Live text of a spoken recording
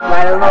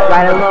Right along,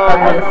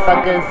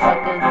 motherfuckers.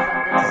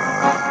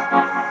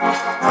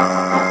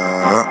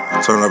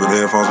 Turn up the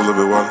headphones a little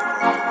bit, Wally.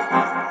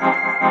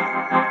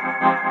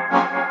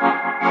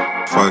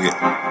 Fuck it,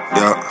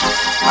 yeah.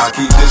 I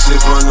keep this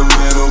shit from the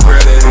middle,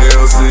 grab that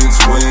L6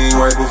 wing.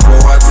 Right before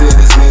I tear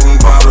this Henny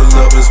bottle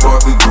up and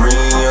spark the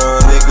green.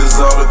 Young niggas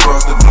all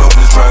across the globe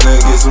just tryna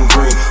get some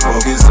green.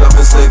 Focus up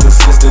and stay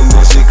consistent,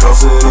 this shit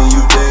closer than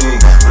you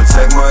think.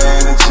 Protect my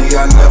energy,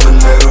 I never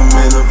let them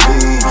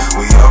intervene.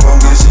 We all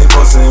gon' get shit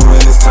bustin' when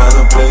it's time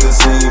to play the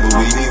scene. But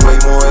we need way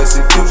more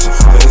execution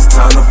when it's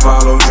time to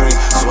follow dreams.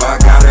 So I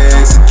gotta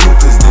execute,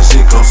 cause this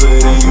shit closer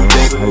than you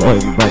think. Hello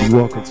everybody,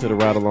 welcome to the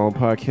Ride Along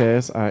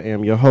Podcast. I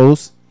am your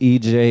host,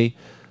 EJ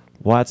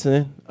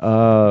Watson.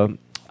 I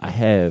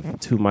have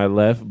to my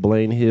left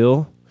Blaine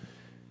Hill,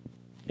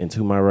 and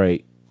to my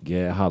right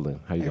Gad Holland.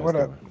 How you guys what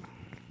doing? up?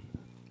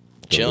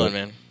 Chilling,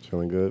 man.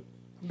 Chilling good?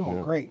 I'm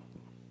doing great.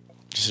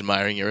 Just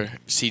admiring your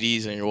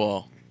CDs on your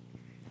wall.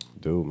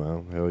 Dude,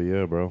 man, hell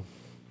yeah, bro.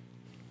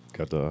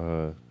 Got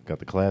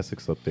the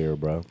classics up there,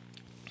 bro.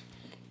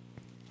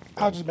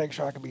 I'll just make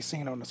sure I can be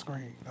seen on the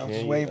screen. I was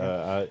just Yeah, waving.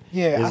 I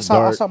it's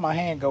saw dark. my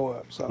hand go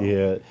up. So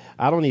Yeah,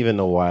 I don't even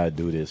know why I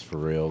do this for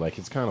real. Like,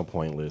 it's kind of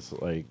pointless.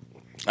 Like,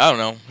 I don't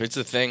know. It's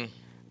a thing.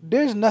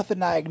 there's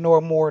nothing I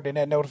ignore more than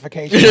that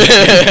notification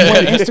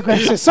when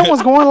Instagram says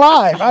someone's going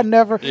live. I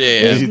never.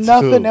 Yeah. There's Me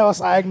nothing too.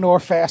 else I ignore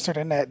faster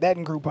than that. That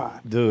and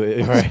Groupon.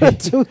 dude, right?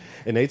 Dude.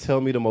 And they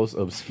tell me the most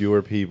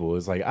obscure people.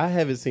 It's like, I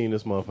haven't seen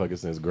this motherfucker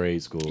since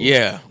grade school.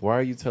 Yeah. Why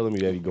are you telling me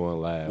that he's going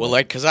live? Well,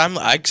 like, cause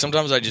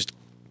sometimes I just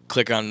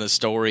click on the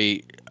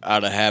story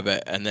out of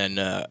habit, and then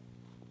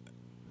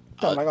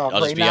I'm like, oh, I'll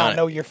great. just be Now on I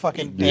know it. you're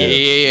fucking Yeah,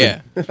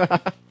 dead. yeah.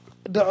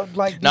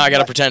 Like, Now I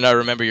gotta like, pretend I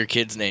remember your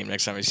kid's name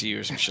next time I see you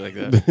or some shit like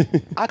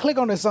that. I click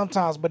on it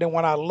sometimes, but then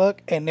when I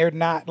look and they're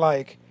not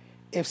like,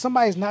 if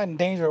somebody's not in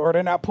danger or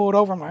they're not pulled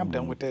over, I'm like, I'm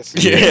done with this.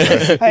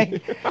 Yeah.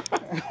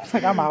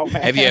 like I'm out,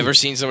 man. Have you ever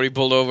seen somebody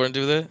pulled over and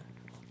do that?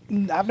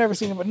 I've never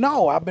seen it, but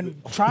no, I've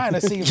been trying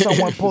to see if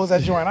someone pulls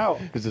that joint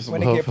out It's just when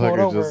they get pulled motherfucker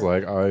over. just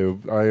like,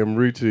 I am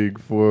reaching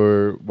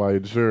for my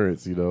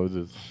insurance, you know,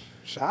 just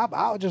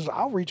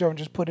I'll reach over and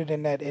just put it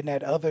in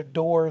that other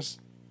door's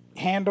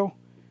handle,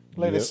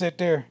 let it Yep. sit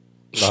there.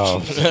 oh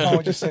The phone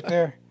would just sit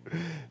there.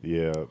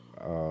 yeah.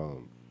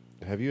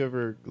 Have you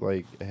ever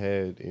like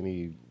had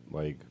any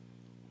like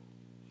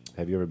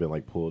have you ever been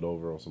like pulled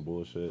over on some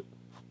bullshit?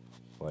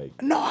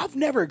 Like No, I've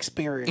never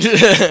experienced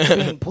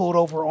being pulled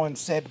over on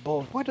said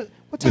bull. What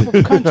type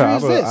of country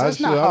is this? That's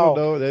not how. I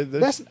don't know.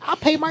 That's I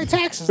pay my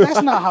taxes.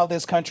 That's not how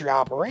this country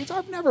operates.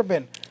 I've never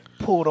been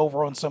pulled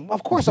over on some.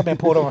 Of course, I've been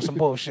pulled over on some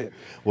bullshit.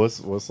 What's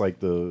like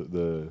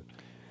the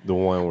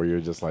one where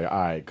you're just like, all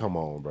right, come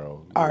on,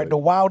 bro. All right, Like, the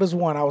wildest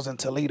one. I was in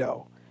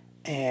Toledo,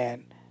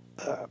 and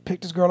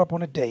picked this girl up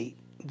on a date.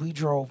 We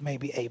drove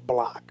maybe a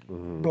block,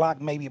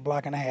 maybe a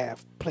block and a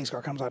half. Police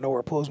car comes out of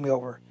nowhere, pulls me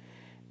over,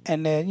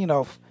 and then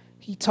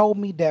he told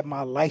me that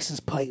my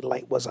license plate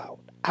light was out.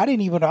 I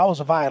didn't even know that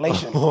was a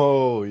violation.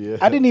 oh yeah.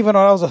 I didn't even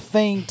know that was a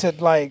thing to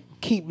like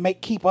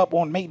keep up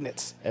on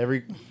maintenance. I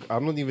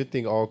don't even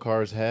think all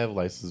cars have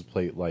license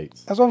plate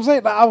lights. That's what I'm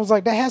saying. I was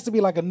like, that has to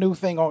be like a new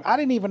thing on. I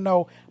didn't even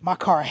know my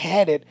car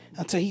had it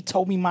until he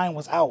told me mine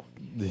was out.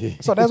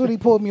 So that's what he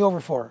pulled me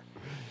over for.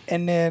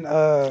 And then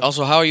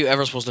Also, how are you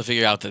ever supposed to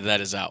figure out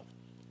that is out?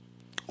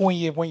 when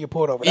you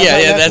pulled over,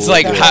 That's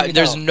like that's how, how you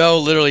there's know.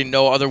 literally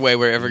no other way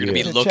we're ever going to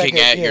be Yeah. To looking check it,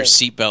 at yeah. your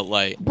seatbelt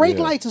light. Brake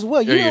Yeah. lights as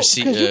well. Or You your because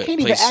seat, you can't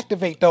even place-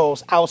 activate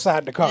those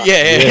outside the car.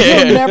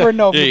 Yeah. You'll never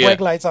know if Yeah, your yeah. brake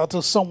lights out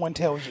until someone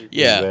tells you.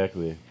 Yeah.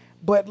 Exactly.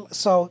 But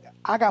so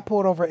I got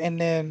pulled over, and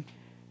then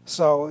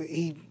so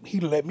he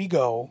let me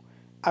go.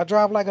 I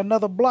drive like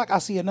another block. I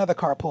see another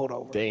car pulled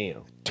over.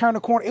 Damn. Turn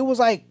the corner. It was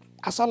like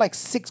I saw like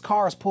 6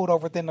 cars pulled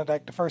over within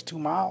like the first 2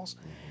 miles.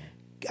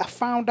 I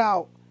found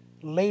out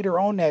later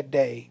on that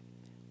day,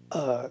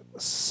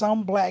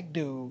 some black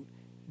dude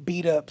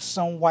beat up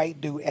some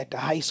white dude at the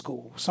high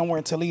school somewhere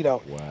in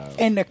Toledo. Wow.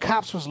 And the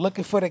cops was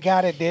looking for the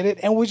guy that did it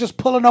and was just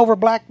pulling over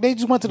black. They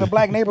just went to the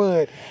black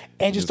neighborhood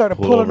and just started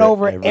pull pulling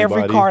over over every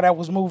everybody. car that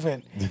was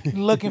moving,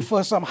 looking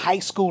for some high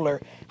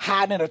schooler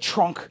hiding in a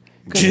trunk.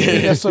 Because he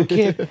beat up some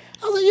kid.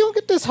 I was like, you don't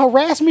get this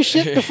harassment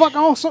shit the fuck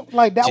on something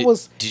like that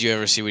was Did you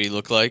ever see what he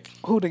looked like?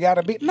 who the guy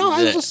to be. No,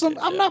 it was just some.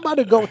 I'm not about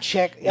to go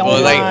check Well,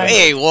 online. like,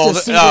 hey, well, to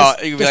see oh,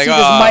 this, you'd to be like, see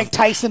this oh. Mike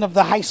Tyson of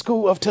the high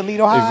school of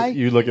Toledo High.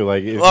 You looking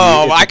like if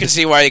Oh, you, I can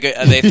see why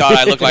they thought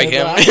I looked like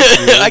him.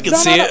 I can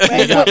see Man,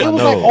 it. it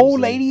was like nose,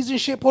 old man. ladies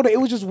and shit. Pulled it. It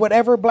was just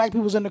whatever black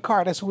people was in the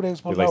car. That's who they was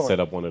They supposed like to set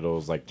over. up one of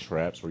those like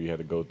traps where you had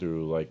to go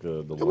through like the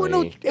It was,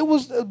 lane. it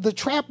was the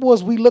trap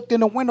was we looked in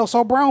the window,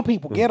 saw brown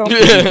people get them,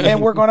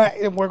 and we're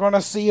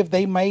gonna see if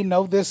they may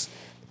know this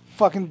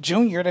fucking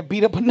junior that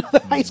beat up another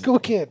high school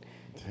kid.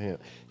 Damn.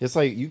 It's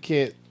like you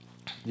can't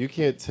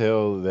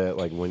tell that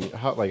like when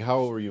how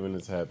old were you when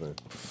this happened?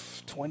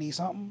 20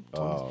 something.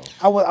 Oh,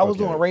 I was okay.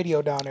 doing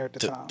radio down there at the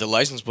time. The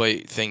license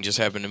plate thing just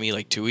happened to me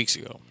like 2 weeks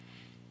ago.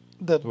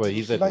 Wait,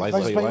 he said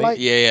license plate light?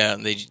 Yeah,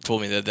 and they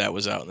told me that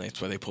was out, and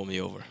that's why they pulled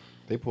me over.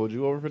 They pulled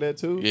you over for that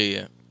too?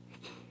 Yeah.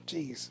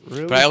 Jeez.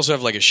 Really? But I also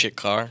have like a shit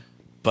car.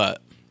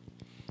 But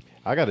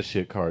I got a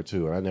shit car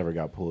too, and I never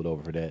got pulled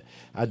over for that.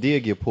 I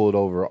did get pulled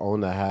over on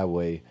the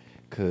highway,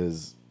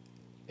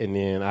 and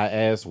then I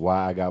asked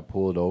why I got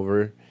pulled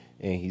over,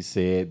 and he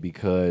said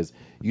because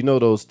you know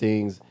those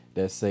things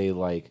that say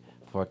like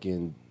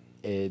fucking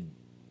Ed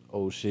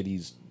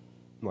O'Shitty's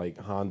like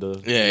Honda,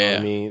 you know what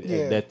I mean?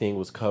 Yeah. That thing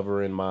was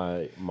covering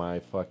my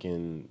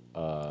fucking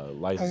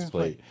license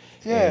plate.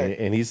 Yeah.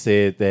 And he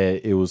said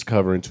that it was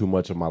covering too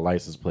much of my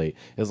license plate.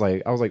 It's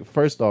like I was like,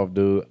 first off,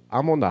 dude,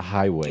 I'm on the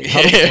highway.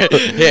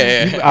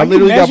 yeah. I Are you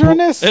literally got measuring pulled-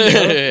 this?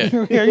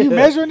 Are you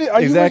measuring it?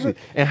 Are Exactly. You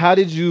And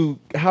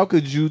how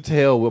could you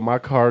tell with my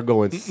car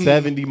going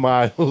 70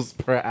 miles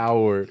per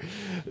hour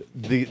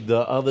the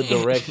other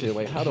direction?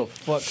 Like, how the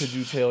fuck could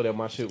you tell that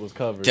my shit was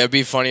covered? That'd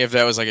be funny if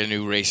that was like a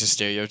new racist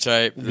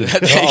stereotype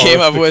that they came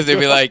up with. They'd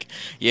be like,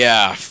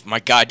 yeah, my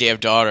goddamn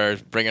daughter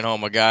is bringing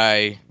home a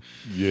guy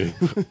Yeah.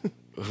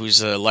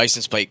 whose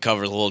license plate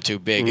cover is a little too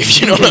big,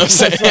 if you know what I'm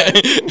saying.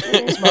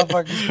 This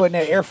motherfucker's putting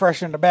that air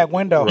freshener in the back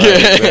window. Right,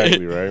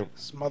 exactly, right?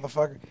 This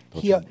motherfucker.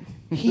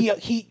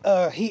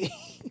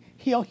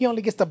 He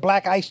only gets the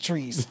black ice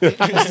trees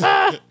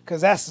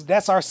because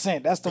that's our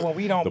scent. That's the one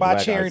we don't The buy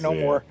black cherry ice, no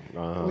yeah. more.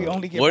 Uh-huh. We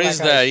only get What black is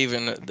that ice.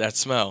 even, that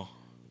smell?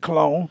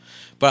 Cologne.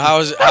 But how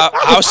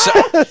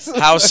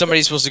is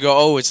somebody supposed to go,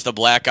 oh, it's the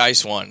black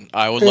ice one?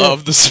 I would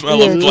love the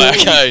smell of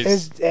black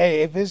ice.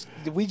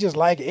 If we just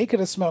like it, it could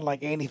have smelled like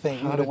anything.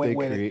 We would did have went they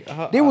with create-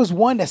 it. There was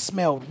one that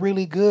smelled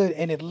really good,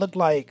 and it looked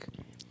like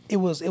it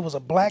was a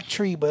black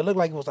tree, but it looked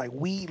like it was like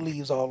weed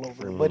leaves all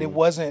over it. But it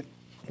wasn't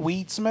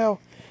weed smell.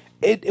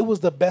 It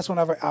was the best one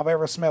I've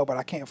ever smelled, but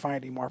I can't find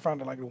it anymore. I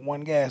found it like at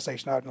one gas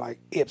station out in like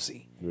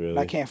Ipsy. Really? And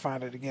I can't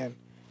find it again.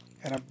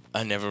 And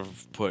I've never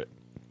put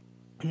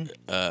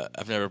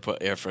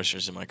air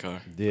fresheners in my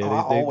car. Yeah,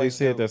 I they always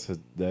said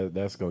do.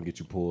 that's gonna get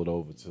you pulled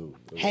over too.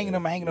 hanging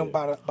them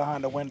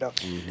behind the window.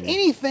 Mm-hmm.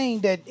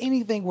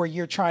 Anything where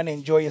you're trying to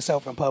enjoy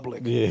yourself in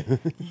public, Yeah,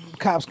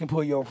 cops can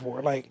pull you over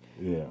for. Like,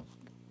 yeah,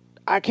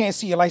 I can't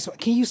see your license.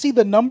 Can you see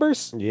the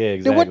numbers? yeah.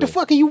 Then what the Exactly.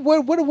 fuck are you?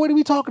 What are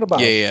we talking about?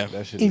 Yeah.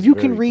 That shit If is you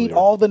very can read clear.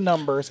 all the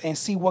numbers and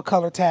see what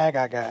color tag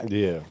I got,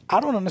 Yeah, I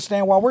don't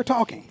understand why we're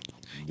talking.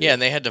 Yeah,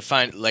 and they had to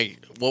find,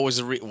 like, what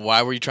was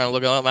why were you trying to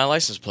look at my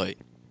license plate?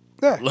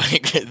 Yeah.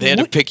 Like, they had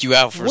to What- pick you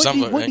out for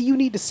something. What do you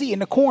need to see in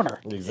the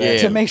corner Exactly.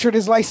 to make sure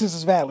this license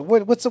is valid?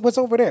 What's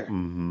over there?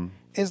 Mm-hmm.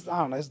 I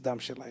don't know. It's dumb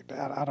shit like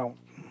that. I don't.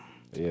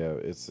 yeah.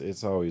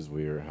 It's always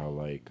weird how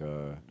like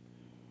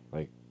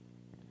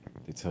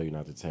they tell you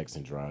not to text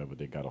and drive, but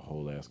they got a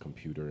whole ass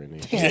computer in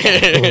there.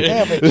 They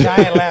have a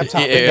giant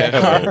laptop in Yeah.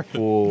 that car.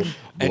 Full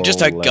and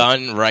just a blown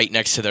gun right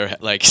next to their,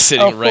 like,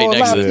 sitting right full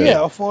next light, to them.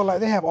 yeah, a full light.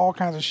 They have all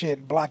kinds of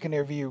shit blocking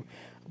their view.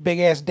 Big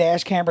ass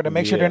dash camera to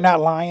make sure Yeah. they're not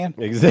lying.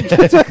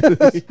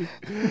 Exactly.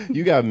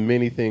 You got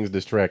many things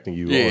distracting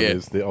you Yeah.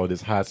 on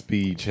this high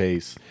speed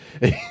chase.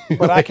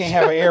 But I can't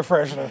have an air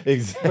freshener.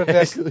 But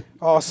that's Exactly.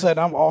 all of a sudden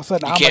I'm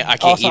I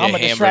can't eat I'm a a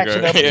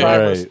distraction hamburger. of the Yeah.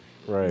 drivers.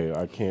 Right.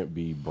 I can't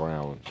be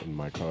brown in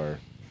my car.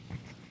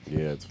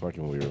 Yeah, it's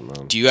fucking weird,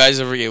 man. Do you guys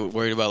ever get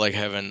worried about, like,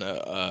 having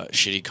a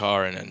shitty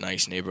car in a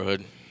nice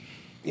neighborhood?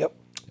 Yep.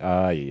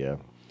 Yeah.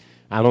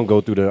 I don't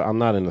go through I'm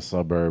not in the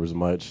suburbs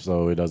much,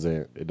 so it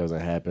doesn't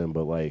happen.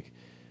 But like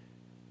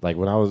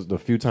when the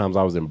few times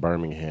I was in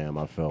Birmingham,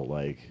 I felt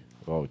like,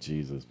 oh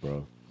Jesus,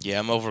 bro. Yeah,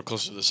 I'm over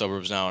close to the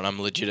suburbs now, and I'm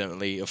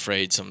legitimately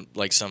afraid some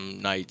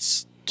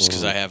nights, just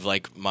because I have,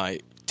 like, my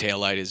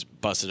taillight is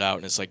busted out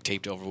and it's, like,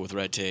 taped over with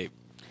red tape.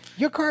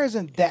 Your car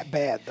isn't that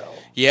bad though.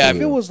 Yeah, If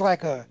it was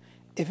like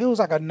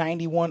a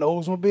 91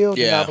 Oldsmobile,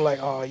 then Yeah. I'd be like,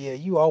 oh yeah,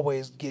 you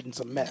always getting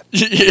some meth.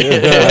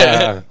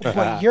 Yeah.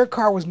 But your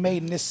car was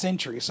made in this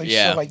century, so you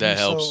Yeah, feel like that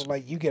helps.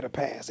 you get a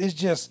pass. It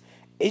just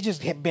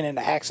had been in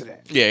an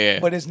accident. Yeah.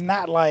 But it's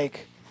not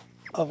like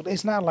a Yeah,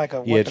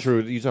 what the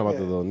true. You talking about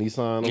the yeah. little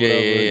Nissan or Yeah,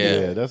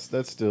 whatever? yeah.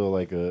 That's still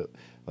like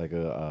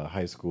a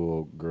high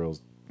school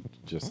girl's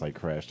just like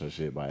crashed her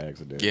shit by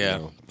accident. Yeah,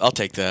 You know? I'll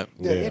take that.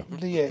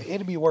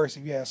 It'd be worse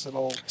if you had some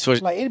old. So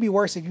like it'd be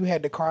worse if you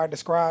had the car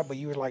described, but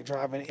you were like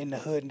driving in the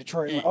hood in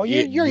Detroit. Like, oh,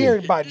 Yeah, you're here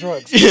to buy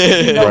drugs. We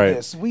know Right.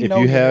 this. We if know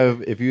you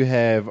this. if you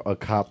have a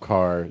cop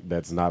car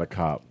that's not a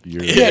cop,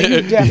 you're Yeah,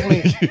 you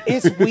definitely.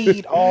 It's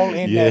weed all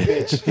in Yeah.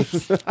 that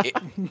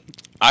bitch.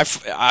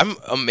 I'm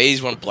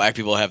amazed when black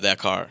people have that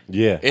car.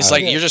 Yeah, It's I-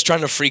 like you're just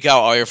trying to freak out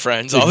all your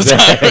friends all the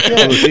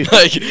Exactly.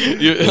 time. Like,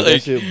 you're that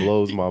like, shit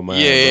blows my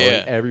mind. Yeah, bro. yeah.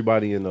 Like,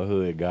 everybody in the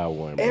hood got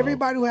one. Bro.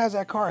 Everybody who has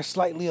that car is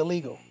slightly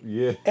illegal.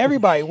 Yeah.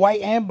 Everybody,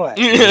 white and black.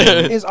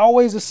 It's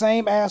always the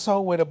same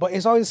asshole with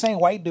it's always the same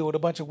white dude with a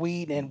bunch of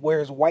weed and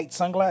wears white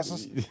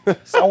sunglasses.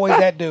 It's always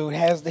that dude.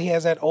 He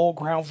has that old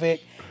Crown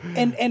Vic.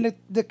 And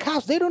the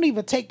cops, they don't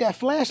even take that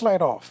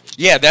flashlight off.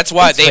 yeah, that's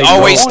why they Like,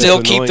 always no, still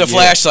it's keep the annoying,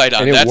 flashlight yeah.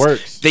 on. And it That's,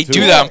 works, they too.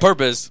 do that on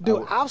purpose.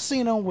 Dude, I've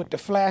seen them with the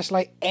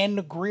flashlight and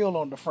the grill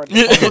on the front.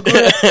 The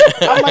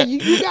grill. I'm like,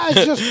 you guys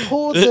just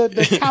pulled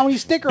the county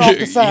sticker off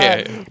the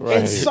side Yeah,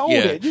 and sold Yeah,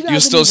 it. You guys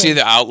you'll still didn't see even-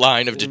 the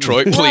outline of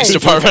Detroit Police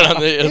Right. Department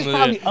on the. It's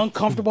probably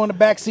uncomfortable in the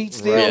back seat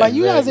still. Right, like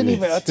you guys didn't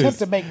exactly. even attempt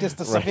to make this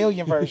the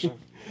civilian version.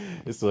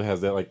 It still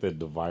has that like the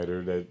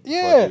divider that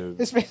Yeah, fucking,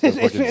 it's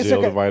fucking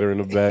jail divider in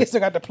the back. It still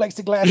got the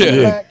plexiglass in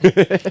the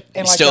back.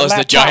 And Still has the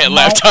laptop giant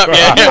mount. laptop.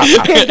 Yeah.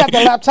 It's got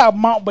the laptop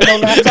mount, but no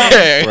laptop.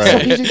 Right. So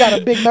he just got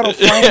a big metal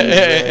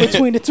frame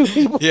between the two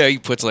people. Yeah, he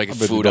puts like bet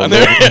food you on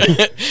don't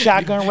there.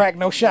 Shotgun rack,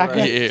 no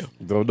shotgun. Yeah.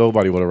 Don't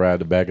nobody want to ride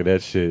the back of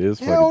that shit. It's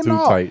Hell fucking too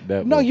no. tight.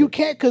 That No, you motherfucker.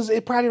 can't because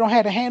it probably don't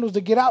have the handles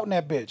to get out in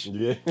that bitch.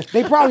 Yeah.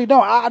 They probably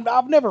don't.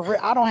 I've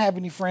never. I don't have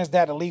any friends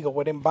that illegal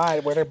where they're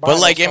buying. But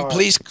like those in cars.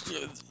 police,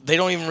 they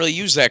don't even really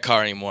use that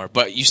car anymore.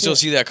 But you still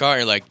see that car, and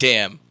you're like,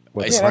 damn.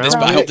 What, It's the this,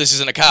 Crown I hope Vic? this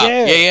isn't a cop.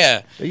 Yeah.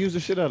 Yeah. They use the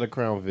shit out of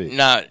Crown Vic.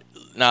 Not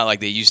like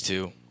they used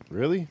to.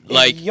 Really?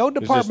 Like If your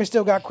department just-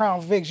 still got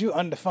Crown Vics, you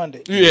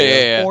underfunded.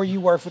 Yeah. Or you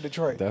work for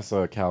Detroit. That's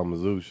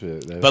Kalamazoo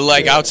shit. That's, But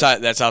like that's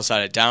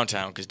outside of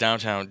downtown, because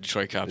downtown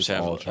Detroit cops It's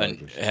all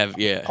Chargers. have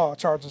All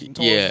charges and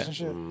tolls Yeah. and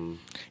shit.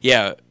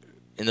 yeah.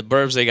 In the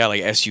burbs they got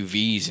like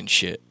SUVs and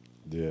shit.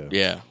 Yeah.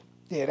 Yeah.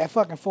 Yeah, that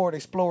fucking Ford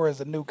Explorer is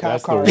a new cop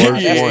That's the car. worst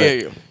one. Yeah.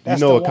 You That's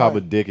know the a cop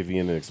one. a dick if he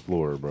in an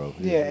Explorer, bro.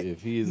 Yeah.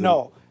 If he's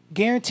no.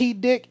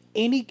 Guaranteed dick,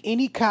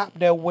 any cop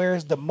that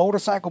wears the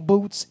motorcycle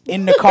boots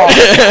in the car.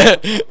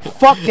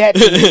 Fuck that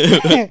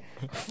dude.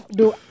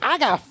 Dude, I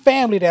got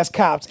family that's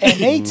cops and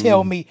they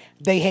tell me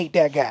they hate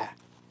that guy.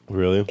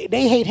 Really?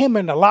 They hate him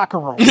in the locker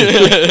room.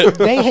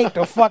 They hate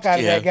the fuck out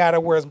of Yeah. that guy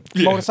that wears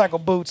motorcycle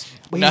boots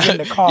when he's in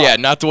the car. Yeah,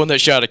 not the one that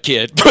shot a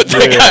kid, but the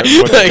Yeah, guy,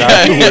 but the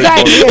guy who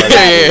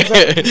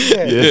Exactly,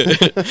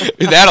 wears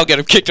yeah. that'll get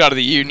him kicked out of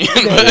the union.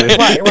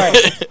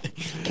 Right.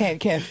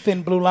 Can't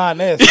thin blue line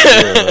this.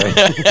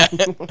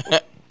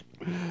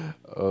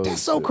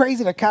 That's so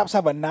crazy. The cops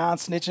have a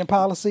non-snitching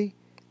policy.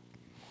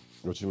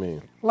 What you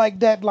mean? Like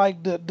that,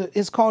 like the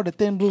it's called the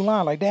thin blue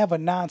line. Like they have a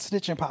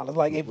non-snitching policy.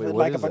 Like if Wait, what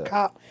like is if a that?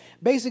 cop,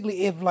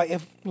 basically if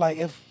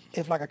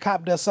a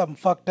cop does something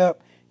fucked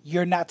up,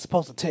 you're not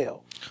supposed to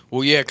tell.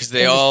 Well, yeah, because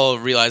they all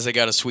realize they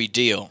got a sweet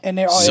deal, And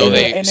they're all- so and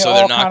they they're- and so they're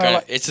they're all not kinda gonna.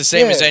 like- It's the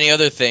same as Yeah. any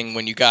other thing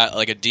when you got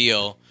like a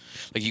deal,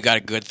 like you got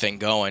a good thing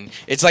going.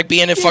 It's like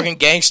being a fucking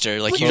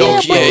gangster. Like But you yeah,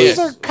 don't. but Yeah, these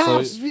yeah. are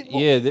cops.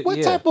 So,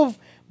 What type of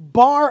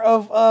bar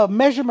of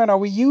measurement are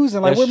we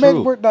using? Like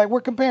That's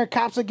we're comparing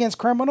cops against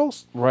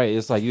criminals. Right.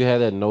 It's like you had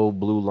that no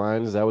blue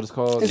line. Is that what it's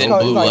called? It's Thin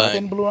called blue like line.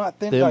 thin blue line,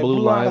 Thin like blue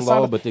line that's law,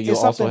 not- but then you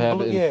it's also something have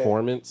blue-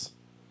 informants.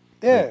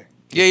 Yeah.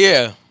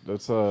 Yeah.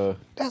 That's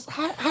That's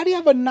how do you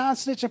have a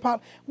non-snitching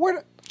policy?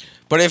 Where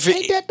But if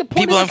ain't that the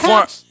point people of the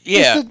inform, cops?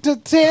 yeah, is to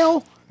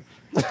tell.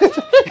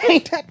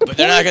 Ain't that the but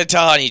they're not gonna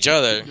tell on each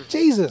other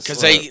Jesus?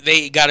 because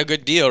they got a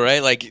good deal,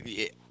 right? Like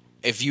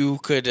if you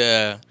could.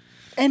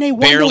 And they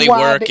wonder barely why.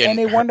 work And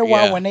they and- wonder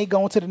why yeah. when they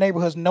go into the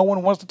neighborhoods, no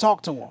one wants to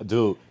talk to them. dude.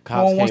 No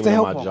Cops one wants came to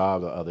into help my 'em.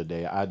 job the other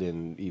day. I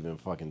didn't even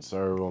fucking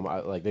serve them.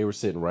 Like they were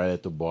sitting right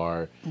at the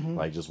bar, Mm-hmm.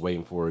 like just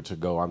waiting for it to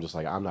go. I'm just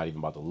like, I'm not even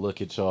about to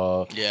look at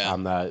y'all. Yeah.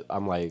 I'm not.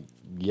 I'm like,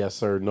 yes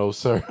sir, no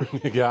sir.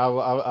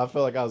 Nigga, I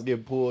felt like I was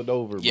getting pulled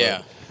over. Bro.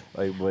 Yeah.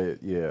 Like,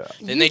 but yeah.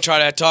 Then they try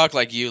to talk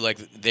like you, like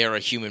they're a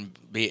human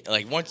being.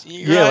 Like once,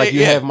 Yeah, like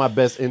you have my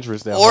best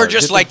interest at or heart.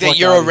 just Get the like that fuck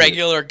you're out a of here.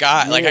 regular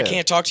guy. Like I Yeah.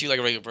 can't talk to you like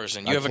a regular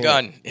person. You I have a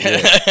gun.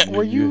 can't. Yeah.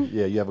 Were you-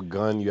 Yeah, you have a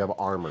gun. You have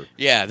armor.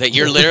 Yeah, that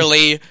you're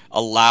literally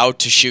allowed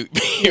to shoot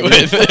me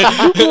with.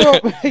 You grew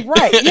up,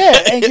 right?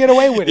 Yeah, and get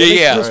away with it.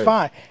 Yeah. It's Right.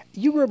 fine.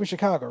 You grew up in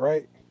Chicago,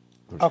 right?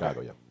 From Chicago,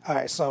 yeah. All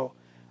right, so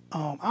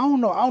I don't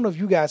know if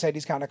you guys had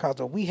these kind of cars,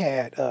 but we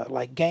had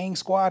like Gang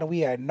Squad and we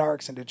had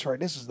Narcs in Detroit.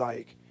 This is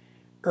like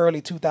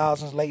early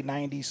 2000s, late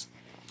 90s,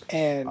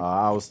 and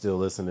I was still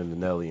listening to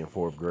Nelly in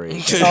 4th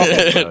grade.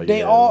 they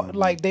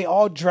Yeah.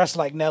 all dressed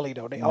like Nelly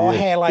though. They all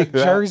had like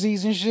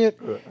jerseys and shit.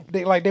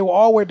 They would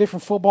all wear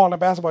different football and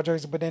basketball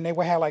jerseys, but then they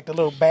would have like the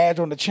little badge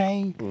on the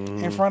chain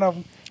Mm-hmm. in front of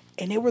them.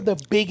 And they were the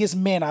biggest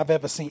men I've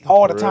ever seen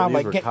all the Really? time. These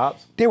Like were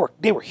cops?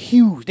 they were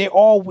huge.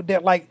 They're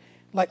like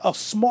a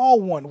small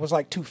one was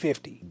like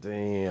 250.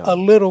 Damn. A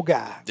little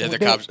guy. They're the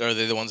They- cops. Are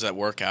they the ones that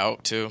work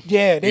out too?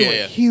 Yeah, they were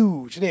Yeah.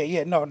 huge.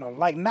 No,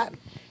 like not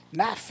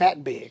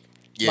fat big.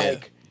 Yeah,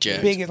 Like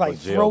jacked. big as like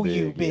Like jail throw big,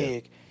 you yeah.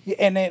 big. Yeah,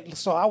 and then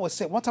so I was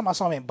one time I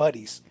saw them in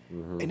Buddies,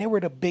 Mm-hmm. and they were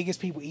the biggest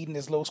people eating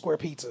this little square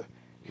pizza.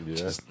 Yeah.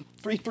 Just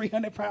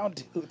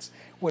 300-pound dudes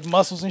with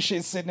muscles and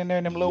shit sitting in there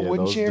in them little Yeah,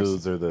 wooden those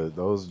chairs.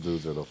 those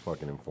dudes are the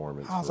fucking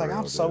informants. I was for like, real,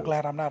 I'm so dude.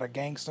 glad I'm not a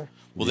gangster.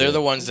 Well, they're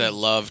the ones that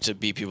love to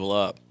beat people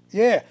up.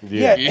 Yeah,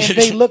 Yeah. and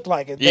they look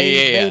like it. Yeah.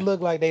 They look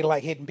like they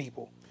like hitting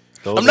people.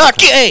 Those I'm are not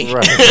co- gay.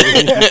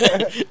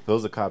 Right.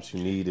 Those are cops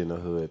you need in the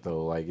hood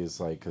though. Like it's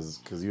like because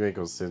you ain't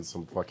gonna send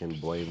some fucking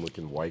blame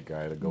looking white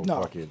guy to go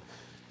No. fucking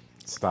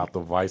stop the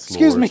vice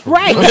Excuse me, lords from-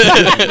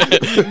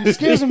 right?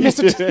 Excuse me,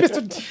 Mr.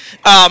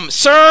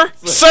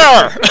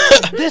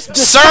 Sir. This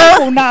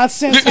disciple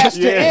nonsense has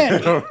to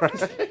end.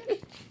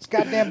 It's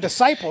goddamn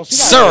disciples. You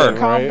gotta Sir.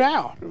 calm Right?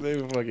 down. They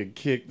would fucking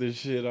kick the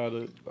shit out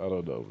of. I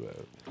don't know,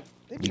 man.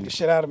 They beat the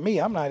shit out of me.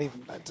 I'm not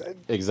even.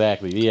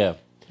 Exactly. Yeah.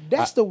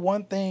 That's the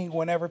one thing.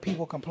 Whenever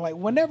people complain,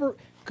 whenever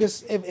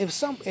Because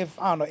if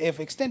I don't know, if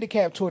Extended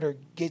Cab Twitter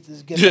gets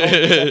over this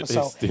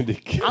episode,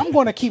 Extended Cab. I'm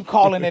gonna keep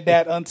calling it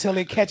that until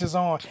it catches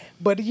on.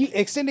 But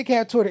Extended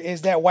Cab Twitter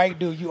is that white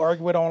dude you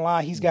argue with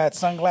online. He's got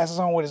sunglasses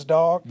on with his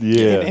dog.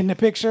 Yeah. In the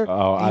picture.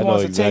 Oh, he I know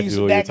wants to exactly tell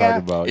you what that you're guy.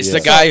 talking about. It's yeah.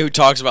 the guy who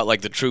talks about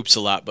like the troops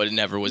a lot, but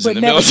never was But in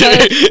the never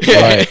military.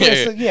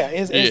 served.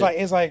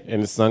 It's like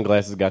And the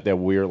sunglasses got that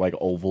weird like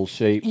oval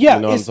shape. Yeah,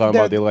 You know what I'm it's- talking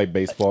they're- about? They're like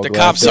baseball the cop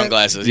glasses.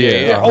 sunglasses. Yeah, Yeah.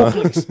 yeah. they're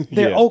Oakleys.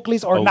 They're Yeah.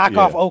 Oakleys or Oak-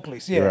 knockoff yeah.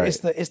 Oakleys. Yeah, Right.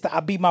 it's the I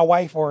beat my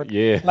wife or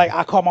Yeah. like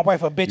I call my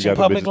wife a bitch You in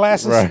got the public bitch-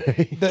 glasses. right.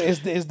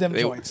 It's them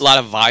They- joints. a lot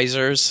of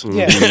visors.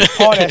 Yeah,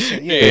 all that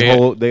shit.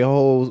 Yeah, Their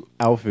whole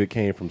outfit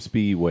came from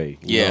Speedway.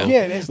 you Yeah. know?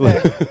 yeah. It's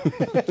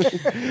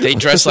that. They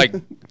dress like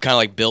kind of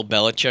like Bill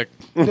Belichick.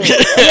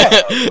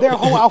 Their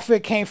whole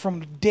outfit came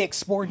from Dick's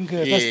Sporting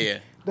Goods. Yeah.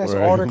 That's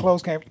Right. where all their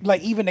clothes came.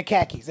 Like even the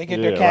khakis, they get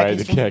Yeah, their right.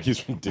 khakis The khakis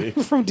from Dick.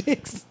 from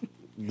Dick's.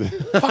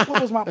 Fuck,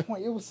 what was my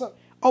point? It was so.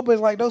 Oh, but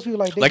like those people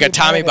like they Like a get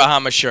Tommy mad at-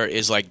 Bahama shirt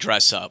is like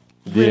dress up.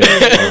 Yeah.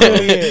 It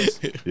really is.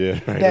 Yeah,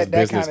 right. That- It's that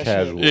business kinda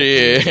casual.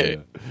 shit. Yeah.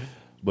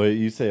 But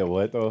you said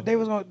what though? They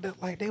was gonna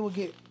like they would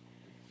get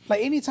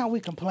like anytime we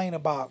complain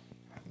about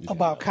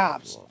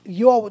cops,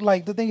 you all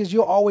like the thing is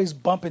you'll always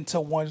bump into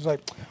one who's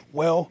like,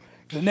 well,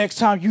 the next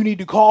time you need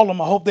to call them,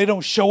 I hope they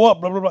don't show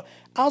up. Blah blah blah.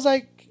 I was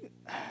like,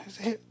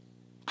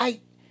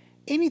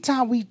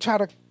 anytime we try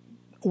to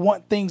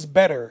want things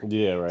better,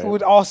 Yeah, right.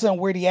 with all of a sudden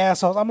we're the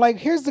assholes. I'm like,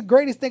 here's the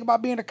greatest thing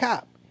about being a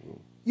cop.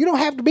 You don't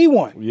have to be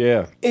one.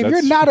 Yeah. If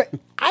you're not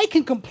I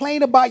can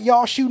complain about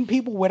y'all shooting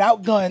people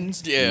without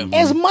guns Yeah.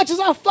 as much as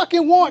I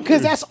fucking want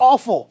because that's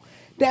awful.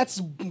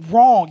 That's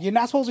wrong. You're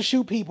not supposed to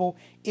shoot people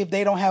if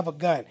they don't have a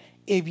gun.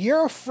 If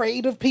you're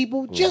afraid of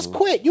people, just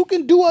quit. You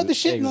can do other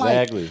shit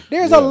Exactly. in life.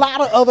 There's Yeah. a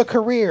lot of other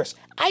careers.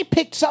 I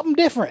picked something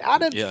different.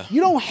 Yeah. You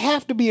don't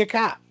have to be a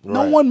cop.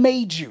 No Right. one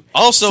made you.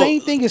 Also- same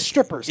thing as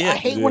strippers. Yeah. I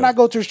hate when Yeah. I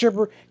go to a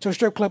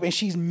strip club and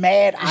she's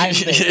mad I'm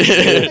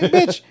there. Like,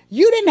 bitch,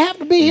 you didn't have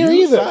to be here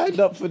you either. signed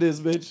up for this,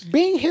 bitch.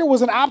 Being here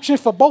was an option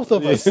for both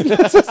of us.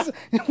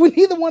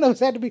 Neither one of us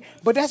had to be.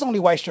 But that's only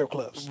white strip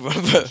clubs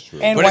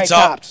and But white it's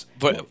all- cops.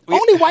 but-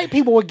 Only white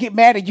people would get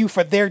mad at you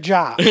for their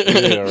job.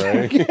 Yeah,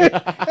 right.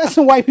 That's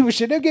some white people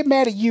shit. They'll get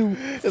mad at you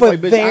It's for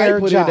like, bitch, I their ain't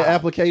put job. in the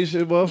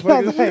application, I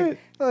motherfucker.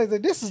 was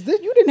like, this is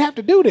you didn't have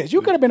to do this.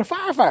 You could have been a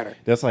firefighter.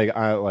 That's like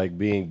I like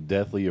being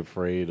deathly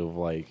afraid of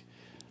like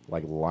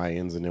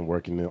lions and then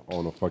working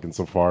on a fucking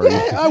safari.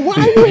 Why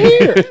are you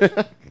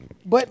here?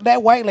 But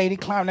that white lady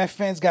climbed that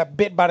fence, got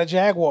bit by the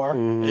jaguar.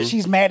 Mm-hmm.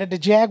 She's mad at the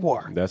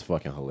jaguar. That's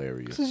fucking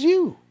hilarious. This is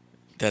you.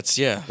 That's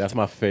yeah. That's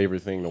my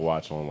favorite thing to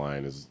watch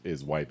online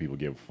is white people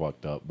getting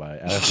fucked up by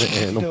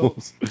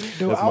animals.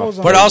 Dude, That's I my was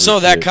on- But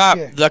also that shit. cop,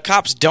 Yeah. the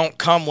cops don't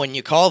come when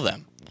you call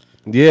them.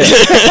 Yeah.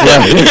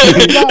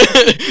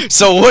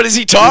 So what is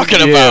he talking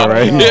Yeah, about?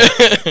 right.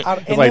 It's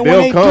It's like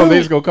they'll come, they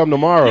just gonna come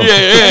tomorrow.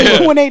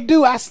 When they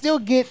do, I still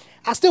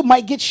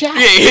might get shot.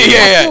 Yeah.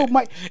 I still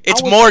might-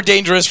 It's I was- more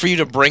dangerous for you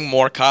to bring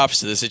more cops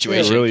to the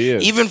situation. It really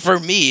is. Even for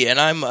me, and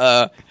I'm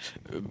a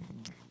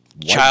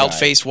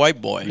child-faced white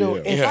boy.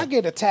 Dude, if Yeah. I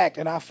get attacked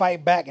and I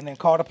fight back and then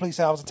call the police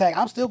I was attacked,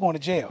 I'm still going to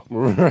jail.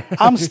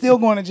 I'm still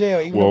going to jail.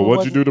 Even Well, though it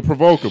what'd you wasn't- do to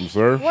provoke them,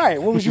 sir? Right.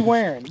 What was you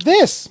wearing?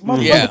 This.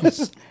 Motherfucker. Yeah. This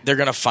is- They're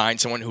gonna find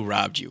someone who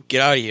robbed you.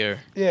 Get out of here.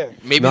 yeah.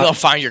 Maybe Not- they'll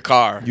find your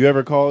car. You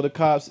ever call the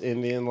cops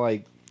and then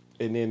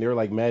they're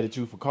like mad at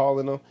you for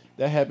calling them?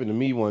 That happened to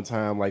me one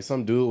time. Like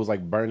some dude was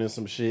like burning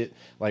some shit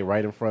like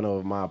right in front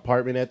of my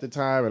apartment at the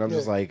time, and I'm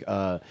just Yeah. like,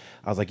 I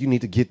was like, you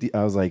need to get the.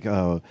 I was like,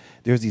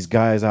 there's these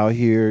guys out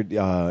here,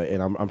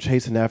 and I'm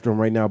chasing after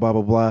them right now, blah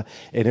blah blah,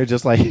 and they're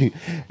just like,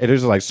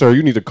 sir,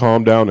 you need to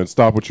calm down and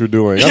stop what you're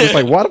doing. I'm just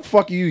like, why the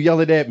fuck are you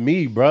yelling at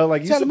me, bro?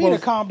 Like you Telling me to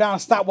supposed. calm down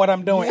and stop what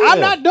I'm doing. Yeah. I'm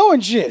not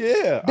doing shit.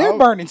 Yeah, They're I'm-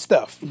 burning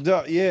stuff.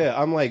 Duh, yeah,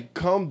 I'm like,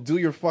 come do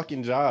your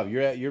fucking job.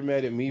 You're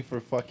mad at me for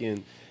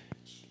fucking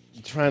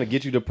trying to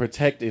get you to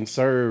protect and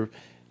serve,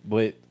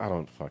 but I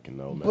don't fucking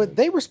know, man. But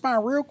they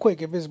respond real quick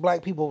if it's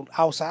black people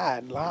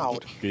outside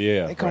loud.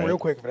 yeah, They come right. real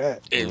quick for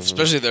that.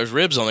 Especially if there's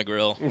ribs on the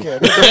grill. Yeah, they're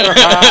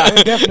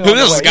definitely on This the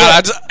is way.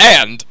 God's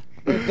end.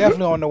 They're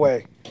definitely on the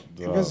way.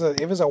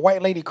 If it's a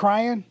white lady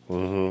crying,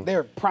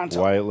 they're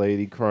pronto. White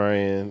lady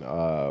crying.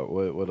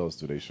 What else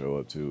do they show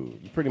up to?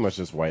 Pretty much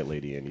just white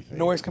lady anything.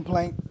 Noise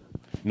complaint.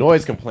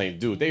 Noise complaint,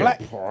 dude. They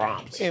Black- are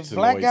prompt. If to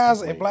black noise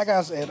guys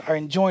complaints. are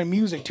enjoying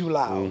music too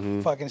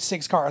loud, fucking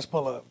 6 cars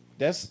pull up.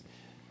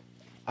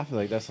 I feel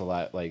like that's a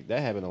lot. Like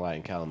that happened a lot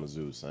in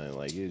Kalamazoo, son.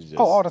 Like it's just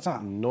all the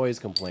time. Noise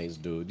complaints,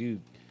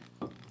 dude.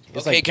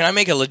 It's Okay, like, can I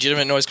make a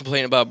legitimate noise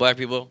complaint about black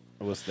people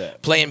what's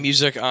that? playing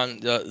music on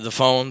the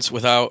phones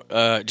without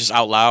just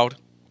out loud?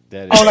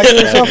 That Oh, like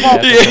your cell phone?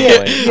 that's a Yeah,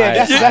 complaint.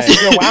 yeah, that's a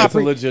good one. I That's a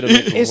pre- legitimate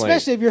complaint.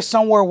 Especially if you're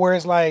somewhere where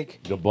it's like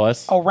the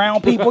bus.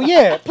 around people.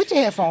 Yeah, put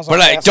your headphones on. But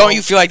like, asshole. don't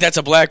you feel like that's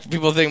a black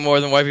people thing more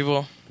than white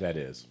people? That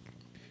is.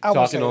 I would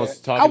talking say on-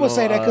 that. talking I would on,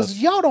 say that because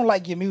y'all don't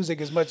like your music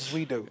as much as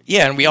we do.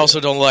 Yeah, and we also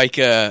don't like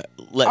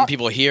letting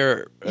people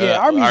hear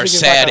our music our is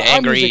sad, like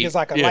angry. Our music is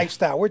like a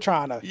lifestyle. We're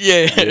trying to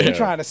we're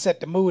trying to set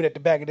the mood at the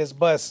back of this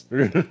bus.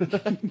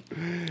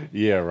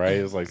 Yeah, right.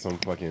 It's like some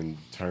fucking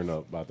turn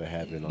up about to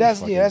happen.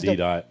 That's on that's fucking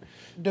D-Dot.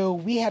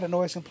 Dude, we had a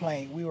noise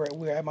complaint. We were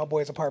at my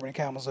boy's apartment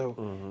in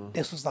Kalamazoo.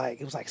 This was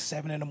like it was like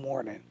 7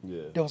 a.m.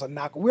 Yeah. There was a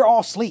knock. We were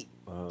all asleep.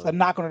 It's a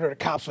knock on the door. The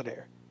cops were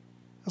there.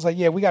 I was like,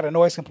 yeah, we got a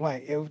noise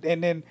complaint.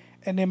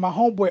 And then my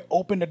homeboy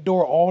opened the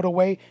door all the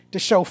way to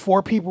show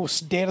 4 people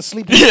dead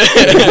asleep. He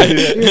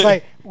was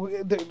like,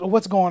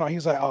 what's going on? He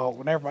was like, oh,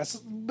 well, never mind. So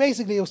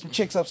basically, it was some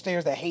chicks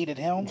upstairs that hated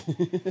him.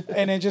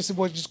 And then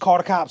would just call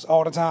the cops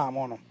all the time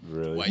on him.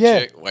 Really?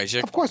 White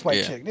chick? Of course, white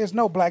Yeah. chick. There's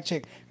no black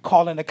chick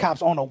calling the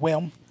cops on a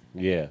whim.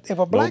 Yeah. If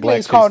a black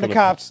lady's calling the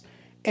cops,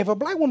 if a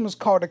black woman's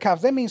called the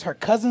cops, that means her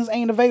cousins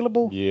ain't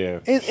available. Yeah.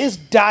 It's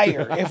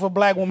dire if a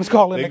black woman's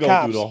calling They the go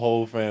cops. through the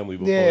whole family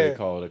before Yeah. they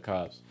call the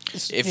cops.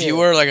 If you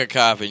were like a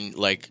cop and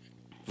like,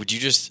 would you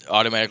just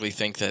automatically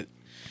think that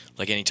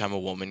like anytime a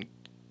woman,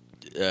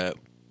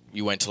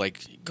 you went to like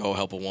go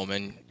help a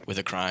woman with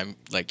a crime,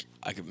 like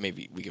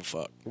we could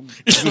fuck.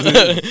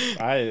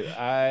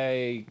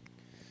 I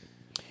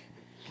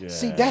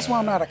See, that's why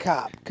I'm not a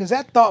cop, because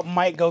that thought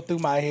might go through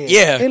my head.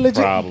 Yeah. It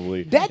legit,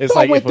 Probably. That It's thought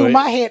like went if through a-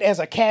 my head as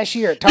a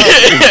cashier at Target.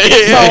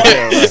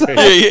 So,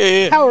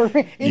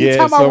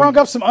 anytime I some- rung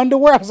up some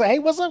underwear, I was like, "Hey,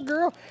 what's up,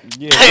 girl?"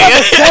 Yeah. I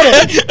never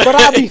said it, but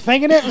I'll be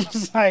thinking it.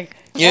 It's like,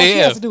 all she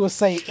yeah. has to do is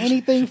say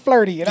anything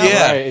flirty, and I'm Yeah.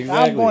 like, Right,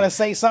 exactly. I'm going to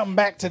say something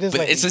back to this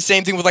But lady. it's the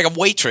same thing with like a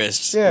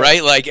waitress, Yeah.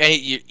 right? Like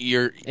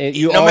you're And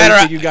you no always matter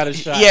think you got a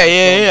shot.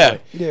 Yeah.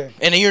 Yeah.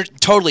 And you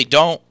totally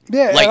don't.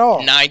 Yeah, like at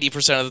all.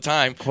 90% of the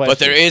time. But Question.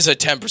 there is a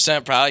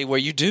 10% probably where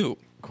you do.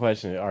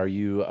 Question: Are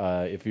you,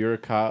 if you're a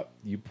cop,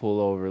 you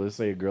pull over. Let's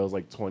say a girl's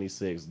like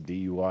 26,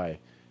 DUI.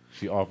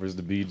 She offers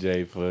the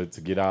BJ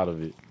to get out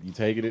of it. You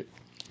taking it?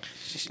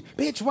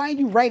 Bitch, why didn't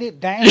you write it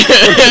down?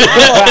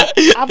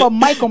 I have a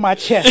mic on my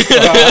chest.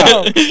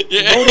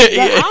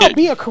 I'll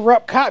be a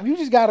corrupt cop. You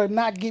just gotta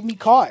not get me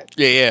caught.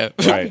 Yeah.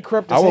 Right.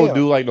 corrupt I as won't hell.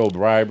 do like no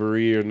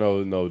bribery or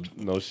no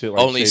shit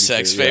like Only shady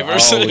sex shit. Yeah,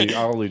 favors.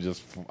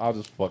 I'll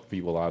just fuck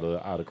people out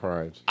of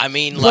crimes. I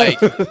mean, like,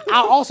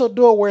 I'll also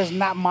do it where it's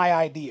not my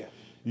idea.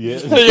 Yeah.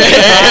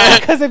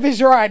 Because if it's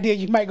your idea,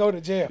 you might go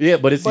to jail. Yeah,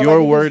 but it's But, your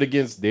like, word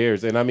against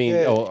theirs, and I mean,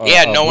 Yeah. no one's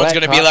black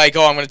going to be cop- like,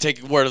 oh, I'm going to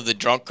take word of the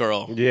drunk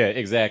girl. Yeah,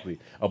 exactly.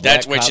 A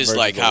That's black which cop is versus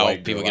like a how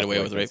white people girl, get I away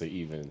feel with like rape. that's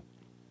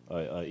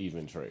a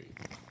even trade.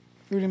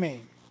 What do you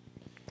mean?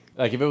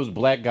 Like if it was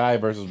black guy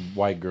versus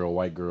white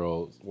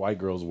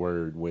girl's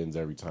word wins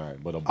every time.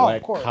 But a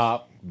black course.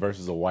 cop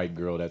versus a white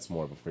girl, that's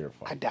more of a fair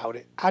I fight. doubt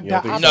it. don't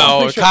think so? No,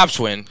 pretty sure- cops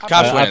win.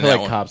 Cops win I in feel that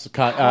like one.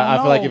 I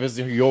feel like know. if it's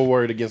your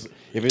word against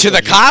if it's To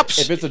the cops?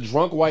 if it's a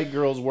drunk white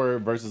girl's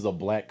word versus a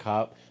black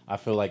cop, I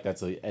feel like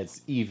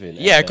it's even.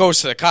 Yeah, at it goes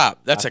to the cop.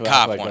 That's I a feel- I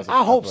cop feel like one. that's a-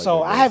 I hope feel like so.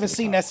 that I goes haven't to the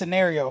seen cop. that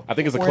scenario. I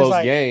think it's a where close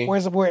like, game. Where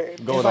it's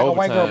Going like a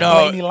white girl overtime. No,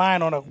 blatantly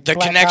lying on a The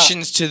black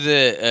connections to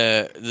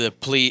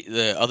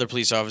the other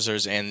police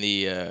officers and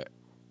the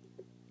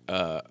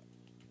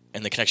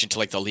connection to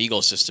like the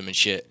legal system and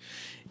shit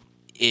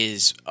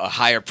is a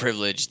higher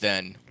privilege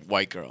than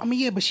white girl. cop. I mean,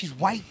 yeah, but she's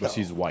white though. But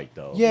she's white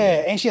though.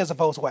 yeah, and she has a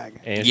Volkswagen.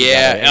 And she got a-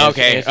 yeah. and she-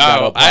 Okay. and she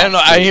got Oh, a I don't know.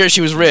 pop, I too. hear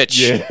she was rich.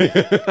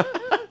 Yeah.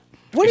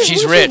 What If is,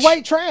 she's what is rich.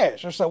 white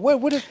trash or so?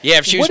 What is, Yeah,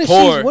 if she was what is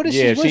poor. what is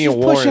Yeah, what is she she in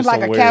Warren pushing like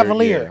a somewhere,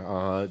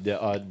 cavalier?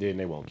 Yeah, then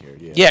they won't care.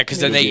 Yeah, Yeah, 'cause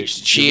then You they- get-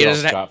 she you get off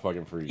doesn't ha-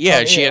 scot-fucking free.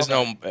 Yeah, Oh, she yeah, has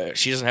no.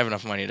 She doesn't have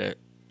enough money to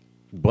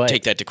but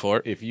take that to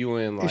court. if you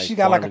in like If she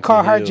got like a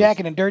Farmington Carhartt Hills-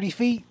 jacket and dirty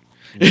feet.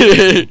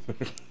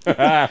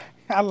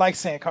 I like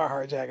saying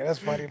Carhartt jacket. That's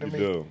funny to me.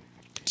 Dude.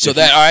 So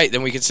that all right,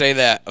 then we can say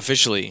that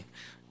officially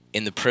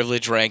in the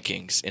privilege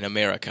rankings in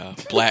America,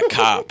 black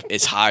cop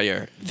is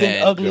higher Then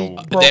than ugly then-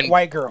 broke then-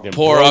 white girl. then-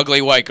 poor broke-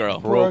 ugly white girl.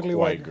 broke ugly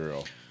white white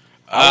girl.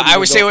 I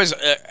would say it was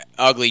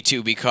ugly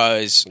too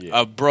because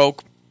Yeah. a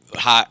broke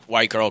hot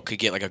white girl could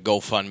get like a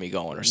GoFundMe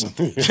going or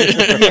something.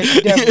 Yeah,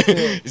 she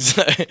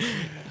definitely could.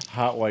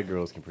 Hot white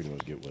girls can pretty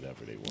much get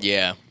whatever they want.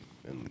 Yeah.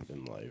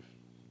 In life.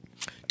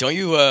 Don't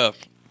you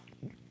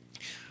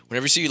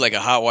whenever you see like a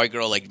hot white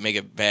girl like make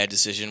a bad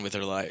decision with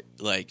her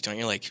like don't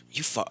you like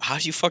how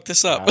did you fuck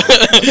this up?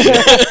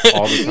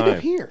 All the We live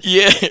time. here.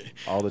 Yeah.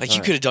 All the Like time.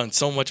 you could have done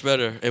so much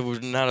better. It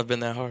would not have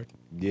been that hard.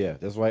 Yeah,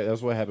 that's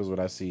what happens when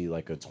I see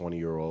like a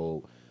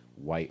 20-year-old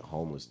white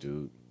homeless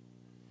dude.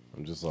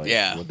 I'm just like,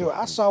 Yeah. what the Dude,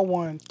 I saw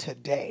one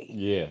today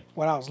yeah.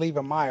 when I was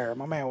leaving Meyer.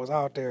 My man was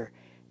out there,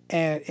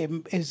 and it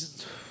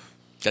is.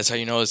 That's how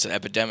you know it's an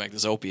epidemic,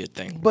 this opiate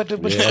thing. But the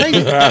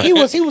Yeah.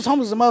 crazy, he was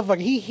homeless as a motherfucker.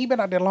 He been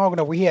out there long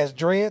enough where he has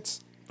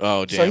dreads.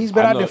 Oh damn. So he's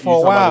been I out know- there you for a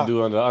talking about while. the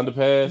dude on the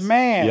underpass?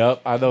 Man.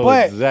 Yep, I know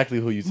But exactly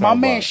who you talking My about.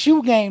 man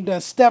shoe game done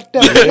stepped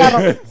up. He got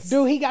on,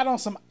 dude, he got on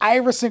some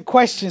Iverson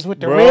questions with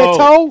the Bro. red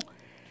toe.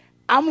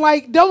 I'm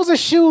like, those are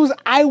shoes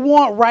I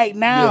want right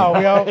now,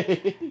 yo.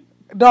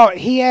 Dog,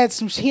 he had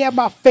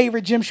my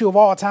favorite gym shoe of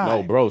all time.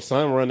 No, bro,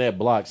 son run that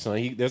block,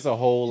 son. There's a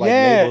whole like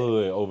Yeah.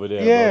 neighborhood over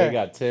there, Yeah. bro. They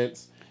got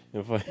tents.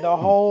 And fucking- The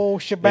whole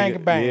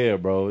shebang bang. Yeah,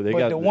 bro. They But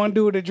got the one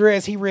dude with the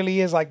dress, he really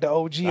is like the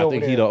OG I over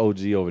think there. he the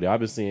OG over there. I've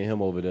been seeing him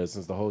over there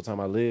since the whole time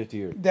I lived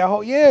here. That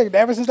whole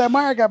ever since that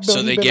Meyer got built. So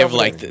he they been give over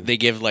like there. they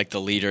give like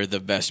the leader the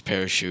best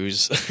pair of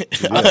shoes.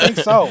 I think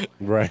so.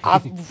 Right.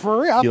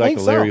 For real, I he think like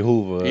the Larry so.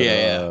 Hoover.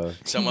 Yeah.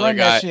 Some Run other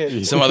that guy,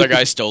 shit. some other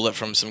guy stole it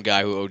from some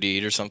guy who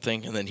OD'd or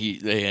something, and then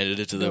they handed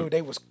it to them. Dude,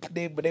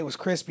 they was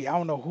crispy. I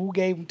don't know who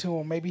gave them to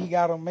him. Maybe he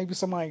got them. Maybe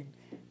somebody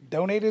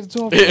donated it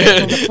to him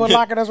from the Foot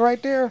Locker that's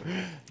right there.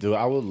 Dude,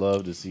 I would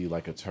love to see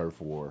like a turf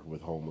war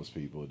with homeless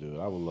people, dude.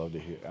 I would love to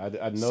hear. I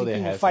know See that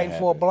people has fighting to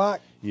for a happen.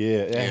 block. Yeah,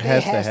 it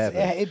has to happen.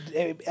 I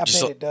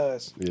bet it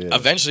does. Yeah.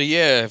 Eventually,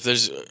 yeah. If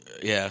there's,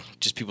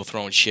 just people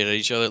throwing shit at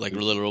each other like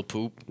literal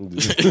poop.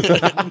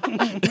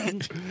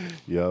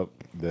 Yup,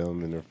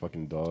 them and their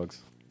fucking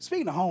dogs.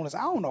 Speaking of homeless,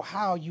 I don't know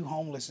how you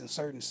homeless in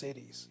certain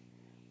cities.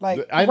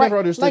 Like I never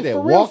understood that.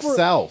 for real, Walk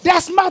south.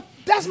 That's my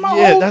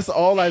Yeah, whole- that's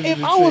all I've If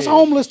been I was saying.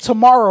 homeless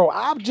tomorrow,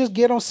 I'd just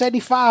get on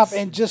 75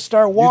 and just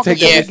start walking.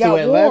 take that till bitch we got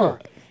to Atlanta. water.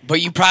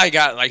 But you probably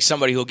got like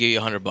somebody who'll give you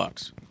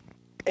 $100.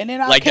 And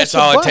then I Like catch that's the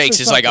all it bus or takes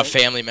is like a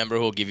something. family member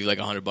who'll give you like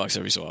 $100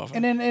 every so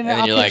often. And then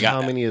I'll you're like,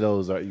 How many of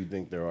those are you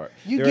think there are?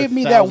 You There are give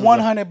me that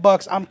thousands of-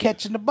 $100, I'm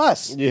catching the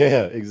bus.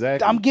 Yeah,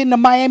 exactly. I'm getting to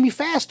Miami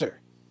faster.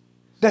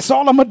 That's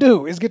all I'm gonna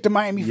do is get to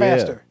Miami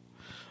faster.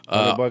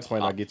 $100 might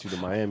not get you to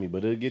Miami,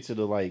 but it'll get you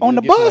to like On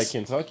it'll the get you, bus? like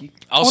Kentucky.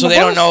 Also, on the they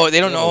don't bus? know. They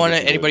don't know It'll get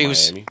you to anybody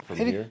who's. Miami from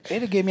here.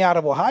 It'll get me out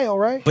of Ohio,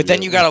 right? But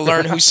then you got to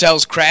learn who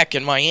sells crack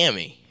in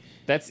Miami.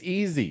 That's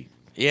easy.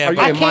 Yeah, Are you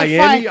but- in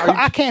Miami? Are you-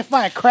 I can't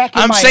find crack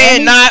in I'm Miami.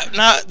 saying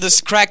not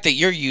this crack that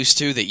you're used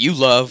to that you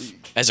love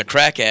as a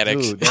crack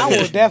addict. Dude, I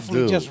will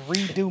definitely Dude. just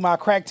redo my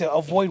crack to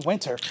avoid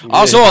winter.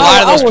 Also, a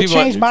lot of I those will people.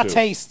 change my too.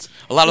 taste.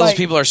 A lot of those Like,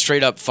 people are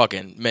straight up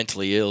fucking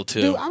mentally ill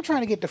too. Dude, I'm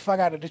trying to get the fuck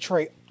out of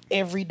Detroit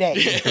every day.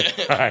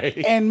 Right.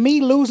 And me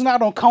losing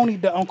out on Coney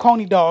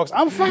dogs,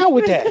 I'm fine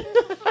with that.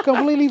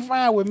 Completely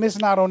fine with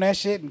missing out on that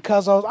shit and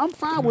Cuzzos. I'm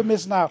fine with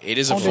missing out. It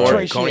is on affordable.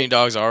 Detroit Coney shit.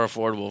 dogs are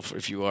affordable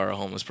if you are a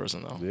homeless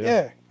person, though.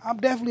 Yeah, I'm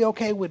definitely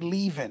okay with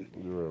leaving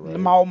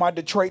right. all my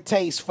Detroit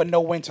taste for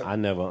no winter. I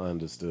never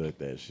understood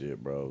that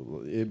shit,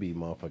 bro. It'd be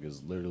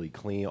motherfuckers literally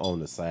clean on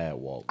the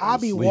sidewalk. I'll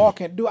be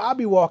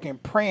asleep. walking,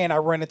 praying I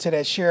run into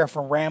that sheriff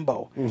from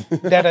Rambo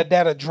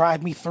that'll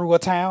drive me through a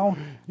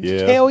town.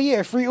 Yeah. Hell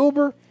yeah, free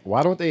Uber.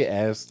 Why don't they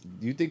ask?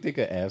 Do you think they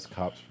could ask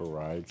cops for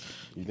rides?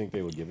 You think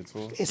they would give it to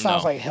them? It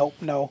sounds No. like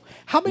help. No.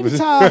 How many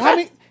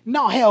times?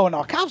 No, hell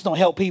no. Cops don't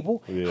help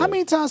people. Yeah. How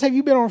many times have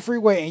you been on the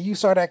freeway and you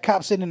saw that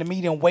cop sitting in the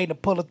median waiting to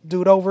pull a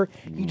dude over?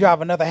 You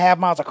drive another half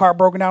mile, a car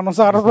broken down on the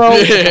side of the road.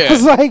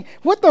 It's like,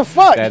 what the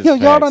fuck? That is Y'all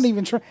facts. don't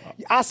even try.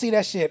 I see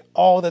that shit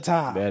all the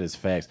time. That is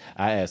facts.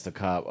 I asked the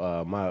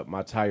cop.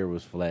 My tire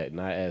was flat, and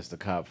I asked the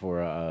cop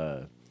for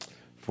a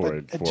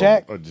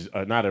jack?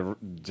 not a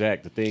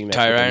jack. The thing that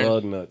Tire put iron? the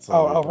lug nuts.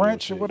 Oh, on a it,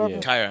 wrench or shit. whatever? Yeah.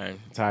 Tire iron.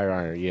 Tire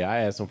iron. Yeah, I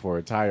asked him for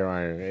a tire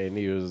iron, and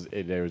they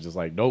was just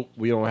like, "Nope,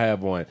 we don't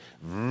have one."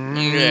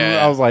 Yeah.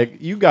 I was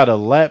like, "You got a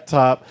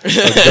laptop, a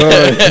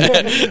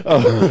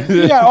gun."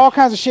 You got all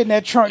kinds of shit in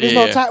that trunk. There's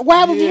no Yeah. time. What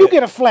happens if you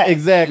get a flat?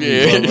 Exactly.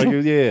 Yeah. Bro.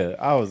 Like, yeah,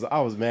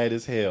 I was mad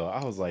as hell.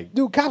 I was like,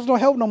 Dude, cops don't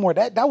help no more.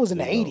 That was in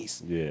the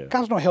 80s. Yeah.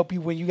 Cops don't help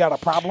you when you got a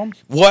problem.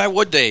 Why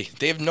would they?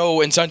 They have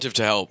no incentive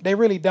to help. They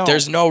really don't.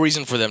 There's no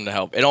reason for them to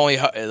help. It only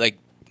like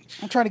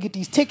I'm trying to get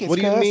these tickets. "What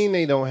do you cuz. mean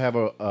they don't have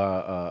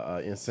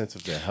a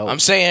incentive to help?" I'm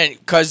saying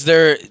because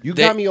they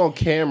got me on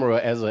camera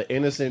as an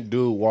innocent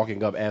dude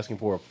walking up asking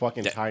for a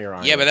fucking tire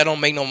iron. Yeah, but that don't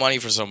make no money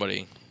for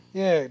somebody.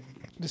 Yeah,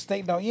 the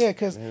state don't. Yeah,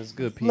 because It's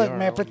good PR. look,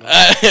 man.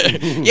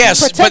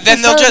 Yes, Protect but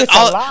then the they'll just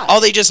service a lot.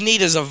 all they just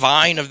need is a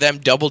vine of them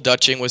double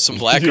dutching with some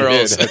black Yeah,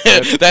 girls.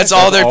 that's that's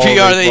all their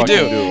PR they do.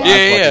 fucking Yeah, I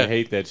yeah. fucking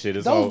hate that shit.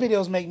 It's those all,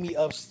 videos make me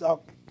upset.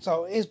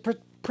 So it's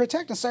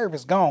protect and serve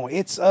is gone.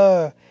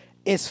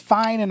 It's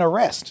fine and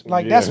arrest.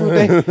 Like that's what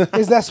they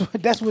is. That's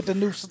what the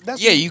new.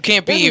 That's Yeah, what- you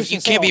can't that's be what if you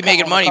should say can't be on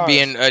making money cars.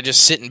 being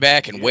just sitting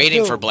back and waiting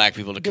Dude, for black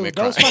people to commit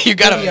those crime. fucking You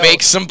got to videos-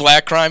 make some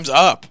black crimes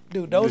up.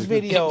 Dude, those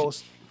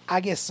videos, I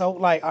get so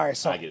like, all right,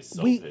 so I get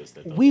so pissed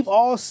at those. we've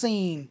all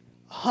seen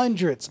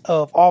hundreds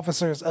of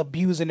officers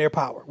abusing their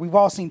power. We've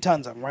all seen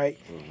tons of them, right?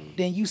 Mm-hmm.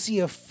 Then you see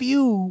a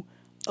few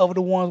of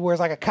the ones where it's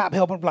like a cop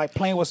helping, like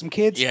playing with some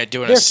kids. Yeah,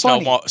 doing They're a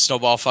funny.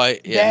 snowball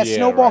fight. Yeah, That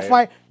snowball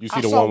fight. You I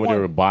see the saw one where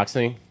they were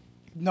boxing?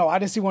 No, I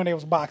didn't see one that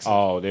was boxing.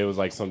 Oh, there was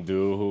like some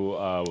dude who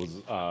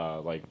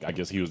was like, I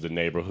guess he was the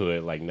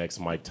neighborhood like next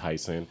to Mike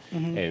Tyson,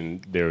 Mm-hmm.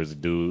 and there was a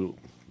dude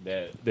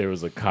that there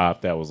was a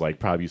cop that was like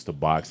probably used to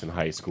box in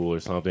high school or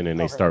something, and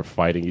they start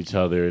fighting each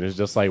other, and it's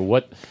just like,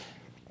 what?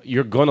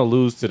 You're gonna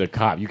lose to the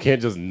cop. You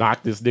can't just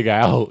knock this nigga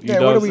out. You Yeah,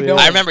 know what are I'm we saying? doing?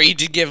 I remember he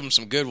did give him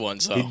some good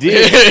ones though. He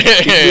did.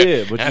 He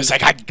did. But And I was you,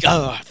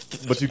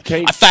 like, but you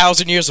can't.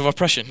 1,000 years of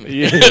oppression.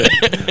 Yeah.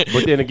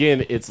 But then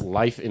again, it's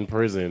life in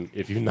prison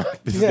if you knock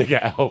this Yeah.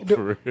 nigga out. Dude,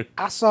 For real.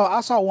 I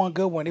saw one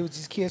good one. It was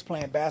these kids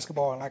playing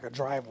basketball in like a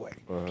driveway.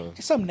 Uh-huh.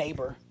 And some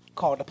neighbor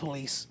called the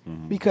police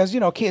Mm-hmm. because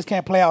kids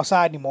can't play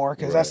outside anymore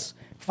because that's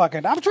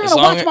Fucking, I'm trying As to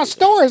long watch as- my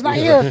stories, not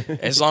here.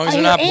 As long as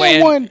I they're hear not playing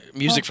anyone-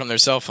 music from their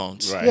cell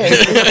phones. Right.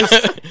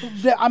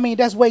 Yeah, I mean,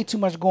 that's way too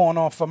much going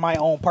on for my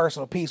own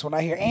personal peace. When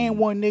I hear and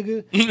one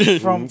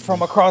nigga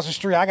from across the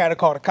street, I got to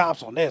call the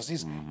cops on this.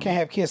 These can't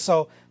have kids.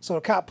 So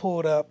the cop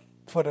pulled up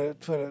for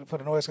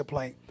the noise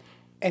complaint,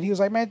 and he was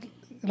like, "Man,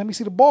 let me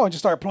see the ball," and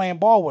just started playing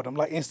ball with him,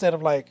 like instead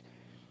of like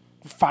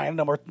finding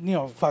them or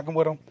fucking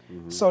with them.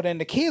 So then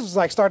the kids was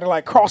like started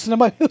like crossing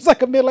him up. It was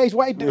like a middle-aged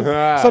white dude.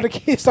 So the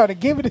kids started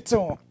giving it to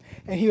him,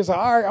 and he was like,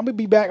 "All right, I'm gonna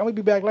be back later.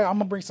 I'm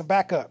gonna bring some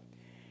backup."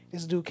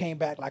 This dude came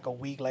back like a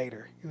week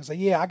later. He was like,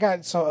 "Yeah, I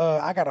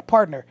got a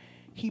partner."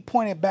 He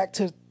pointed back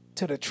to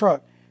the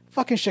truck.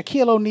 Fucking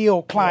Shaquille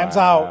O'Neal climbs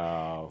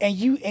out, and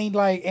you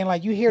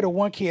you hear the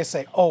one kid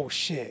say, "Oh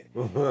shit,"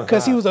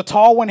 because he was a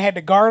tall one, had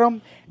to guard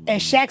him, and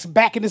Shaq's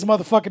backing this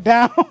motherfucker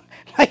down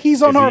like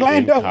he's on Is he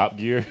Orlando. in cop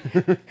gear?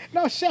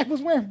 No, Shaq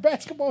was wearing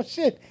basketball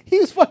shit. He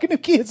was fucking them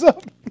kids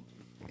up.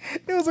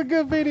 It was a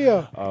good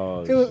video.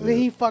 Oh,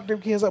 He fucked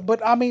them kids up.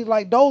 But I mean,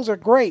 like those are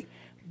great.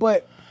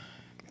 But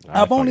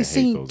I've only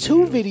fucking hate seen those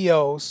 2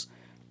 videos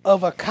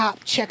of a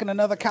cop checking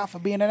another cop for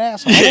being an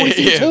asshole. I've only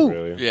seen Yeah, 2.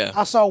 really? Yeah.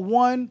 I saw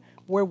one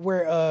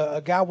where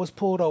a guy was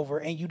pulled over,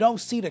 and you don't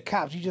see the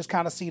cops. You just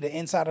kind of see the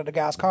inside of the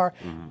guy's car,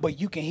 but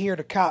you can hear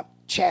the cop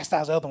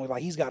chastise the other one.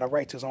 Like, he's got a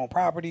right to his own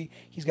property.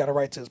 He's got a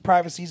right to his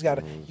privacy. He's got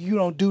to, you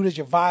don't do this,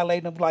 you're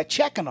violating him, like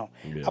checking him.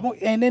 Yeah.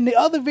 And then the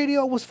other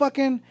video was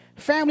fucking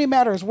Family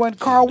Matters when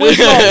Carl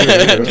Winslow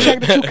was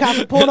checking the 2 cops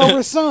and pulling over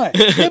his son.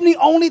 Them the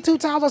only 2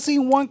 times I've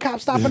seen one cop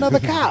stop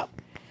another cop.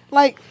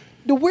 Like,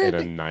 the weird In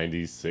a thing.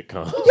 90s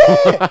sitcom.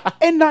 Yeah.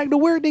 And like the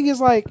weird thing is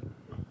like,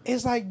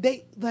 it's like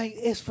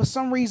it's for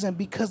some reason,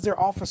 because they're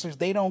officers,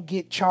 they don't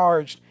get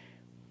charged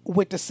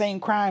with the same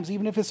crimes,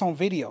 even if it's on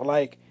video.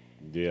 Like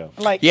Yeah.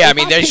 Yeah, I if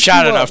mean, they pick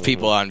shot you up- enough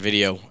people on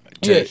video.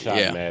 They To, shot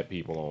yeah. mad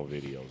people on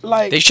videos.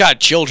 Like They shot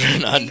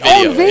children on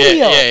video. on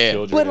video. Yeah.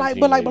 Children But and like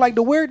teenagers.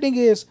 the weird thing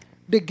is,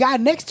 the guy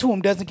next to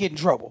him doesn't get in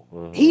trouble.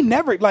 He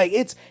never like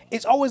it's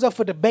always up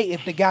for debate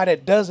if the guy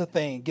that does a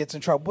thing gets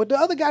in trouble. But the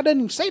other guy doesn't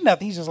even say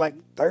nothing. He's just like,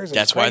 Thursday.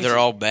 That's why they're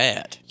all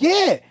bad.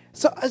 Yeah.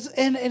 So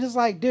and it's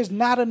like there's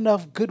not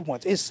enough good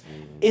ones. It's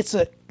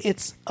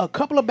a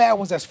couple of bad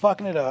ones that's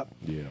fucking it up.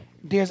 Yeah.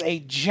 There's a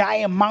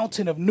giant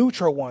mountain of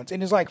neutral ones,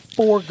 and there's like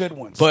 4 good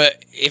ones.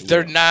 But if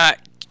they're not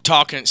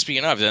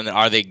speaking of, then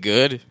are they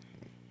good?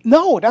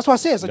 no, that's what I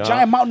said. It's a No.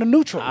 giant mountain of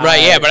neutral.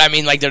 Right, yeah, but I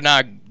mean, like, they're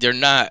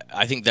not,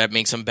 I think that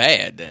makes them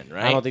bad then,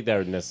 right? I don't think that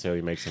would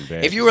necessarily make them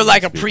bad. If you were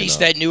like a Speaking priest of.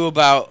 that knew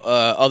about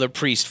other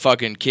priests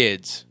fucking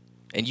kids,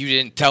 and you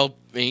didn't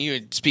you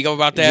didn't speak up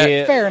about that,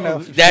 Yeah, Fair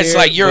enough. that's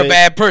fair, like, you're a but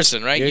bad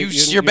person, right?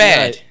 You're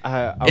bad.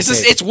 not- It's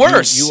just- okay, it's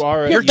worse. You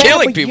are. You're bad,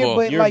 killing but you're- people.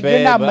 but, You're like, bad,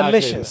 you're not but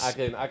malicious. I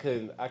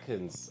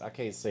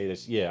can't say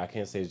that. Yeah, I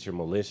can't say that you're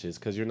malicious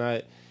because you're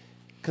not.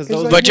 Because It's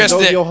those, like- But just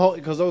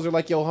those are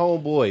like your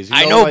homeboys. You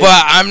I know, like,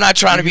 but I'm not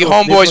trying to be you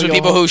gonna snitch homeboys on with your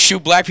people hom- who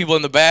shoot black people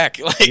in the back.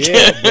 Like,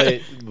 yeah,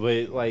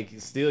 but like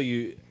still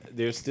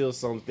there's still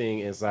something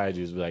inside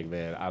you. Is like,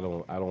 man, I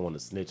don't want to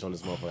snitch on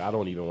this motherfucker. I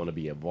don't even want to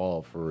be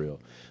involved for real.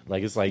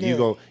 Like it's like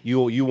Yeah.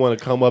 you want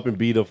to come up and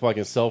be the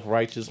fucking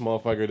self-righteous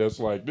motherfucker that's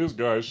like, this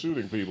guy's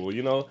shooting people,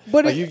 you know?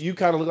 But like, it- you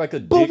kind of look like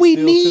a But dick we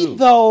still, need too.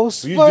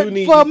 those You for, do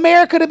need- for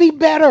America to be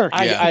better.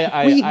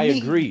 Yeah. We I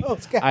need agree.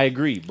 those guys. I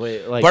agree,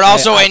 but like, but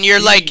also, I and you're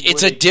see like, where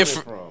it's they a coming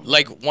different, from.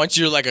 like, once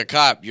you're like a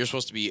cop, you're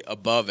supposed to be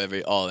above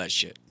all that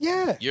shit.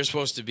 Yeah. You're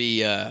supposed to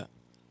be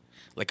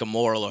like a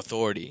moral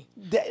authority.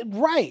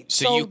 Right.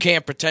 So you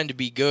can't pretend to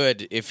be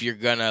good if you're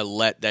gonna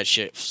let that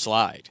shit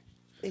slide.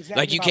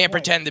 Exactly Like, you my can't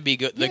point. pretend to be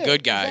good, the Yeah,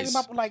 good guys.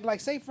 exactly like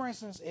say for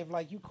instance, if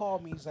like you call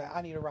me and say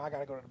I need a ride, I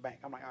gotta go to the bank.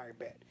 I'm like, all right,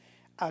 bet.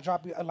 I'll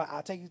drop you. Like,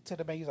 I'll take you to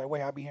the bank. He's like,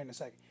 wait, I'll be here in a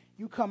second.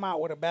 You come out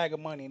with a bag of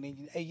money, and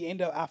then you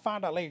end up. I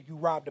find out later you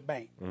robbed the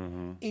bank.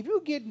 If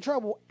you get in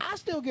trouble, I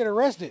still get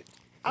arrested.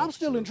 I'm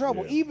still in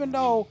trouble, yeah. even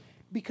though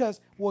because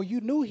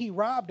you knew he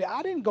robbed it.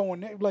 I didn't go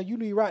in there like you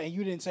knew he robbed it and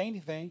you didn't say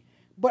anything.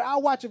 But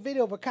I'll watch a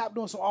video of a cop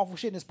doing some awful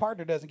shit and his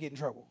partner doesn't get in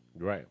trouble.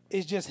 right.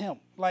 It's just him.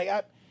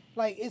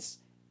 It's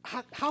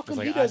how come It's he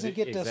like, I doesn't did-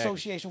 get the exactly.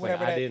 association It's like,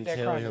 whatever I didn't that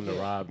tell crime him is.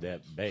 to rob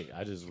that bank.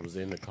 I just was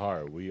in the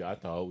car. I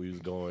thought we was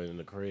going in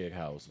the Craig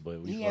house, but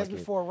we He asked me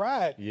fucking- for a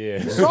ride.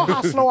 Yeah. You saw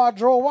how slow I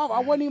drove off. I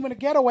wasn't even a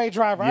getaway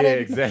driver. I Yeah,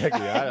 didn't,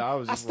 exactly. I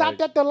was I just stopped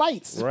like- at the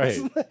lights. Right.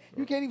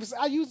 You can't even.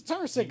 I used the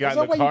turn He signal. got There's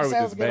no in way the you car can with say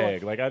I his was a getaway.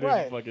 bag. Like I didn't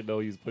Right. fucking know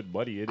he was putting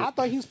money in it. I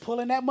thought he was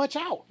pulling that much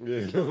out.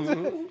 Yeah.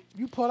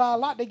 You pull out a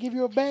lot, they give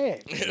you a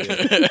bag.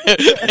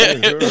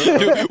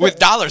 With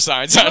dollar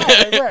signs on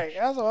it. right.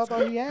 That's what I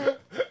thought he had.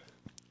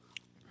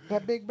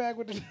 That big bag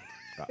with the.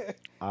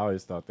 I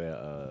always thought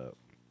that.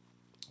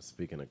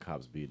 Speaking of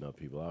cops beating up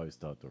people, I always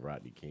thought the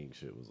Rodney King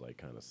shit was like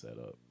kind of set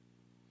up.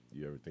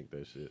 You ever think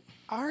that shit?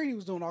 I heard he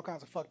was doing all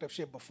kinds of fucked up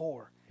shit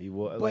before, He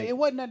was, but like, it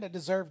wasn't nothing that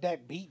deserved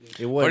that beating.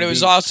 it wasn't But it was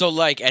deep. also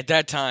like, at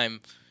that time,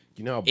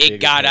 You know how big it a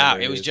got out.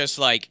 camera It was is? just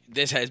like,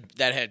 that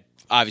had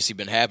obviously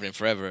been happening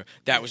forever.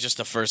 That was just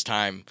the first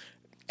time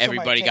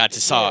everybody take got it.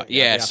 to saw.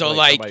 Yeah, I So feel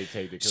like, somebody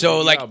taped it, 'cause so you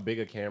know like, how big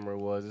a camera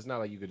was. It's not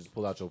like you could just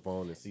pull out your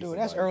phone and see. Dude,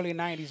 that's somebody. early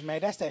 '90s,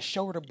 man. That's that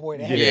shoulder boy.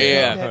 That Yeah, had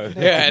yeah. that- Yeah, and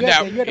you had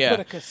now- to, you had to yeah. put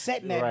a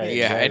cassette in that Right, bitch.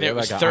 Yeah, exactly. and it They're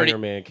was like 30 an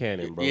Iron Man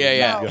cannon, bro. Yeah,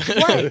 yeah.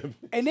 Now, right.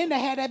 And then they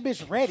had that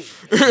bitch ready.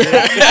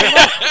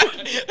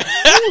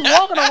 Who's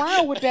walking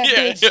around with that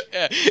bitch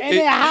and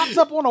then hops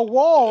up on a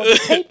wall to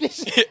tape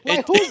this shit?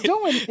 Like, who's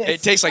doing this?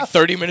 it takes like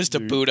 30 minutes to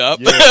boot up.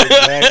 Yeah,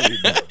 exactly.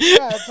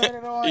 Yeah, turn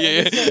it on. Yeah.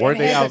 And it said- Weren't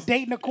and it they had out- the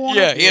date in the corner.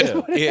 Yeah, he had to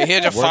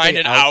Weren't find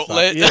they an outside?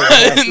 outlet Yeah, in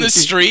exactly. the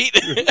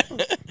street.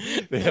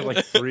 They had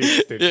like 3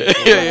 extensions.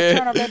 Yeah.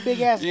 Turn up that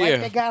big ass Yeah.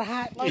 light that got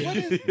hot. Like, what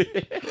is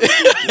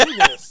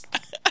this?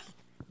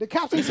 The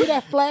cops didn't see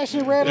that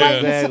flashing red light.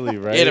 Exactly,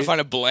 right? He had to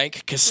find a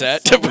blank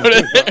cassette to put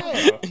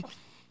it.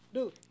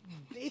 Dude,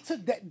 it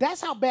took that.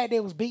 That's how bad they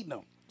was beating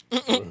him.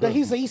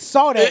 He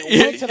saw that,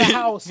 went to the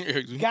house,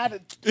 got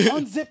it,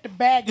 unzipped the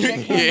bag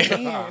that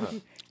came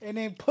in, and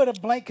then put a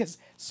blanket,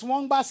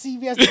 swung by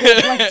CVS to get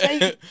a blank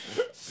tape,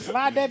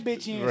 slide that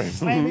bitch in,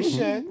 slam it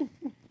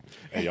shut,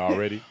 Hey, y'all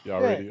ready?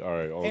 Y'all ready? All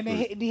right. On and then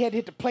three. he had to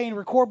hit the play and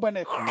record button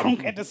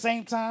at the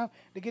same time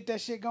to get that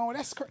shit going.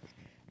 That's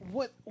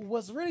what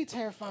was really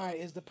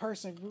terrifying is the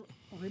person.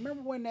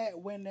 Remember when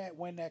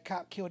that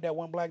cop killed that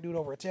one black dude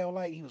over a tail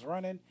light? He was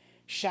running,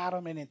 shot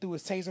him, and then threw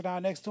his taser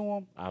down next to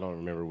him. I don't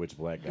remember which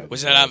black guy.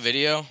 Was that on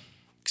video?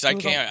 Because I It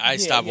was on- can't. I yeah,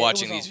 stopped yeah, it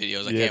watching was these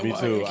on- videos. I Yeah, can't me watch.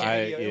 too. I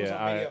can't. It was on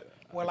I video.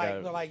 Well,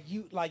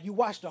 gotta- you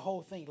watch the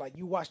whole thing. Like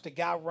you watch the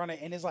guy running,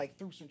 and it's like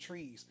through some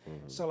trees.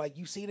 Mm-hmm. So like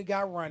you see the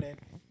guy running,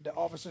 the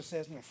officer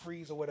says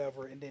freeze or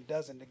whatever, and then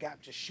doesn't. The guy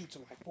just shoots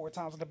him like 4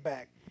 times in the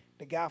back.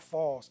 The guy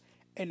falls,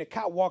 and the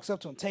cop walks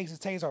up to him, takes his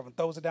taser off, and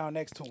throws it down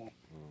next to him.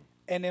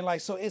 And then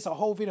so it's a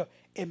whole video.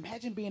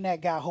 Imagine being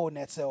that guy holding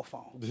that cell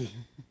phone.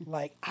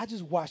 Like I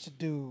just watched a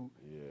dude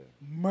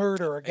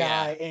murder a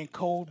guy in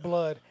cold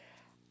blood.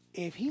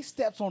 If he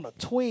steps on a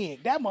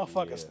twig, that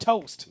motherfucker's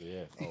toast.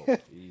 Yeah. Oh,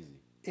 easy.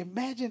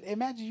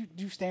 Imagine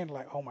you standing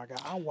like, oh my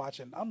god,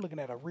 I'm looking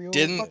at a real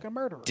Didn't fucking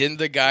murderer. didn't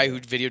the guy who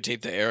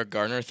videotaped the Eric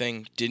Garner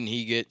thing? Didn't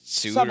he get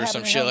sued Something or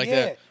some happened to shit him, like yeah.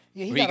 that?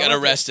 Yeah, Or he got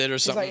arrested or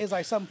something. It's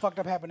like something fucked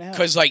up happened to him.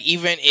 Because like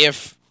even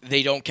if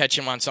they don't catch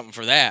him on something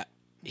for that,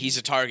 he's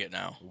a target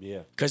now. Yeah.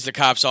 Because the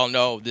cops all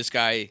know this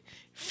guy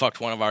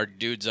fucked one of our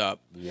dudes up.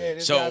 yeah,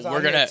 this So guy's out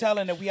we're here gonna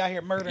telling that we out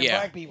here murdering yeah.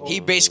 black people. He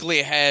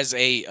basically has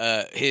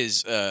a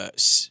his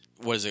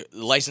what is it?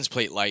 License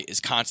plate light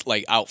is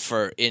like out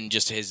for in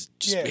just his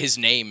Yeah. his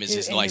name is His-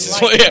 his in license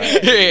his plate.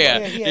 license. Yeah, Yeah,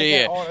 yeah, he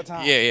has that all the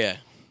time. yeah.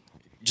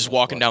 Just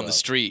walking down the up.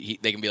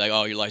 street, they can be like,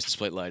 "Oh, your license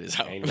plate light is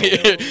out." Ain't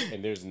no,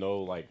 and there's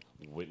no like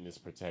witness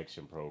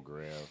protection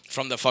program.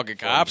 From the fucking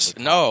from cops?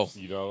 the No. cops,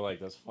 you know, like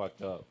that's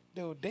fucked up.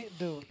 Dude,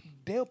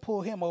 they'll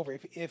pull him over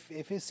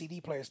if his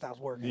CD player stops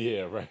working.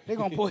 Yeah, right. They're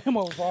gonna pull him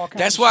over for all kinds.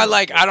 That's of why, shit.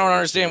 like, I don't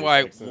understand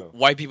why XM.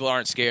 white people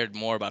aren't scared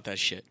more about that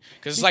shit.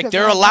 Because it's like Because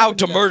they're they're not allowed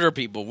to gonna do that. murder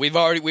people.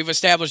 We've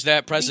established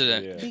that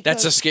precedent. Yeah.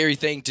 That's a Because- scary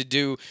thing to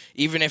do,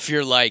 even if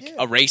you're like Yeah.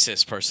 a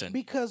racist person.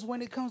 Because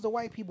when it comes to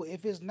white people,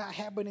 if it's not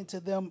happening to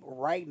them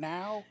right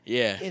now,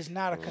 Yeah. it's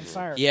not a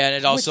concern. Yeah, and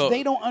it also- Which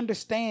they don't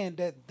understand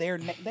that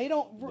they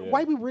don't. Yeah.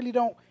 White people really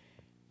don't.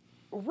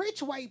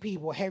 Rich white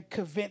people have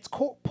convinced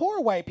poor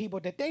white people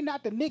that they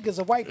not the niggas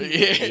of white people.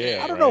 Yeah.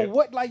 I don't right. know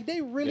what, like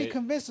they really They-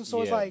 convinced them. So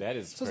it's yeah, like, that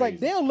is so it's like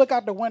crazy. they'll look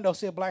out the window,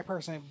 see a black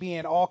person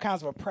being all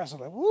kinds of oppressed,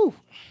 like, woo.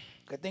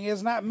 Good thing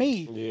it's not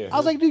me. Yeah. I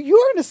was like, dude,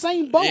 you're in the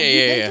same boat. Yeah,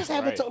 They yeah, just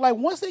haven't right. like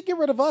once they get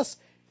rid of us,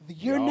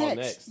 you're Y'all next.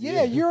 next, Yeah,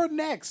 yeah. you're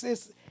next.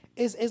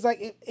 It's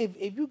like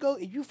if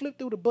you flip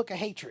through the book of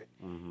hatred,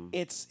 Mm-hmm.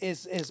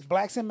 it's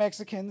blacks and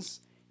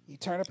Mexicans. You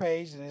turn a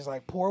page and it's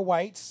like poor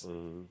whites.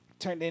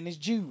 Turn then it's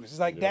Jews. It's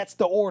like that's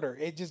the order.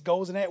 It just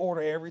goes in that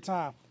order every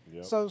time.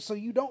 Yep. So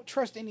you don't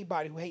trust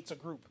anybody who hates a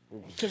group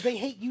because they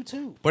hate you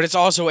too. But it's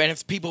also, and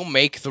if people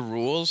make the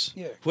rules,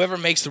 Yeah. whoever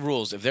makes the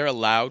rules, if they're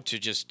allowed to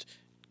just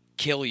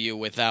kill you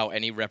without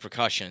any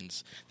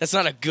repercussions, that's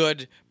not a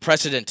good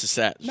precedent to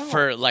set No.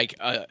 for like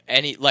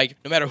any like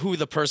no matter who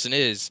the person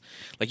is.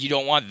 Like you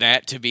don't want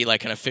that to be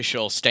like an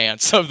official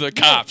stance of the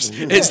cops.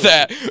 It's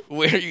that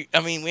we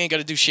ain't got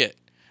to do shit.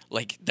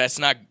 Like that's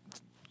not.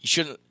 You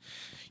shouldn't.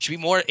 You should be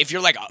more. If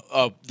you're like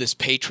this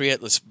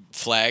patriot, this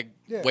flag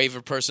Yeah.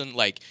 waver person,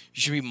 like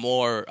you should be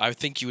more. I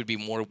think you would be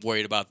more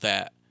worried about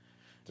that.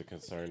 The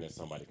concern that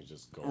somebody could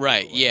just go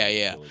Right, around yeah, and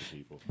yeah. kill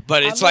people.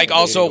 But it's love like it.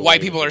 also Getting away white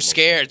with people it are most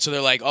scared, so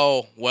they're like,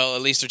 oh, well,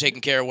 at least they're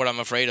taking care of what I'm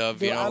afraid of.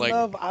 Dude, You know, I like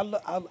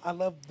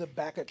love the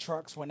back of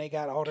trucks when they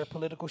got all their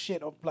political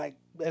shit like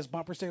as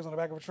bumper stickers on the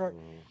back of a truck.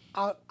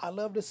 I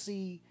love to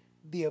see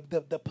the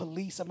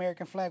police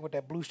American flag with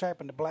that blue stripe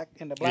and the black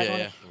Yeah, on yeah.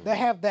 it. They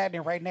have that,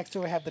 and right next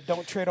to it have the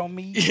 "Don't tread on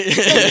me."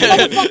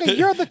 Motherfucker,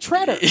 you're the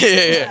treader.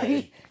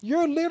 Yeah.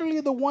 You're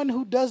literally the one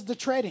who does the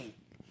treading.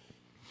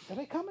 Are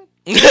they coming?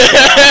 Is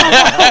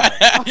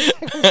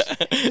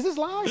this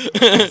live?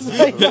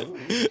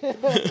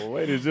 Well,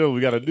 ladies and gentlemen,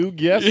 we got a new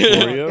guest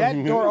for you.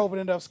 That door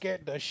opening up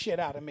scared the shit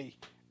out of me.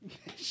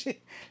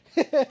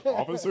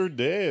 Officer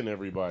Dan,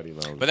 everybody.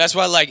 but that's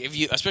why, like,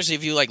 especially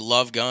if you like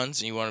love guns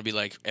and you want to be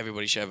like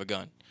everybody should have a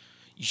gun,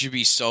 You should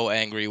be so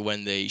angry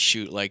when they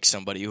shoot like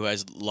somebody who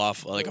has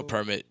a Dude,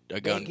 permit, a They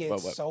gun. get What?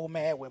 so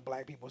mad when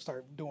black people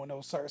start doing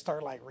those, start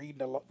like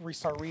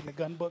start reading the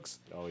gun books.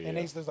 Oh, And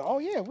they yeah. say, oh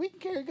yeah, we can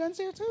carry guns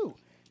here too.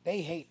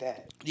 They hate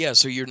that. Yeah,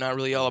 so you're not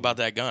really all about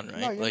that gun, right?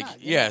 No, you're like,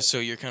 not, you're yeah, not. so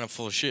you're kind of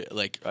full of shit.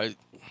 Like, I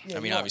Yeah,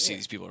 mean, you are, obviously yeah.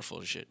 these people are full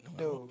of shit.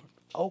 Dude,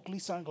 Oakley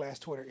Sunglass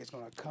Twitter is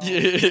gonna come.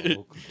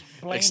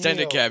 Blaine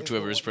Extended Hill cab is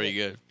Twitter gonna- is pretty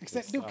good. Dude,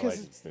 I like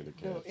because extended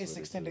cab dude, it's Twitter,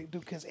 extended,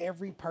 dude. Because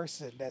every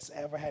person that's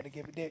ever had to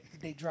give it,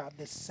 they drop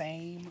the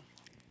same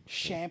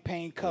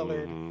champagne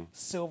colored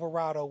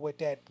Silverado with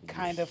that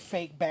kind of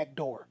fake back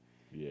door.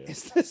 Yeah.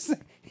 It's the same,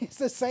 it's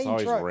the same It's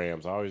always truck.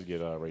 Rams. I always get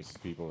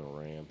racist people in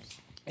Rams.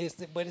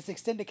 But it's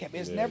extended cab.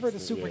 It's Yeah, never the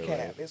super yeah, cab.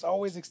 right. It's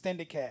always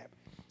extended cab.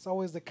 It's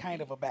always the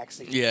kind of a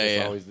backseat. Yeah, It's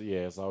yeah. always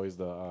it's always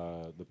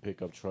the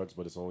pickup trucks,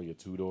 but it's only a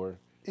 2-door.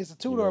 It's a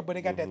 2-door, but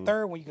they got that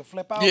third one you can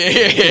flip out. Yeah, You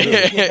can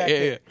get back yeah,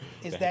 there. yeah.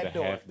 It's The- that the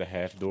door. the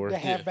half door. The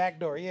half back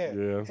door, yeah.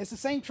 Yeah. It's the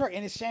same truck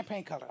and it's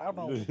champagne color. I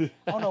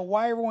don't know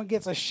why everyone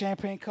gets a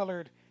champagne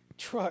colored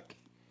truck.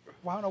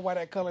 Well, I don't know why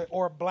that color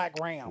or a black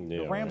Ram. The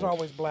Yeah, Rams right. are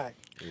always black.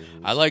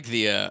 I like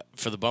the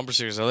for the bumper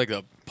stickers. I like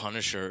the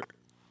Punisher.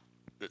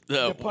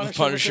 The Punisher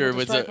Punisher with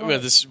with the stripe on with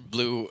it. this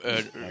blue.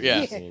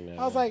 Yeah. seen that.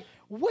 I was like,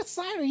 what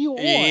side are you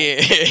on?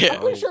 Yeah.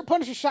 I'm pretty sure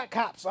Punisher shot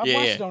cops. I Yeah,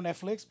 watched yeah. it on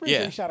Netflix. Pretty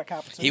sure he shot a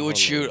cop too. He would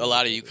shoot a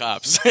lot of you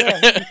cops.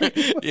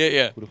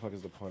 yeah. Who the fuck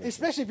is the Punisher?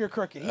 Especially if you're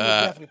crooked. He would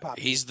definitely pop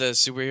you. He's the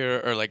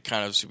superhero, or like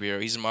kind of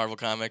superhero. He's in Marvel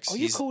Comics. Oh,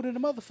 you he's cool to the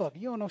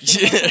motherfucker. You don't know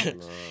shit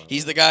about that.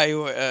 he's the guy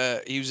who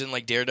he was in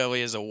like Daredevil.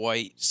 He has a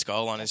white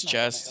skull on his not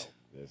gonna chest. help.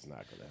 It's not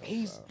gonna help.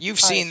 He's You've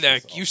All seen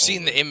right,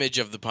 the image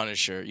of the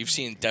Punisher. You've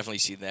definitely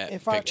seen that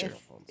if picture.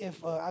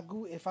 I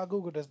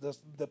Google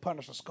the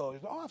Punisher skull,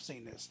 oh, I've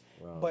seen this,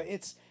 but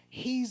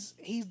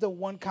he's the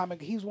one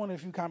comic. He's one of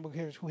the few comic book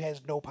characters who has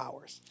no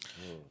powers.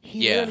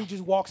 He Yeah. literally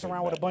just walks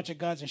around with a bunch of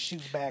guns and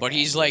shoots back. But at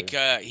he's them. like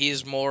he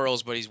has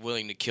morals, but he's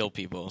willing to kill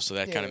people. So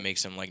that kind Yeah. of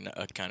makes him like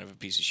a kind of a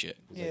piece of shit.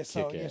 yeah,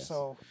 so kick-ass.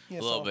 yeah,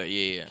 A little so bit,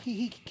 yeah.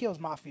 He kills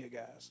mafia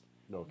guys.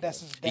 Okay.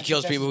 He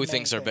kills people who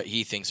thinks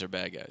he thinks are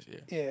bad guys. Yeah.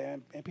 Yeah,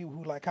 and people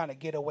who like kind of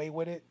get away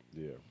with it.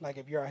 Yeah. Like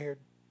if you're out here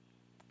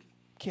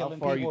killing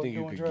far you people, think you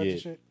doing could drugs and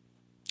get? shit.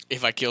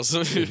 If I kill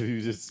some, if you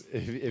just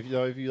if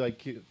you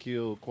like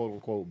kill quote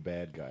unquote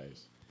bad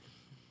guys,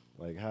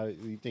 like how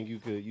you think you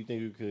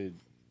could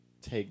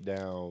take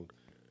down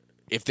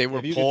if they were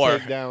if you poor, could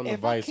take down the If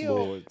I vice kill-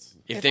 lords?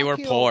 if they were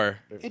kill- poor,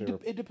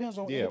 It depends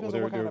on. Yeah, it well depends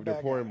on what kind they're of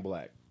bad poor guy. and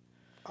black.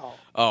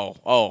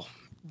 oh,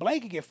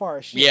 Blake could get far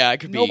as shit. yeah, I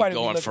could be Nobody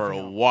going looking for a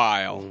him.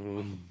 while.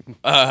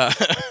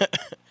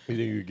 You think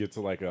you could get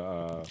to like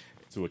a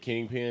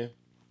kingpin?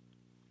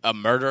 A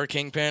murder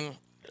kingpin?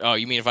 Oh,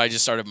 you mean if I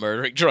just started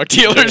murdering drug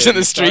dealers in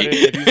the street?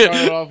 If you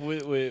started off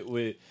with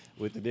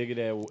the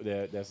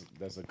nigga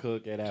that's a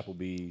cook at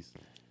Applebee's,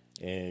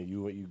 and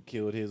you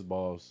killed his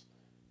boss,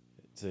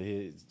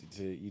 you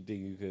think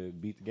you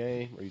could beat the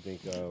game, or you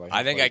think like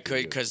I think how I far could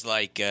you get? because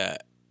like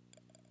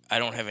I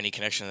don't have any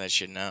connection to that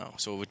shit now,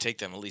 so it would take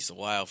them at least a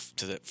while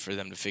for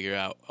them to figure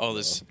out. Oh,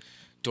 this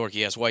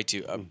dorky ass white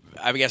dude.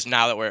 I guess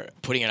now that we're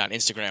putting it on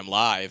Instagram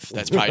Live,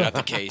 that's probably not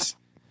the case.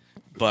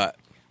 But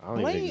I don't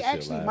even think Blade this shit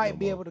actually live might no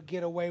be more. able to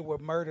get away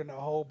with murdering a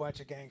whole bunch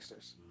of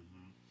gangsters.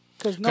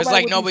 Because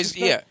like, nobody's-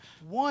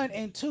 One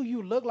and two,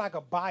 you look like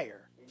a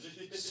buyer,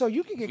 so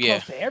you can get Yeah.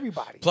 close to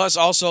everybody. plus,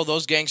 also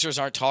those gangsters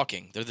aren't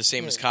talking; they're the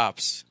same as Yeah.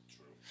 cops.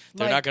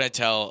 They're Like- not going to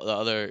tell the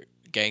other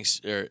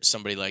gangster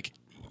somebody like,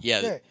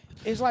 Yeah.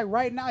 It's like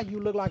right now you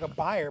look like a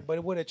buyer,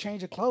 but with a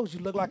change of clothes, you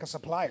look like a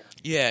supplier.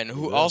 yeah, and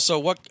who also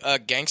what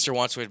gangster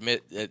wants to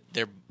admit that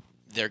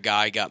their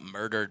guy got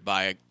murdered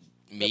by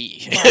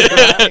me?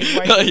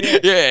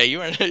 Right, yeah,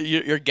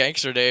 your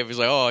gangster Dave is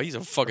like, oh, he's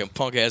a fucking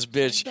punk ass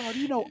bitch. Dog,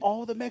 you know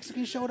all the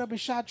Mexicans showed up and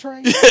shot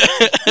Trey?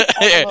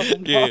 All of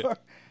them, Yeah. dog.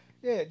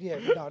 Yeah.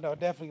 No,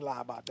 definitely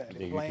lie about that. If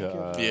Think you Blaine could,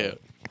 killed- Yeah.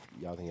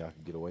 Y'all think y'all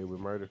could get away with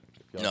murder?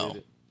 If y'all No. did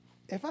it?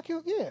 If I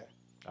killed, yeah.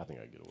 I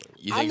think I'd get away with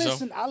it. You think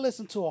so? I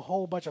listened to a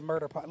whole bunch of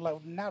murder,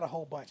 not a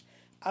whole bunch.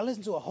 I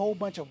listened to a whole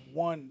bunch of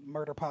one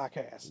murder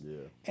podcast. Yeah.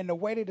 And the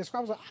way they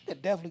describe it, I was like, I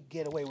could definitely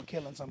get away with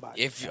killing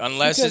somebody.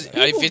 Unless Because if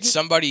people it's get-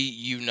 somebody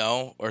you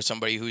know or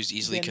somebody who's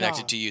easily Then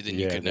connected nah. to you, then Yeah,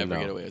 you could then never no.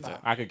 get away with that.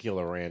 I could kill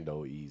a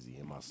rando easy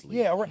in my sleep.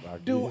 Yeah, I right.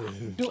 could-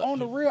 Dude, on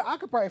the real, I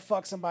could probably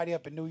fuck somebody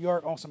up in New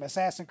York on some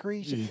Assassin's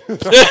Creed shit.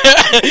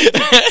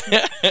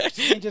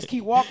 And just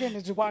keep walking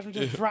and just watch me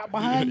just drop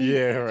behind me.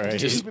 Yeah, right.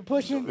 Just keep it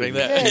pushing. like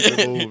Yeah, that. Keep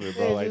it moving,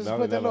 bro. yeah, Like, just none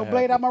put of that little would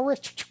blade happen. out my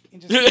wrist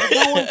and just keep it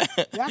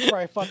going.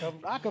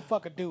 Yeah, I could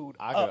fuck a dude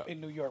up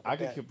in New York with I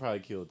that. could probably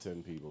kill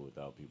 10 people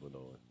without people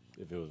knowing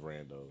if it was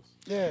randos.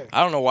 Yeah.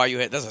 I don't know why you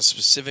had. That's a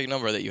specific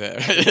number that you had.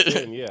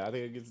 10, yeah, I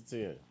think it gets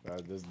to 10.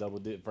 This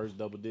first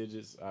double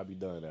digits, I'll be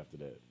done after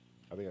that.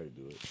 I think I can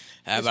do it.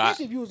 But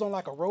Especially if you was on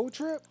like a road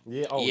trip.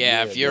 Yeah, oh,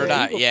 yeah, if you're yeah,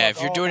 not, you can yeah, fuck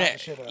if you're all doing kinds of it,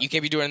 shit up. you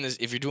can't be doing this.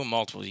 If you're doing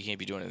multiples, you can't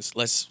be doing this.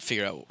 Let's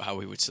figure out how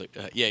we would.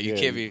 Yeah, you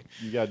can't be.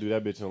 You gotta do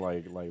that bitch in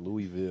like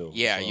Louisville.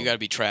 Yeah, So, you got to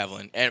be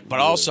traveling, but Yeah.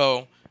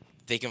 also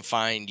they can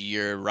find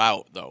your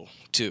route though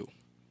too.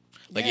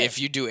 Like Yeah. if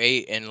you do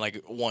 8 and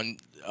like one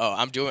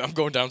I'm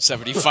going down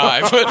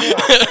 75. So you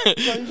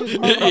just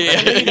murder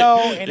Toledo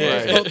and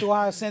then just go through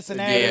our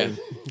Cincinnati.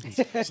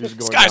 Yeah.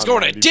 This guy's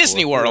going to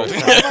Disney World.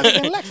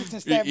 Motherfuckers in Lexington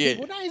stabbed Yeah.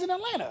 people. Now he's in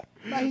Atlanta.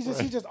 Now he's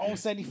just on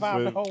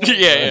 75 the whole way.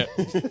 yeah.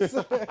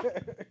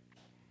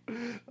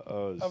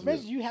 Oh, shit.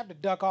 Eventually, you have to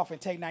duck off and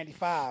take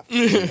 95. And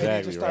Exactly,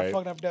 then just start right.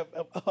 fucking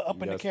up in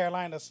the got-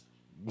 Carolinas.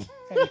 And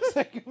it's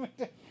like,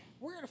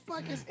 where the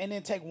fuck is? And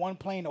then take one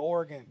plane to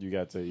Oregon. You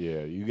got to,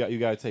 you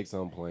got to take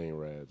some plane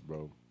rides,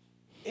 bro.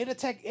 It'll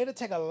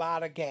take a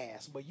lot of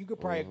gas, but you could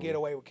probably get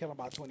away with killing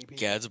about 20 people.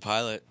 Gad's a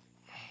pilot.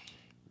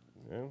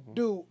 Yeah,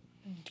 Dude,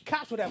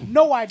 cops would have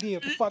no idea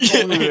what the fuck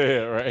going on. yeah,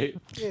 right.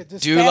 Yeah,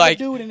 just Do stab like- a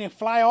dude and then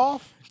fly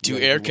off. Do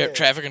Yeah,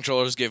 traffic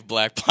controllers give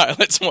black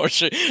pilots more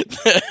shit?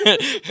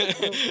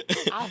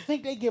 I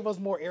think they give us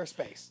more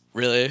airspace.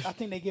 Really? I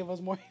think they give us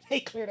more. They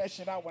clear that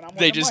shit out when I'm on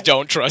They the just money.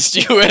 don't trust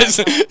you as.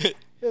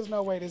 There's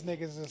no way this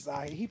nigga's just.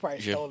 He probably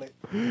Yeah. stole it.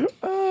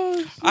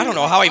 I don't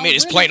know how he made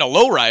his plane a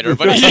lowrider,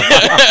 but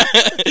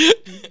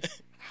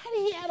How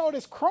did he add all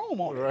this chrome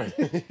on it?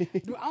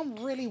 Right. Dude, I'm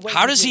really waiting.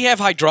 how does he have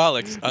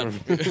hydraulics?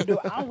 Dude,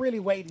 I'm really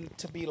waiting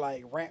to be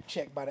like ramp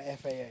checked by the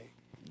FAA,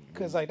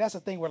 because like that's the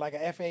thing where like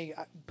a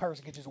FAA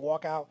person can just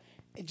walk out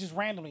and just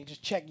randomly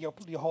just check your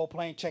whole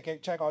plane, check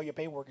all your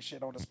paperwork and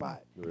shit on the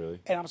spot. Really?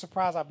 And I'm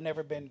surprised I've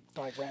never been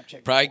like ramp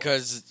checked. Probably before.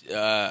 because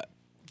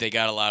they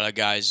got a lot of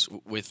guys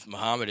with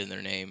Muhammad in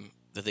their name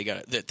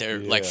that they're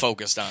like Yeah.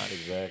 focused on.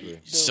 Exactly.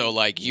 So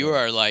like you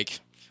are like,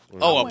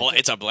 oh,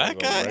 it's a black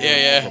guy.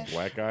 Yeah, A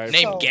black guy.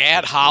 Named So-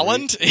 Gad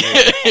Holland.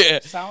 Yeah.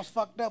 Sounds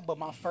fucked up, but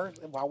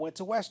I went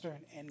to Western,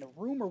 and the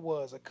rumor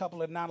was a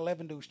couple of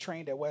 9/11 dudes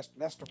trained at Western.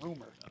 That's the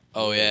rumor.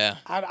 Oh yeah.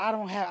 I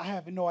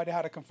have no idea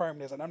how to confirm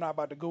this, and I'm not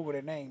about to Google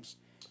their names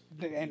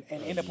and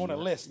end up on a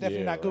list. Definitely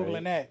Yeah, not googling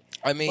right. that.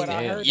 I mean, But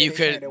I heard that you they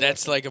trained could. at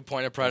That's Western. like a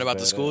point of pride about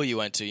the badass. school you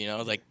went to. You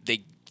know, like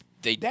they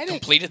That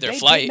completed their they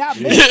flight. Did not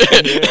Yeah,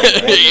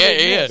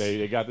 miss. yeah.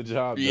 They got the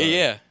job done. Yeah,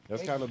 yeah.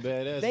 That's kind of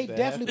badass. They to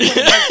definitely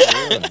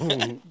have. put in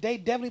that, they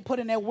definitely put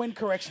in that wind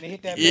correction to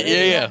hit that. Yeah, they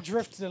did yeah. not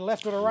drift to the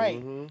left or the right.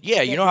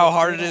 Yeah, you know how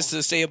hard it is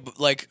to stay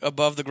like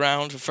above the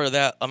ground for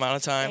that amount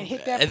of time. And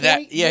hit that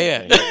point? yeah,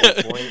 And yeah, hit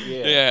that point,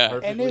 yeah. Yeah.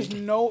 Perfectly. And there's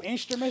no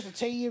instruments to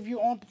tell you if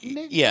you're on.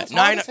 yeah. That's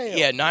hard as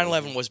hell.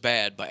 9/11 was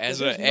bad, but as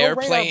There's an no radar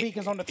airplane,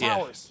 beacons on the yeah.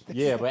 towers.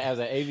 Yeah, but as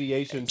an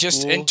aviation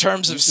Just school, in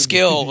terms you of should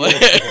skill. Be,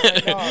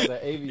 as an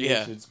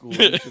aviation Yeah. school,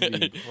 you should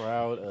be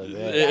proud of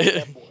that. Got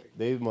that boy.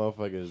 These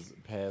motherfuckers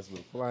passed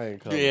with flying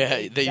colors.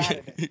 Yeah, Got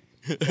it.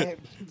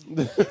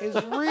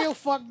 It's real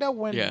fucked up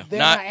when Yeah, they're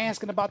not- not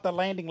asking about the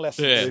landing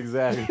lessons. Yeah.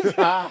 Exactly.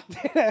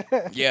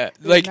 yeah.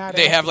 Like not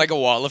they have asking. like a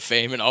wall of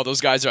fame, and all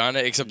those guys are on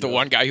it, except the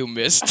one guy who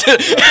missed. Guy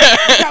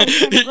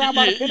was on the ground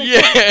by the pinnacle.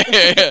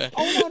 yeah.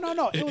 Oh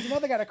no! It was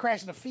another guy that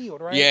crashed in the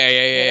field, right? Yeah, That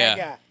yeah.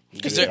 guy.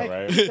 Yeah,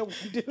 right. The one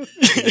dude.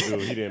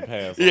 Dude, he didn't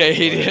pass. Yeah,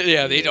 he did.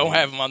 Yeah, they don't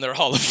have him on their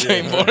Hall of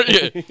Fame board.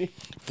 Yeah.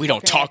 We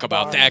don't talk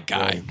about that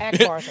guy.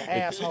 Akbar's an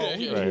asshole.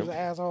 He Right. was an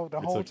asshole the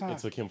whole time. It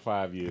took him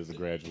 5 years to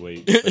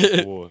graduate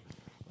before,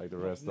 like the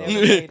rest of Never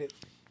them. made it.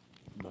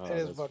 Nah, That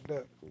is that's, fucked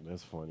up.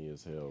 that's funny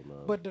as hell, man.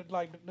 But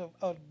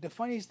the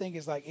funniest thing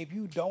is like if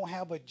you don't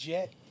have a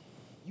jet,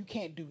 you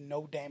can't do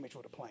no damage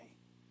with a plane.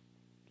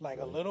 Like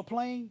a little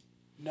plane,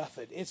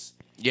 nothing. It's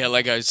Yeah,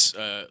 like a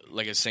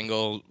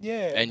single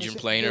engine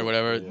plane or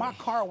whatever. My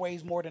car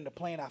weighs more than the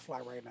plane I fly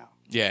right now.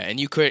 Yeah, and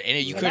you could And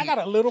I couldn't. got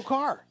a little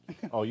car,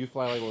 Oh, you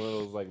fly like one of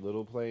those like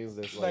little planes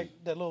that's like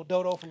the little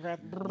Dodo from Grand.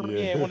 Yeah.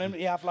 Yeah, one of them.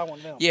 Yeah, I fly one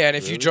of them. Yeah, and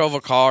if you drove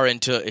a car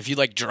if you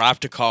like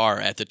dropped a car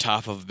at the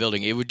top of a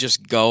building, it would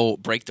just go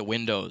break the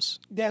windows.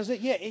 That's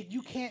it. Yeah,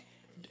 you can't.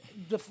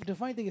 The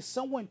funny thing is,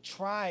 someone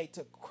tried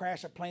to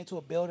crash a plane to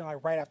a building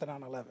like right after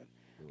 9/11.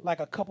 Like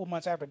a couple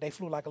months after, they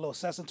flew like a little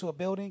Cessna to a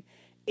building.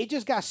 It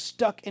just got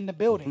stuck in the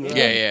building. Yeah,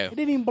 yeah. It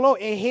didn't even blow.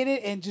 It hit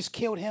it and just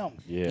killed him.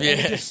 Yeah. And Yeah.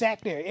 it just sat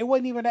there. It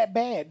wasn't even that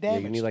bad Yeah,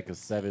 damage. you need like a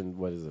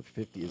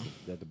 50? Is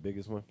that the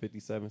biggest one?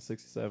 57,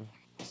 67?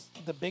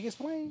 The biggest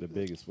plane? The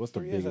biggest. What's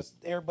the Is biggest?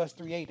 a Airbus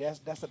 38.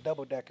 That's a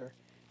double decker.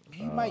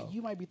 You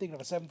might be thinking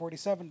of a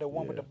 747, the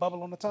one with Yeah. the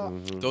bubble on the top.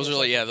 Those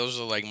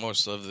are like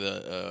most of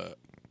the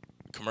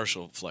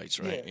commercial flights,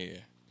 right? Yeah. Yeah.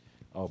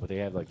 Oh, but they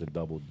have like the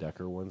double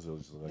decker ones. So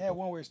it's just like Yeah,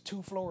 one where it's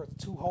 2 floors,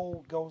 2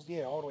 hole goes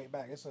all the way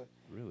back.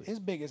 Really? It's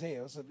big as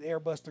hell. It's an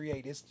Airbus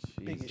 38. It's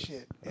big as Jesus.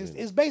 shit. I It's,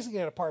 didn't- it's basically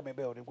an apartment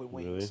building with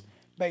wings. Really?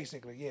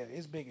 Basically, yeah,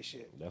 it's big as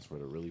shit. That's where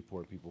the really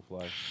poor people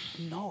fly.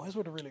 No, that's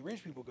where the really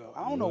rich people go.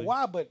 I don't know Really?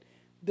 why, but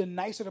the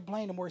nicer the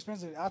plane, the more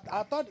expensive.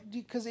 I thought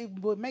because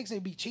what makes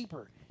it be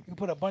cheaper. You can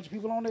put a bunch of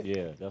people on it.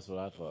 Yeah, that's what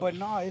I thought. But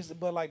no,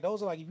 but like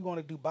those are like if you're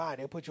going to Dubai,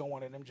 they'll put you on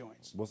one of them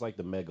joints. What's like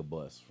the mega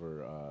bus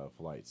for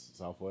flights?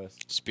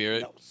 Southwest,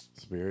 Spirit. No,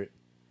 Spirit.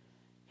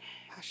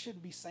 I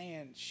shouldn't be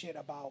saying shit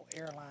about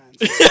airlines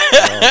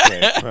Okay.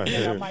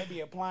 that I might be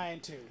applying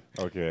to.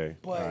 Okay.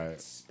 But All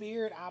right.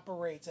 Spirit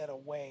operates at a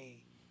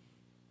way.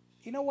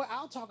 You know what?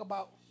 I'll talk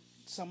about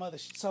some other.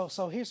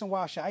 So here's some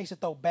wild shit. I used to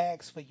throw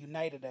bags for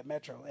United at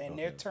Metro, and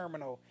their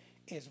terminal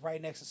is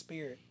right next to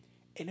Spirit.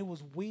 And it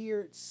was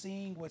weird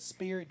seeing what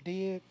Spirit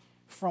did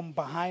from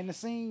behind the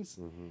scenes.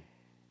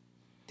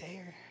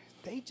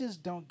 they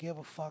just don't give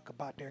a fuck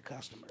about their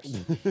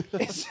customers.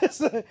 It's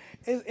just,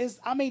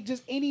 I mean,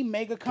 just any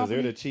mega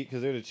company.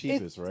 Because they're the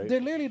cheapest, right?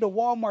 They're literally the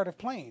Walmart of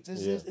planes.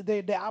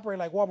 They operate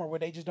like Walmart, where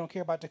they just don't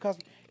care about their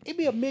customers. It'd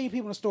be a million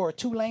people in the store,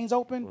 2 lanes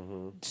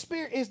open.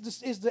 Spirit is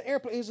the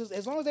airplane.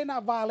 As long as they're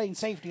not violating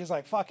safety, it's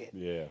like fuck it.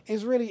 Yeah.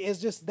 It's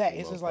just that.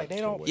 It's just like they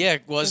don't. Yeah,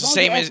 well, it's the as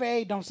same long as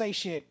FAA don't say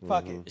shit.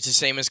 Fuck it. it's the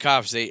same as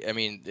cops.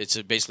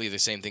 It's basically the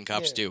same thing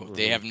cops do.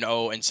 They have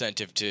no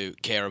incentive to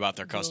care about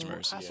their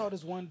customers. I saw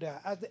this one guy,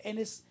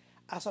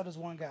 I saw this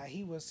one guy.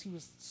 He was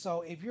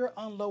so if you're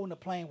unloading the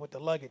plane with the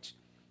luggage,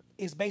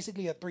 it's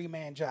basically a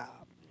 3-man job.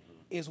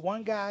 Is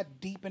one guy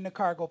deep in the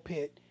cargo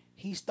pit.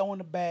 He's throwing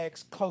the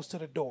bags close to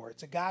the door.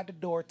 It's a guy at the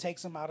door,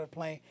 takes them out of the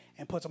plane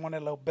and puts them on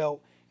that little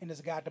belt. And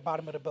there's a guy at the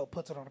bottom of the belt,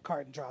 puts it on the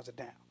cart and drives it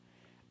down.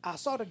 I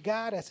saw the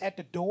guy that's at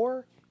the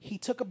door. He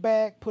took a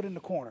bag, put it in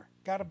the corner.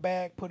 Got a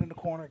bag, put it in the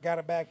corner. Got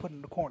a bag, put it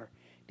in the corner.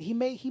 He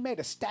made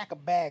a stack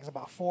of bags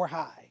about 4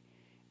 high.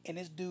 And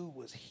this dude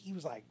was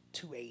like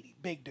 280,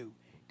 big dude.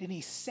 Then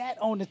he sat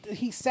on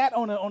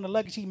the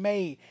luggage he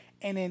made,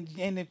 and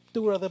then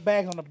threw the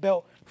bags on the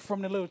belt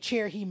from the little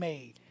chair he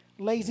made.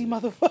 Lazy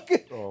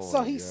motherfucker.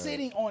 So he's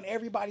sitting on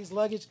everybody's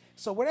luggage.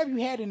 So whatever you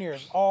had in there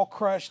is all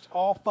crushed,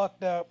 all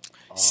fucked up.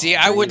 See,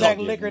 I would like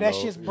liquor. That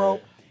shit's broke.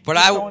 But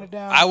He's I throwing it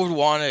down. would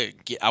want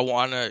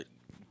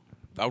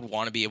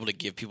to be able to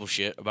give people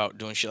shit about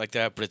doing shit like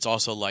that. But it's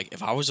also like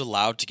if I was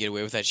allowed to get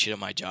away with that shit at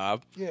my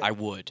job, I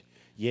would.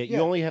 Yeah, you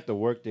only have to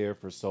work there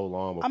for so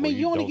long before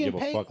you only don't get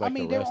give paid. a fuck like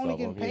the they're rest only of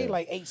getting them. paid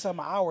like 8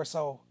 something an hour.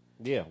 So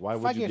yeah, why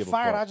if would I you get give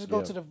fired, a fuck? I just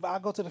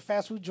go to the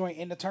fast food joint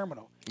in the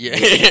terminal. Yeah, All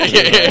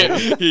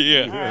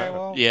right,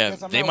 well,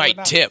 guess I'm they not- might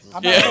not- tip.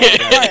 I'm not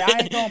throwing, right, I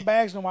ain't throwing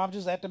bags no more. I'm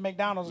just at the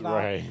McDonald's now.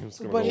 Right, I'm just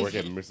gonna But go it's-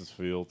 work at Mrs.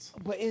 Fields.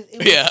 But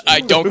I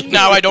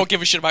don't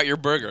give a shit about your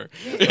burger.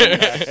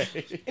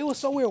 It was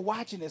so weird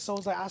watching it. So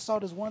it's like I saw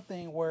this one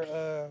thing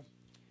where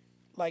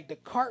like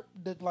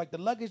the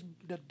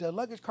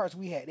luggage carts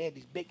we had, they had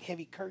these big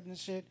heavy curtains and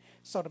shit,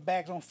 so the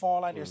bags don't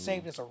fall out. They're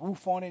safe. There's a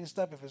roof on it and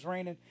stuff if it's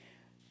raining.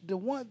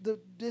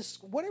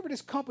 Whatever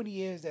this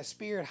company is that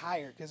Spirit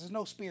hired, because there's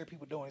no Spirit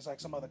people doing it, it's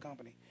like some other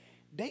company.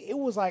 It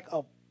was like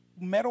a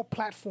metal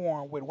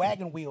platform with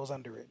wagon wheels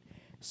under it.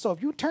 So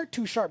if you turned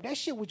too sharp, that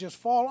shit would just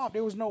fall off.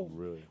 There was no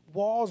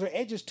walls or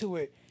edges to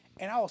it.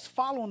 And I was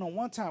following him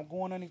one time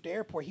going underneath the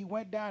airport. He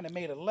went down and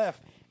made a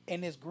left,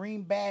 and this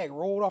green bag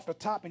rolled off the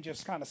top and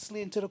just kind of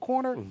slid into the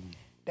corner.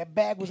 That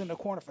bag was in the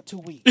corner for 2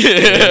 weeks.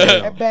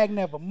 That bag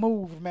never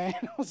moved, man.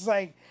 I was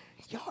like,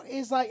 y'all,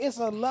 it's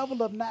a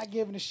level of not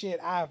giving a shit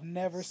I've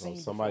never seen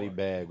Somebody's before.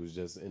 bag was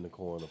just in the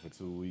corner for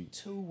 2 weeks.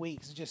 2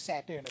 weeks. It just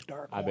sat there in the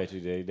dark I corner. bet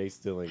you they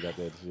still ain't got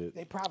that shit.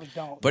 They probably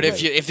don't. But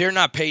if they're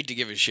not paid to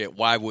give a shit,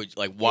 why would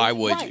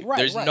you?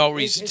 There's no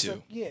reason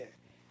to. Yeah,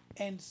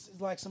 and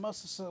like some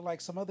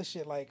other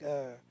shit like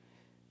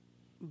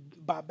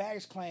by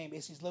baggage claim,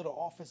 it's these little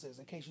offices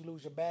in case you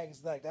lose your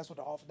bags. Like that's what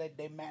the office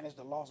they manage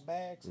the lost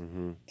bags,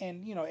 and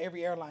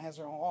every airline has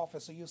their own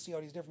office, so you'll see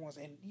all these different ones.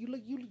 And you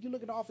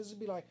look at the office, it'd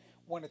be like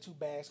 1 or 2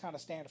 bags, kind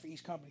of standard for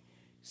each company.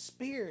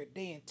 Spirit,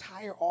 the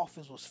entire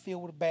office was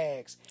filled with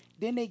bags.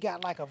 Then they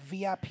got like a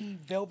VIP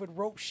velvet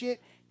rope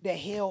shit that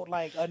held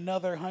like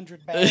another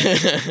 100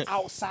 bags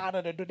outside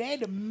of the door. They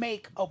had to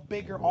make a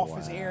bigger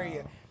office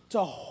area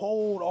to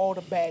hold all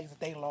the bags that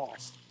they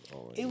lost.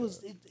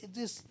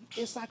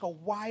 It's like a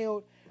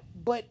wild,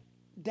 but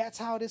that's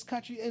how this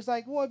country is.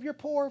 Like, well, if you're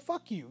poor,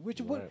 fuck you.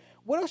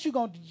 What else you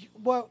gonna do?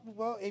 Well,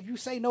 if you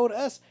say no to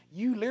us,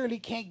 you literally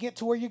can't get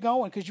to where you're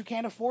going because you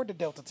can't afford the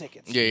Delta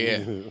tickets.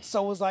 Yeah.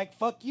 So it's like,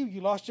 fuck you.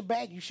 You lost your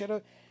bag. You should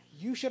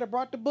have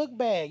brought the book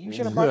bag. You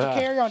should have brought your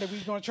carry-on that we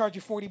was going to charge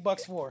you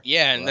 $40 for.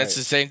 Yeah, and that's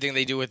the same thing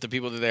they do with the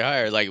people that they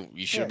hire. Like,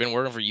 you should have been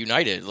working for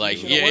United. Like,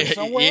 should've worked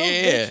somewhere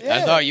else, bitch.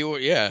 I thought you were.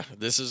 Yeah,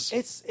 this is.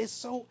 It's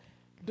so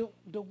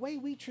the way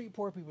we treat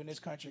poor people in this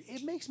country,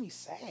 it makes me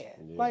sad.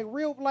 Like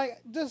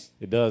just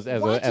It does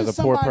as watching a poor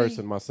somebody-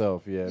 person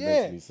myself. Yeah, it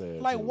makes me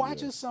sad. Like too,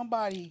 watching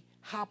somebody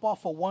hop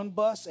off of one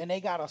bus and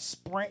they got to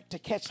sprint to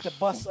catch the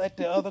bus at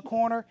the other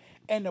corner,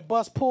 and the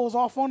bus pulls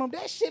off on them.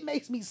 That shit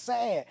makes me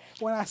sad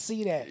when I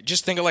see that.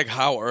 Just think of like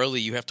how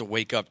early you have to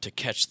wake up to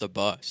catch the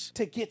bus.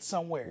 To get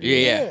somewhere.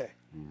 Yeah.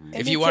 And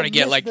If then you want to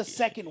get miss like the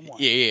second one.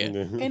 Yeah.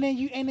 And then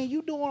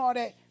you doing all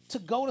that to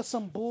go to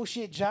some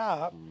bullshit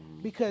job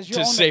because you're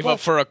To on the save bus. up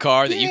for a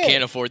car that you Yeah.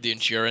 can't afford the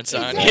insurance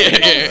on.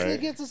 Exactly. To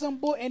get to some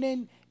bull,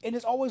 and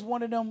it's always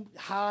one of them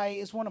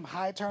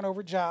high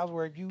turnover jobs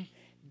where if you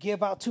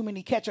give out too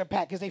many ketchup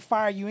packets, they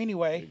fire you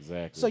anyway.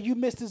 Exactly. So you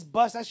missed this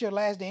bus. That's your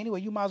last day anyway.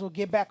 You might as well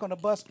get back on the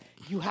bus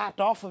you hopped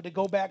off of to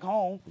go back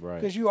home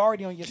Right. because you're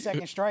already on your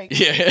second strike.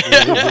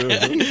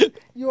 Yeah.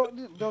 You're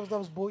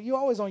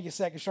always on your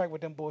second strike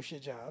with them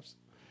bullshit jobs.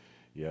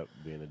 Yep,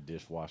 being a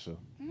dishwasher.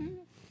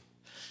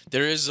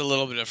 there is a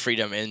little bit of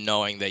freedom in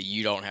knowing that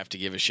you don't have to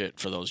give a shit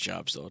for those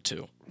jobs though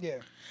too. Yeah.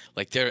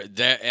 Like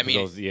I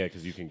mean,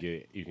 because you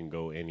can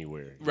go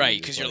anywhere.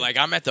 Right, because you're like,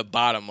 I'm at the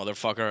bottom,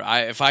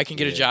 motherfucker. If I can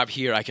get a job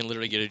here, I can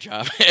literally get a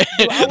job.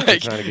 They're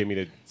trying to get me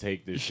to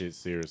take this shit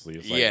seriously.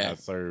 It's like I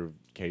serve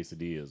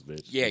quesadillas,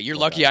 bitch. Yeah, you're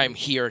lucky I'm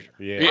here.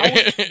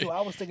 Yeah.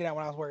 I was thinking that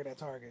when I was working at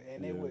Target,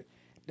 and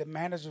the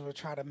managers would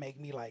try to make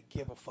me like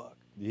give a fuck.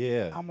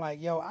 Yeah. I'm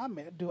like, yo, I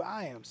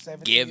am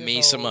 17 Give years me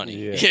old. some money.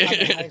 Yeah. I'm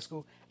in high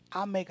school.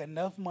 I make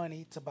enough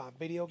money to buy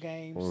video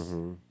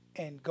games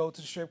and go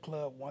to the strip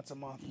club once a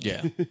month.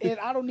 Yeah. And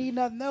I don't need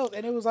nothing else.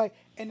 And it was like,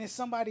 and then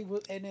somebody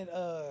was, and then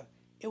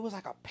it was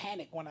like a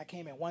panic when I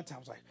came in one time. I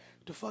was like,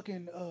 the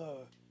fucking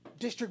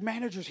district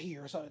manager's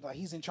here or something. Like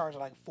he's in charge of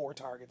like 4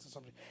 Targets or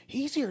something.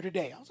 He's here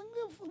today. I was like,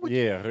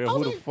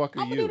 who the fuck are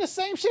I'm you? gonna do the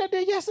same shit I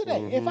did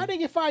yesterday. If I didn't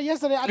get fired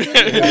yesterday, I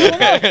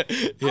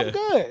did. I'm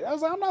good. I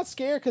was like, I'm not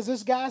scared because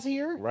this guy's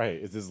here. Right.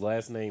 Is his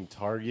last name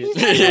Target?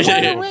 He's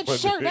not even wearing a red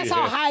shirt. That's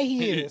how high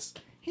he is.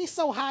 He's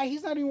so high,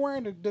 he's not even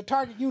wearing the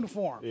Target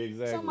uniform.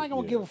 Exactly. So I'm not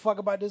going to give a fuck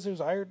about this. He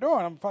was like, how you doing?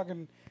 I'm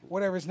fucking,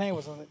 whatever his name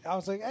was. I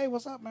was like, hey,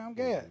 what's up, man? I'm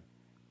good.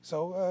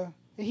 So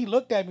he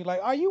looked at me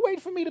like, are you waiting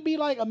for me to be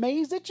like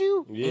amazed at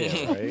you?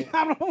 Yeah,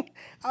 right.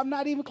 I'm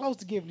not even close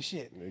to giving a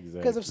shit. Exactly.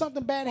 Because if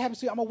something bad happens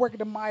to you, I'm going to work at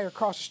the Meijer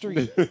across the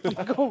street.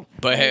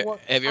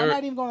 I'm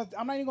not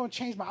even going to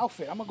change my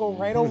outfit. I'm going to go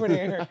right over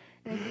there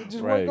and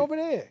just work over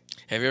there.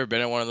 Have you ever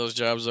been at one of those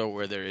jobs though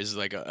where there is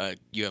like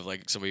you have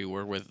like somebody you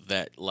work with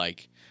that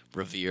like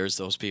reveres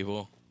those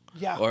people?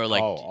 Yeah. Or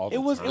like it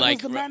was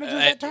the managers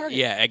at Target.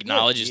 Yeah,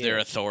 acknowledges their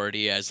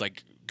authority as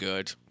like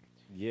good.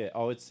 Yeah.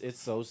 Oh, it's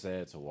so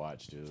sad to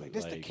watch, dude. Like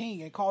this the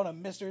king and called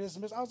him Mr. This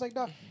and Mr. I was like,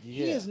 dog,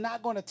 he is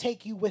not going to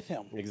take you with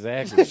him.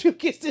 Exactly. Unless you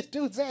kiss this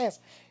dude's ass.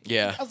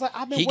 Yeah. I was like,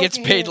 he gets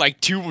paid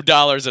like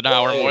 $2 an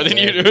hour more than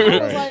you do.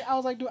 I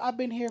was like, dude, I've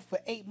been here for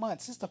 8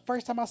 months. This is the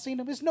first time I've seen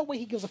him. There's no way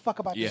he gives a fuck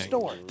about this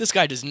store. This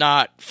guy does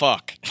not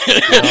fuck.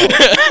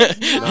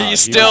 He He's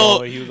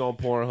still. He was on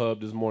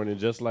Pornhub this morning,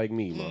 just like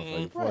me,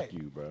 motherfucker. Right. Fuck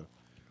you, bro.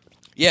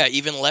 Yeah,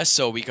 even less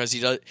so because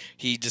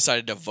he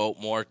decided to devote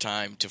more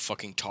time to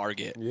fucking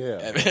Target.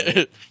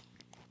 Yeah.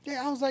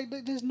 Yeah, I was like,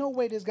 there's no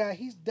way this guy,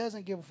 he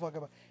doesn't give a fuck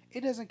about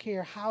it. Doesn't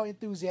care how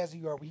enthusiastic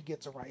you are when he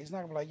gets around. He's not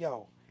going to be like,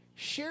 yo,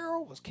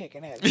 Cheryl was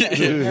kicking ass.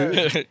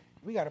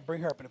 We got to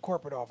bring her up in the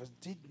corporate office.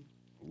 Did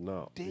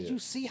you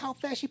see how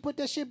fast she put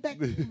that shit back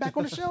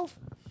on the shelf?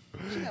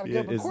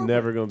 It's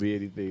never going to be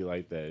anything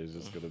like that. It's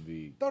just going to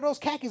be... Throw those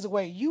khakis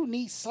away. You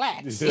need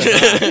slacks.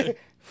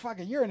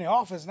 Fucking, you're in the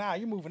office now.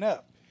 You're moving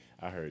up.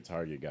 I heard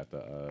Target got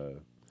the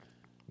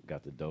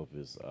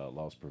dopest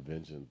loss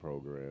prevention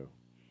program.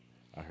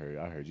 I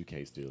heard you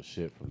can't steal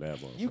shit from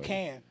that one. You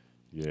can.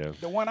 Yeah.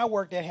 The one I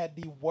worked at had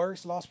the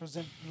worst loss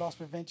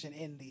prevention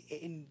in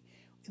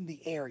the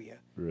area.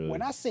 Really?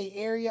 When I say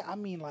area, I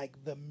mean like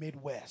the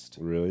Midwest.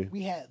 Really?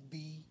 We had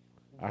the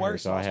I worst heard,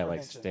 so loss I had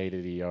prevention. like state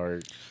of the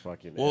art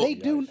fucking. Well, They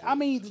do. shit. I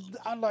mean,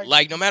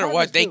 Like no matter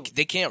what, they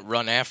do. can't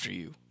run after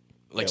you.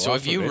 Like Yeah, so loss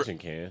if you prevention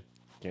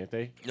can't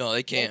they? no they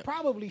They can't.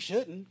 probably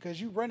shouldn't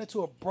because you run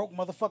into a broke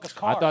motherfucker's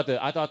car.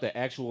 I thought the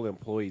actual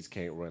employees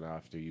can't run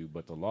after you,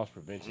 but the loss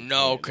prevention.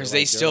 No, can. because They're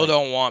they like- still they're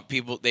like- don't want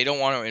people. They don't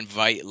want to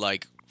invite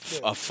like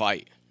a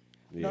fight,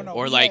 Yeah. No,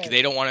 or we like had-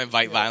 they don't want to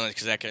invite violence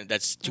because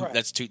that's too Right.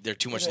 there's too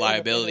much It'll fuck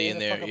liability up in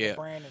there. the Yeah,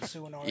 brand and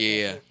sue and all that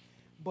Yeah. shit.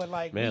 But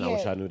like, Man, we I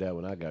wish had- I knew that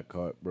when I got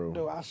caught, bro.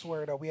 Dude, I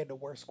swear though, we had the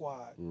worst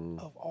squad Mm.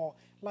 of all.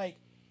 Like,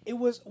 it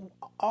was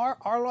our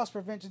loss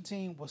prevention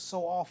team was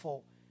so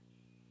awful.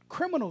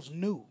 Criminals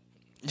knew.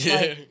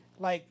 yeah.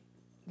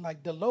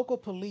 Like the local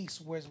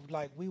police was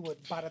like, we would,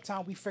 by the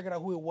time we figured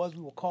out who it was,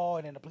 we would call,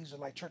 and then the police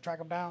would like track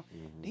them down.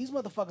 Mm-hmm. These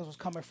motherfuckers was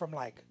coming from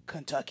like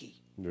Kentucky,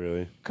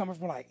 Really? coming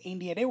from like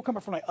India. They were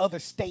coming from like other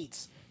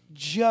states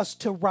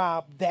just to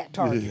rob that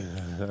Target.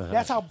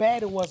 That's how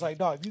bad it was. Like,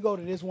 dog, if you go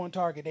to this one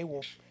Target,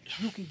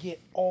 you can get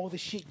all the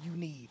shit you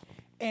need.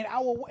 And I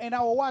will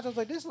watch. I was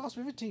like, this loss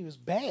prevention team is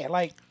bad.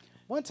 Like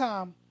one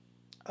time,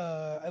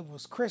 it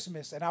was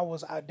Christmas, and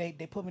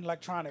they put me in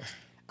electronics.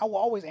 I will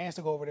always answer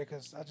to go over there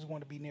because I just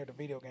want to be near the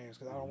video games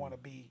because I don't want to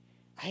be.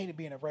 I hated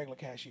being a regular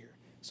cashier.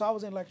 So I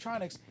was in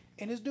electronics,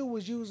 and this dude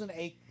was using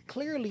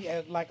clearly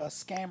like a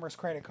scammer's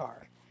credit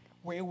card,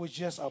 where it was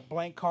just a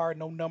blank card,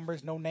 no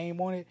numbers, no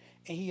name on it,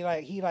 and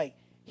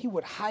he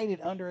would hide it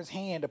under his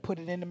hand to put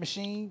it in the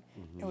machine.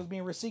 It was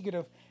being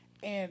receivative,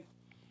 and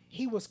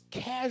he was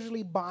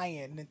casually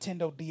buying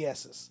Nintendo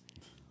DSs.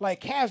 Like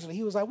casually,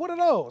 he was like, "What are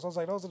those?" I was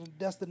like,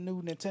 "That's the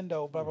new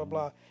Nintendo." Blah blah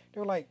blah. They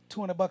were like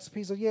 $200 a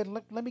piece. So yeah,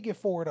 let me get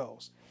 4 of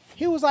those.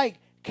 He was like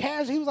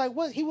casual. He was like,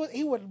 "What?" He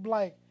would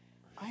like,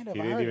 I ain't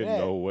never He heard didn't of even that.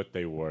 know what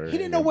they were. He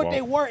didn't know what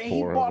they were, and he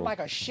four of bought them. like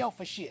a shelf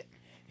of shit.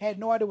 Had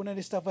no idea what none of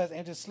this stuff was,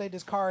 and just slid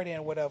this card in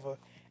or whatever.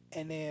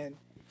 And then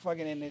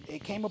fucking, and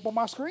it came up on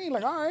my screen.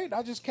 Like, all right,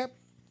 I just kept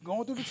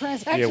going through the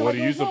transaction. Yeah, what like are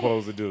you it was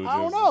normal. supposed to do? I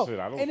don't Just- know. shit,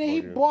 I don't And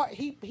then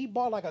fucking- he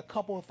bought like a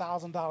couple of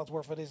 $1,000s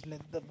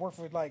worth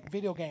of like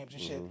video games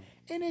and shit,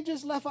 Mm-hmm. and then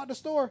just left out the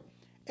store.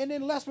 And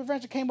then loss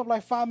prevention came up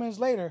like 5 minutes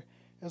later.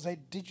 It was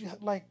like, did you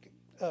like?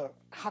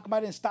 How come I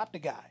didn't stop the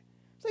guy?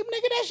 Say,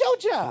 nigga, that's your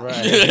job.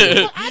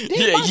 Right. I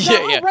did my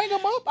job. I rang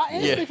him up. I asked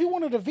him Yeah. if he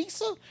wanted a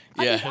visa.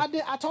 Yeah.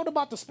 I told him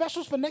about the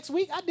specials for next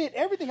week. I did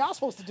everything I was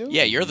supposed to do.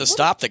 Yeah, you're the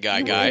stop the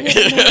guy guy.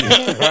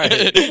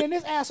 And then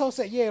this asshole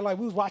said, yeah, like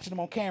we was watching him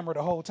on camera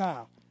the whole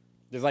time.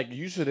 It's like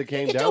you should have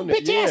came Get down your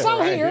there. bitch ass out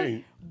right.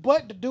 here.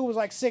 But the dude was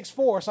like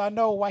 6'4", so I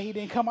know why he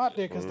didn't come out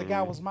there because the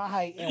guy was my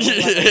height and was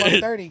like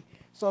 130.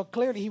 So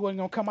clearly he wasn't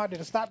gonna come out there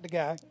to stop the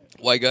guy.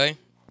 White guy?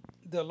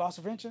 The Lost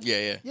Adventure.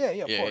 Yeah. Yeah,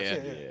 of course.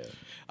 Yeah. Yeah.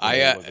 I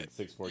Yeah, was it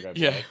 6'4" guy?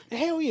 yeah.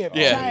 Hell yeah,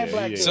 Yeah. giant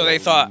black dude. So they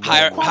thought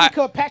Quality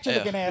cut Patrick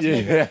looking ass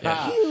nigga.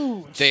 Yeah.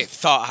 Huge. they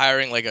thought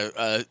hiring like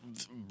a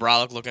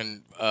brolic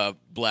looking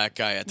black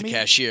guy at the Me-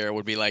 cashier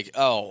would be like,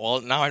 oh,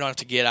 well, now I don't have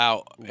to get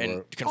out and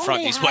Right. confront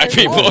Oh, they these black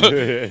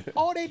hired- people.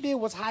 All they did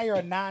was hire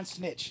a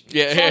non-snitch.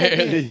 Yeah.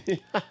 That's all they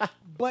did.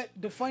 But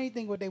the funny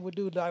thing, what they would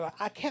do, like,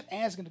 I kept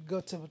asking to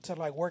go to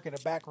like work in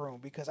the back room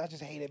because I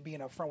just hated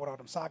being up front with all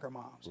them soccer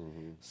moms.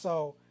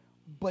 So,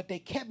 but they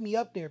kept me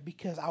up there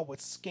because I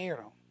would scare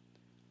them.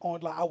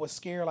 I was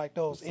scared like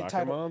those Soccer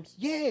entitled moms?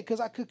 Yeah,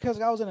 because I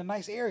was in a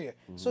nice area.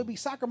 So it'd be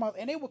soccer moms,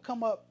 and they would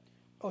come up.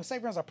 Oh, say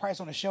for instance, a price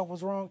on the shelf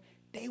was wrong.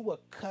 They would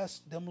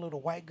cuss them little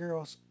white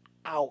girls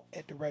out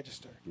at the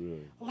register.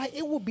 Like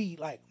it would be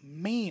like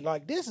mean.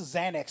 Like this is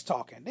Xanax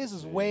talking. This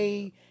is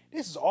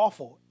this is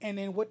awful. And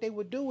then what they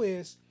would do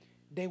is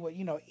they would,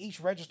 each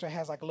register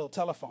has like a little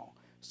telephone.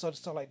 So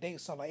like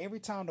every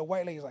time the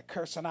white lady's like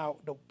cursing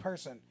out the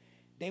person,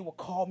 they would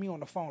call me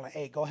on the phone like,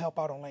 hey, go help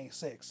out on lane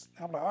 6.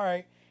 And I'm like, all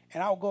right.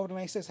 And I would go over to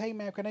lane 6, hey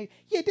man, can they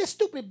this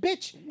stupid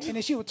bitch. And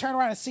then she would turn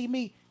around and see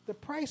me. The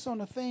price on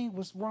the thing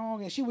was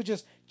wrong, and she would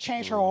just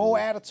change her whole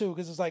attitude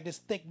because it's like this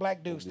thick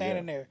black dude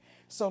standing there.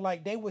 So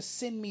like they would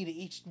send me to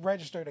each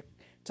register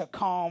to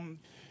calm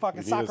fucking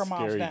You need soccer a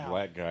moms scary down.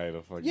 black guy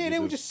to fucking Yeah, get they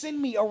would this just send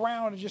me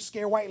around and just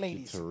scare white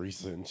ladies.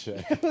 Teresa in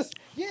check. Fucking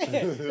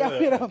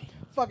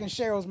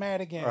Cheryl's mad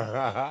again.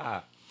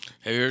 Have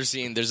you ever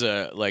seen? There's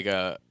a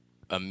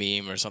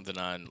meme or something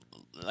on.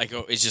 Like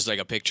it's just like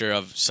a picture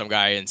of some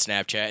guy in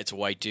Snapchat. It's a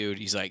white dude.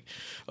 He's like,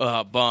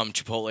 "Bum,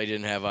 Chipotle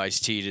didn't have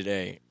iced tea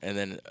today." And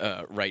then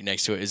right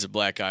next to it is a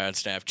black guy on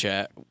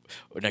Snapchat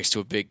next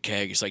to a big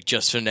keg. It's like,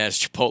 "Just finesse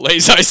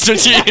Chipotle's iced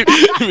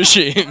tea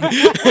machine."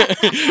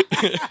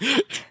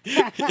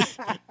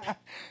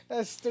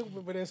 That's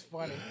stupid, but it's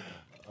funny.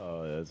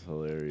 Oh, that's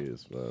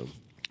hilarious, man.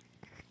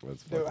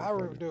 That's Dude,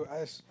 fucking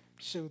funny.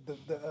 Shoot,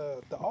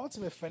 the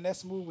ultimate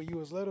finesse move when you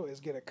was little is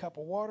get a cup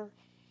of water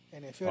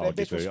and then fill Oh, that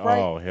get bitch with the- Sprite.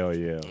 oh, hell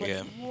yeah.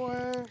 Yeah.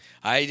 Boy,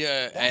 I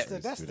that's I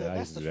the used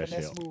to do that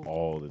finesse shit move.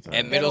 all the time.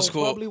 At That middle old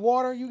school- bubbly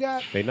water you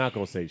got. They not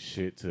gonna say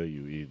shit to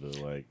you either.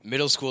 Like,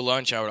 middle school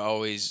lunch, I would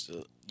always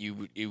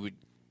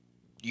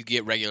you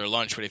get regular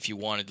lunch, but if you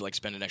wanted to like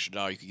spend an extra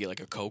 $1, you could get like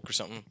a Coke or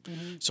something.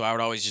 So I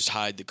would always just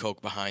hide the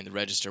Coke behind the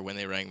register when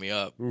they rang me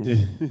up, Yeah.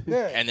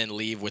 and then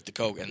leave with the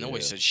Coke. And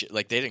nobody said shit.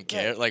 Like they didn't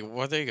care. Like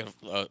what are they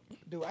gonna?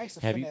 Dude, I used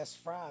to Have you- finesse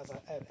fries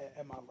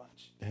at my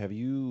lunch. have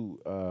you,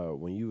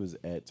 when you was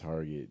at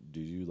Target,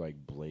 did you like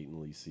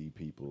blatantly see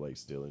people like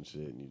stealing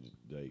shit and you just,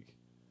 like?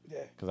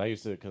 Yeah.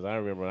 Because I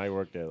remember when I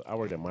worked at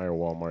Meyer,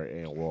 Walmart,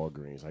 and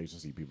Walgreens. I used to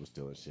see people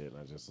stealing shit,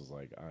 and I just was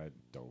like, I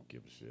don't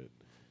give a shit.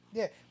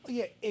 Yeah,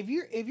 yeah. If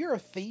you're a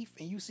thief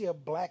and you see a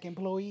black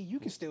employee, you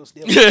can still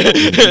steal.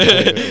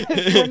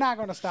 We're not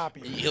gonna stop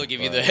you. He'll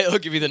give you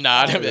the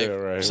nod. He'll be like, Yeah,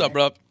 right. "What's up,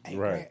 bro?" Hey,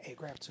 Right.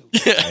 grab 2.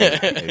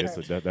 Hey,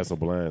 that's a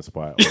blind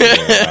spot. Aisle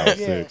Yeah.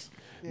 6.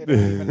 Yeah, they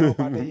don't even know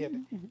about that yet.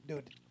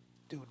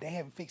 Dude, they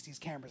haven't fixed these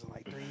cameras in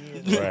like 3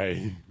 years.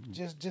 Right.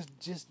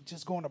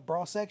 Just go in the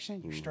bra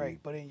section, you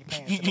straight. Put in your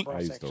pants in the bra I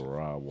used to section.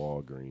 rob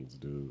Walgreens,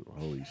 dude.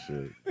 Holy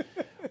shit.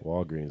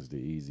 Walgreens is the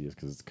easiest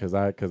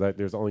because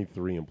there's only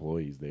 3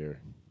 employees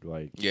there,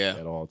 like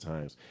at all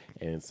times,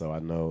 and so I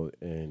know,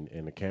 and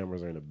the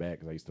cameras are in the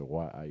back because I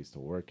used to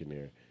work in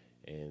there,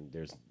 and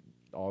there's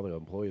all the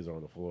employees are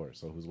on the floor,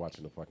 so who's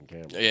watching the fucking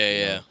camera?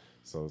 Yeah.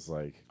 So it's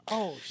like,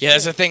 Oh, shit. Yeah,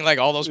 that's the thing. Like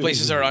all those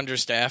places are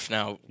understaffed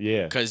now.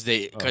 Yeah. because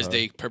they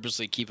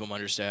purposely keep them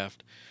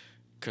understaffed.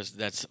 Because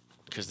that's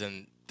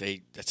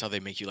how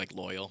they make you like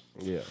loyal.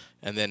 yeah.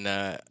 And then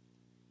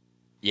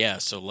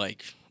so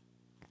like,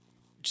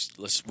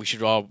 we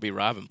should all be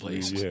robbing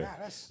places. Yeah. God,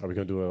 that's- Are we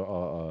gonna do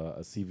a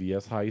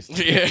CVS heist?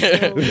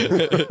 Yeah.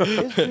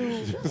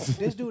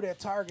 This dude at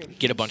Target. he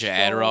Get a bunch of stole-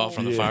 Adderall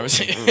from the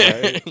pharmacy.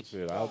 Right?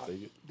 Shit, I'll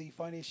take it. The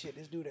funniest shit,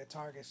 this dude at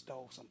Target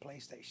stole some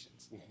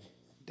PlayStations.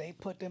 They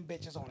put them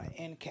bitches on an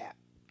end cap.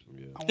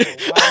 Yeah. I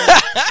wonder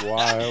why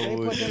Why they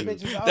would put them you?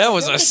 bitches. That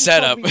was them a bitches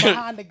setup. supposed to be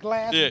behind the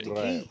glass with the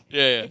Right. key.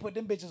 Yeah. They put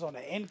them bitches on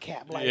the end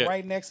cap, like Yeah.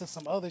 right next to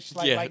some other,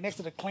 like next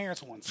to the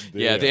clearance ones.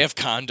 Yeah, they have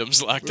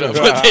condoms locked up,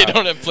 but they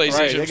don't have PlayStation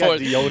Right, they got 4.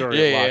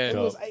 deodorant yeah,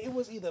 locked yeah. up. It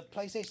was either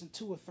PlayStation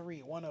 2 or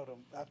 3, one of them,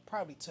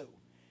 probably 2.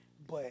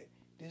 But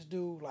this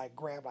dude like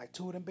grabbed like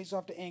 2 of them bitches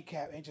off the end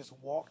cap and just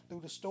walked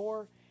through the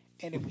store.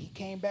 And then when he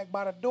came back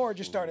by the door,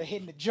 just started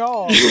hitting the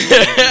jaws.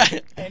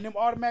 And them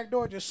automatic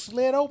doors just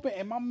slid open,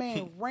 and my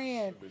man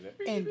ran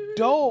and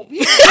dove.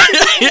 Yeah.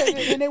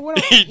 And they went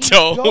up, he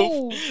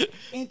dove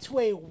into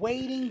a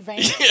waiting van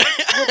with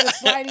the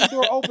sliding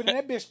door open, and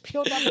that bitch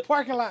peeled out the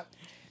parking lot.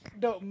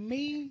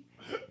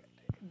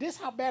 This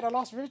how bad our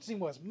loss prevention team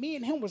was. Me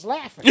and him was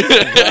laughing.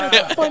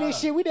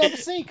 Funniest shit we ever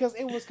seen because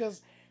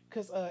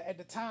at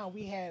the time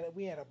we had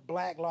a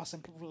black loss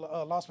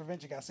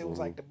prevention guy. So it was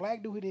like the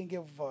black dude who didn't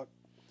give a fuck,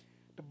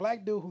 the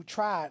black dude who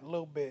tried a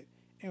little bit,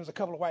 and it was a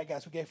couple of white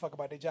guys who gave a fuck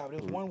about their job. There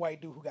was one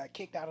white dude who got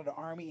kicked out of the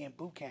army in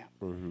boot camp.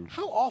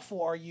 How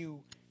awful are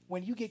you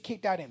when you get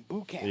kicked out in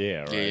boot camp?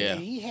 Yeah, right. Yeah.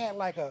 And he had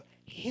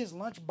his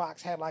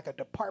lunchbox had like a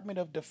Department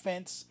of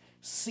Defense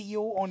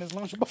seal on his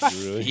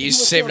lunchbox. Really? He's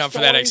would saving tell up for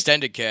that stories.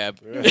 extended cab.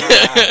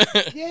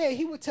 Yeah,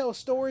 he would tell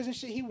stories and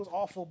shit. He was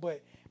awful,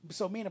 but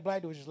so me and the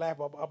black dude was just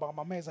laughing about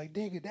my man. It's like,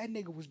 nigga, that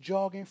nigga was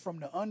jogging from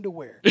the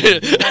underwear.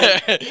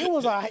 It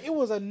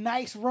was a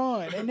nice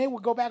run, and they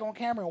would go back on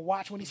camera and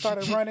watch when he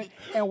started running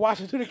and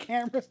watch it through the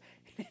cameras.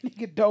 And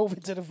nigga dove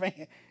into the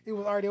van. It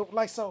was already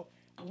like so.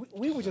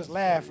 We were just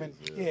laughing.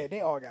 Yeah,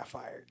 they all got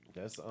fired.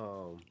 That's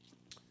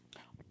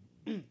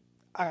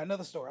I got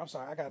another story. I'm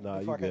sorry. I got. No,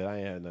 you good. I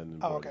ain't had nothing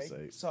Oh, important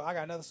okay. to say. So I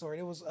got another story.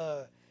 It was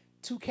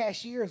two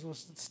cashiers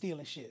was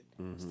stealing shit,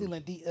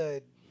 stealing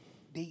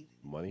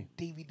Money,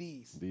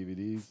 DVDs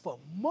DVDs. for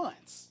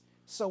months.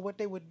 So what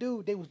they would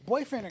do, they was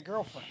boyfriend and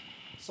girlfriend.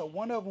 So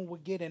one of them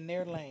would get in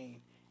their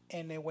lane,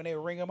 and then when they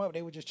would ring them up,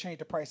 they would just change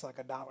the price like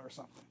 $1 or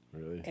something.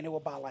 Really? And it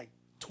would buy like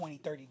 20,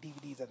 30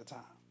 DVDs at a time.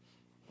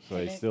 So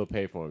and they then- still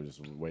pay for them,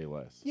 just way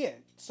less. Yeah.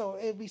 So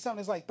it'd be something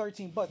that's like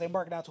 $13. They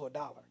mark it down to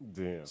 $1.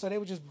 Damn. So they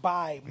would just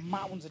buy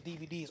mountains of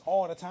DVDs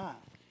all the time,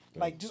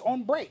 like just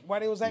on break while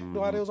they was on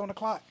the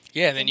clock.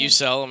 Yeah, and then you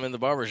sell them in the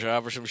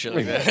barbershop or some shit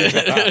like that.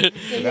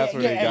 So that's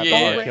where they got the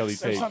yeah. R. Kelly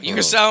tape. You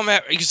can sell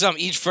them. You can sell them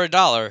each for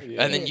 $1,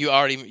 and then you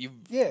already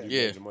Yeah. You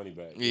Yeah. get your money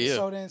back. Yeah.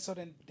 So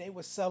then they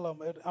would sell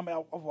them. I mean,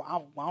 I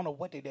don't know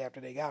what they did after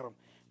they got them,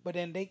 but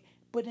then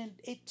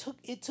it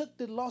took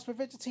the loss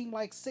prevention team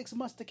like 6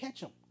 months to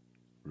catch them.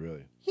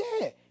 Really?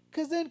 Yeah,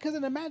 cause then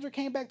the manager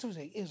came back to us.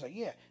 It was like,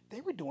 yeah,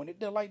 they were doing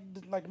it. They're like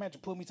the manager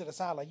pulled me to the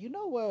side, like,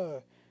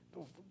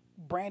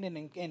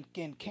 Brandon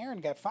and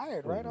Karen got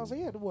fired, right? I was like,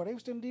 yeah, well, they were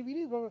stealing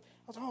DVDs. Blah, blah. I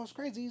was like, oh, it's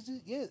crazy.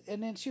 Yeah,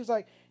 and then she was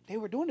like, they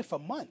were doing it for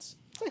months.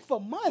 It's like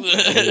for months,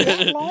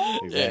 that long?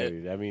 Exactly.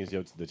 That means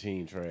the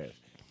team trash.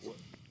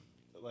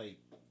 Like,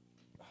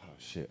 oh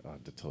shit! I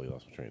totally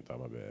lost my train of thought.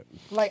 My bad.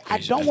 Like, I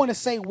don't want to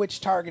say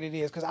which Target it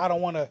is because I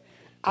don't want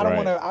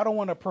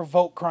to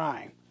provoke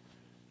crime.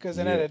 Because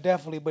then that'll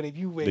definitely. But if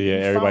you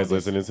Everybody's found this-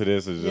 listening to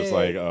this is just Yeah.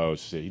 like, oh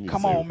shit! You need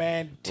Come to say, on,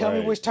 man. Tell me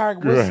Right. which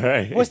Target.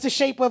 Right. What's the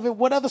shape of it?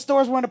 What other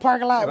stores were in the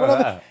parking lot? What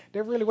other?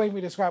 They're really waiting me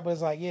to describe. But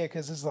it's like, yeah,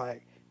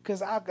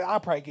 because I'll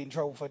probably get in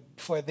trouble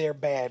for their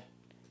bad.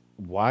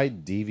 Why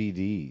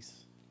DVDs?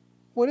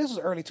 Well, this was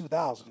early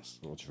 2000s.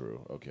 Well,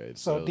 true. Okay.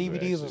 So those are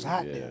DVDs was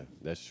hot yeah, then.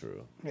 That's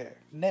true. Yeah,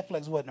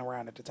 Netflix wasn't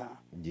around at the time.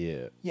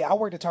 Yeah. Yeah, I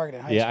worked at Target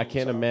in high school. Yeah, I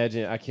can't so-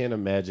 imagine. I can't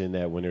imagine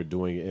that when they're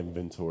doing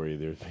inventory,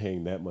 they're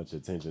paying that much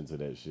attention to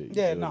that shit. You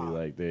Yeah, feel me? nah.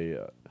 Like they.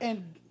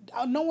 And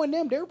knowing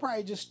them, they were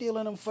probably just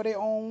stealing them for their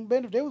own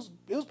benefit.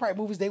 It was probably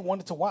movies they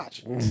wanted to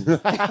watch.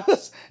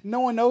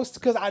 Knowing those,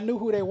 because I knew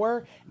who they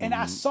were, and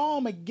I saw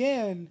them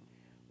again,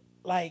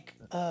 like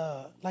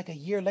a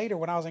year later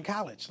when I was in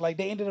college. Like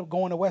they ended up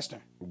going to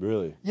Western.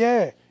 Really?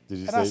 Yeah. Did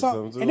you and say I saw,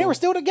 something to and they them? were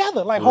still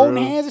together, like For holding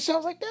real? hands and shit. I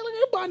was like, look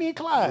at Bonnie and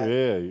Clyde.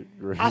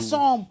 Yeah. I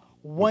saw them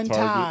one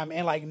Target? time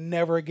and like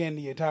never again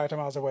the entire time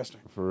I was at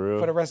Western. For real?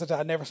 For the rest of the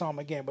time, I never saw them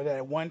again. But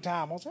at one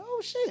time, I was like,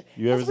 oh shit.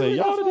 You ever that's say really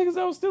y'all good the fun." niggas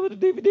that was stealing the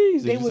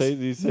DVDs? They Did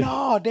you say?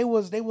 no, they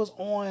was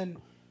on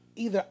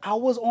either I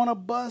was on a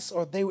bus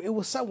or it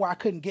was somewhere I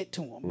couldn't get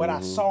to them, but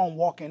I saw them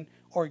walking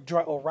or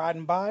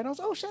riding by, and I was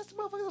oh shit, this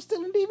motherfucker was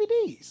stealing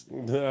DVDs.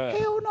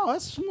 Hell no,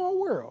 it's a small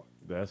world.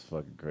 That's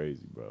fucking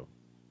crazy, bro.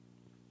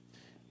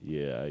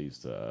 Yeah, I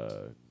used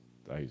to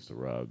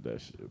rob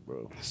that shit,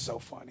 bro. So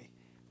funny.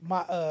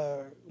 My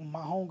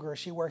homegirl,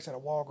 she works at a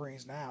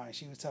Walgreens now, and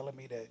she was telling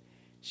me that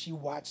she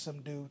watched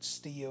some dude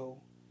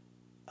steal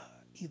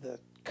either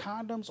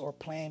condoms or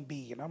Plan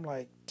B, and I'm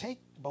like, take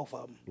both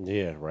of them.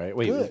 Yeah, right.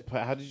 Wait, Good.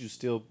 how did you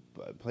steal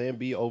Plan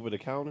B over the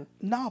counter?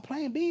 No,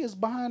 Plan B is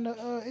behind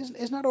the.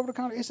 It's not over the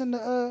counter. It's in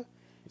the.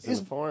 It's in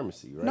the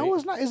pharmacy, right? No,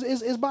 it's not.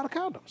 It's by the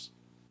condoms.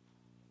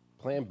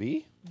 Plan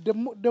B? The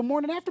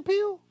morning after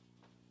pill.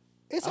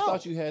 It's I out.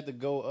 thought you had to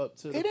go up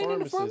to the It ain't in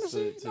the pharmacist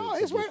pharmacy. to No,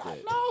 to it's get right.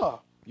 that.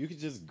 No, You could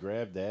just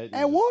grab that.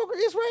 at Walgreens,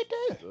 it's right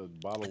there. A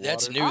bottle of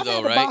That's water. new I though,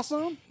 had to buy right?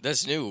 some.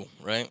 That's new,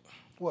 right?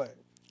 What?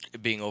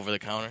 It being over the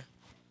counter.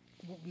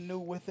 New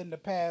within the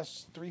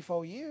past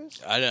 3-4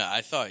 years.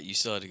 I thought you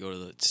still had to go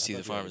to see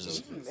the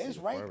pharmacist. It's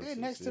right there pharmacist,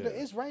 next to the.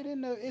 yeah. It's right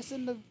in the. It's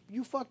in the.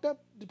 You fucked up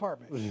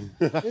department.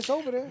 It's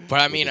over there. But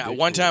I mean, With the big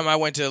one food. time I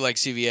went to like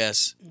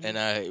CVS and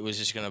I was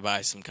just gonna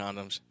buy some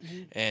condoms,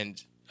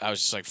 and I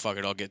was just like, "Fuck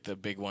it, I'll get the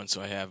big one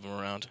so I have them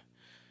around."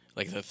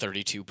 Like the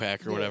 32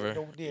 pack or Yeah,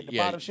 whatever. the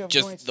bottom shelf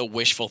just joints. the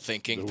wishful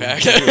thinking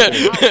pack.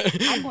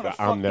 I'm, gonna fuck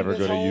I'm never with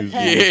this gonna whole use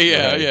pack. yeah,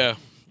 yeah, Right. yeah.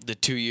 the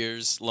 2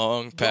 years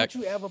long pack.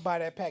 Don't you ever buy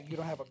that pack? You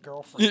don't have a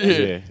girlfriend.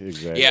 Yeah,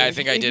 exactly. Yeah, I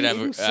think I If did you- have.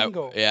 if you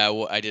single.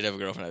 I did have a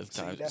girlfriend at the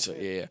time. that's So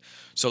it. yeah.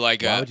 So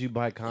like, Why would you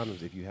buy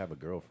condoms if you have a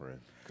girlfriend?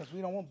 Because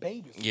we don't want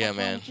babies. Yeah, What's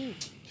wrong man. with you?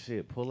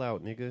 Shit, pull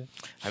out, nigga.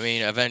 I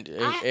mean, it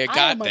I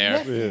got am a there.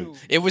 nephew.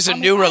 It was a I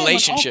mean, new I am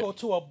relationship. an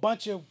uncle to a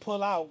bunch of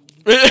pull out.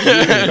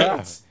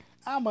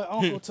 I'm an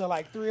uncle to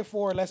like 3 or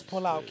 4 let's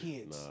pull out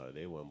kids.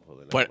 They weren't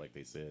pulling But out like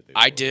they said. They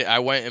I were. did. I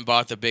went and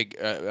bought the big.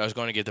 I was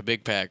going to get the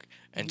big pack,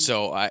 and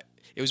so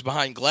it was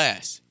behind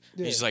glass.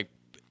 Yeah. He's like,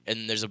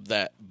 and there's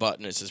that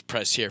button that says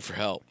 "press here for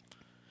help,"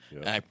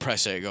 and I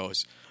press it. It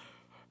goes,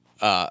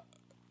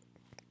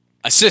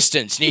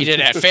 assistance needed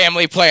at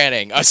family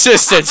planning.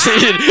 Assistance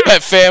needed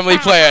at family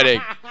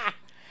planning.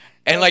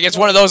 And like it's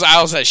one of those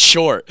aisles that's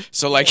short,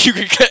 so like you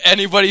can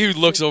anybody who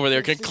looks over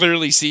there can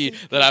clearly see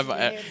that I'm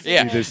See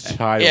this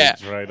child yeah,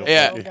 right up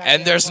yeah, there.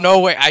 and there's no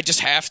way. I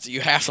just have to.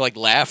 You have to like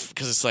laugh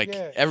because it's like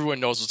Yeah.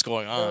 everyone knows what's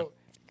going on. Bro,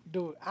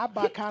 dude, I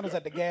buy condoms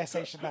at the gas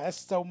station now. That's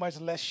so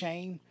much less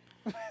shame.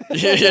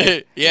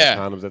 yeah.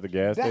 Condoms at the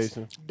gas That's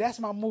station. that's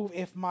my move.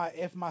 If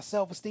my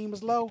self esteem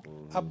is low,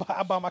 I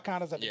buy my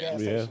condoms at the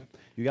gas Yeah, station.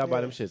 you gotta buy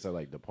Yeah. them shits at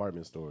like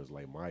department stores,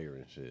 like Meyer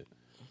and shit.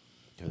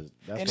 Cause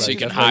that's And So then you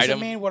can just hide mix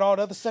them? in with all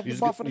the other stuff you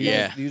bought for the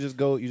Yeah. gas. You just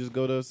go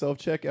to self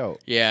checkout.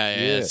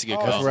 Yeah, that's a good Oh,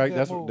 call. That's where I, Good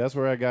that's move.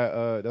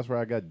 that's where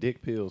I got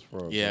dick pills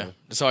from. Yeah, bro.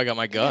 that's how I got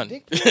my gun.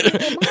 Dick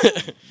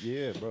pills?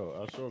 Yeah, bro.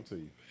 I'll show them to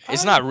you.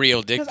 It's not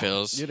real dick 'Cause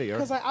pills. Yeah, they are.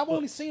 Because I've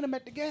only seen them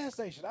at the gas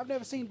station. I've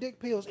never seen dick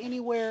pills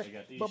anywhere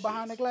but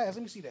behind the glass.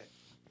 Let me see that.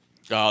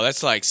 Oh,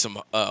 that's like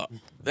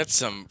that's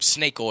some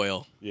snake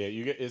oil. Yeah,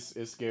 you get it's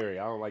scary.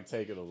 I don't like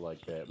taking them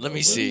like that. Let bro. me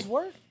But see. These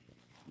work?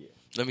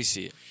 Let me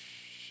see it.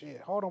 Shit.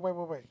 Hold on.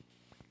 Wait.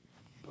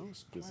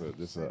 Boost. This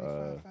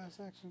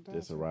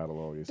a ride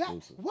along That,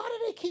 exclusive. why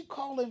do they keep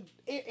calling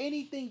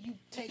anything you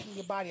take in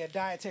your body a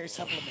dietary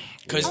supplement?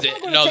 'Cause I'm they-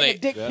 not gonna no, take they- a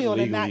dick That pill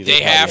and not. legally They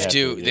They have have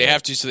to. to, They yeah.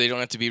 have to, so they don't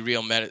have to be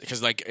real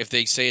because like if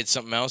they say it's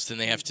something else, then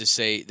they have to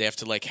say they have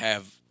to like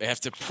they have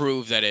to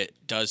prove that it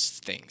does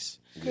things.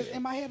 Because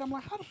in my head, I'm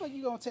like, how the fuck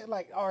you gonna take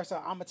all right? So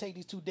I'm gonna take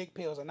these 2 dick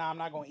pills, and now I'm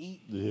not gonna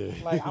eat. Yeah.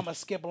 Like I'm gonna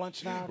skip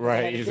lunch now. 'cause I had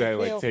Right, a dick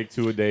exactly. pill. Like take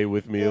 2 a day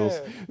with meals.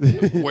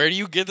 Where do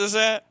you get this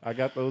at? I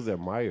got those at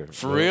Meyer.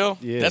 For bro. real?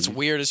 Yeah. That's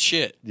weird as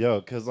shit.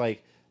 Yo, cause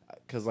like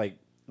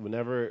when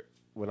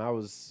I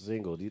was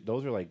single,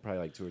 those were like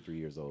probably like 2 or 3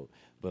 years old.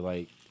 But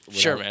like, when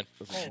Sure, I- man.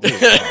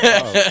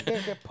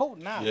 They're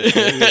potent now.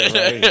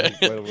 Yeah,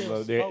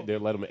 right. They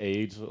let them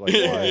age. Like,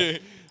 I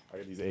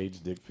got these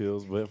age dick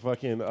pills, but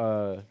fucking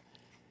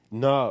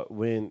no.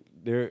 When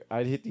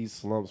I'd hit these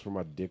slumps where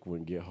my dick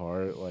wouldn't get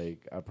hard.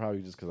 Like I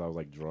probably just because I was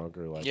like drunk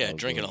or like Yeah, I was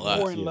drinking doing a lot.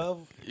 Or drugs, in yeah.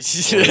 love.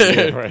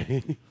 Yeah,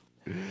 right.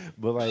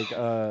 But like,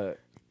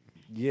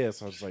 yeah.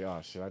 So I was like, oh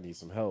shit, I need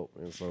some help,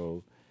 and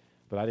so.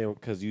 But I didn't,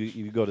 because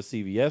you go to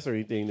CVS or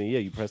anything, then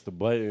you press the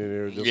button and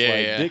there's just Yeah,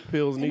 like yeah. dick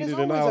pills And needed there's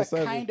in aisle always a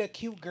 7. kind of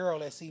cute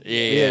girl at CVS. Yeah.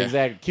 Yeah,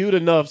 exactly. Cute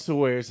enough to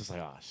where it's just like,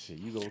 oh shit,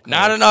 you gonna come.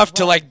 Not enough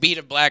to like beat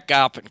a black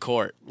cop in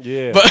court.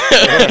 Yeah.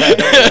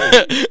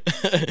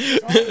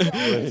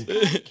 It's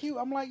kinda cute.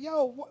 I'm like,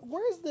 yo,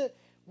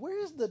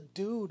 where's the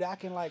dude I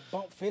can like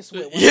bump fists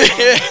with? Yeah.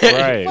 Right.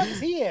 Where the fuck is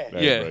he at?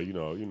 Hey, Yeah. bro, you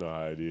know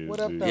how it is. What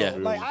up, dude. though? Yeah.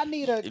 Like, I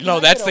need a. No, I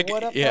that's get a the-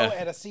 what up, yeah. though,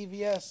 at a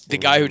CVS. The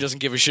guy who doesn't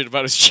give a shit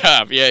about his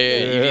job. Yeah,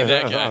 you need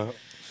that guy.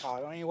 Oh,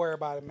 don't even worry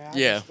about it, man.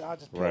 Yeah. I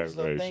just pull Right, this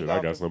little right. thing Shit, off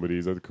I got the- some of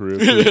these at the crib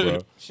too, bro.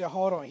 Shit,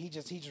 hold on. He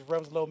just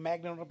rubs a little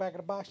magnet on the back of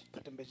the box.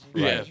 Put them bitches.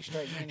 Yeah. You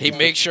straight, man. He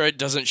makes sure it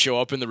doesn't show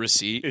up in the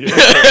receipt. You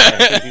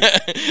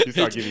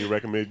start giving you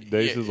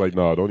recommendations like,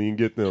 no, don't even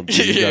get them.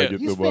 You Yeah. gotta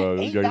get You them.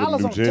 spent You gotta $8 get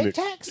them on Tic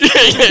Nugenics.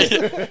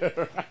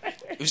 Tacs.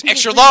 It was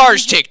extra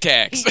large Tic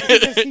Tacs.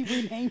 He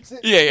renames it.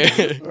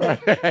 Yeah.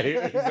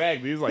 Right,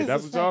 exactly. He's like,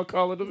 that's what y'all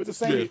calling them in the It's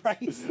the same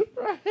States.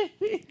 price.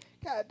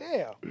 God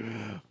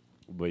damn.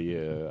 But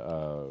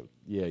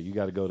yeah, you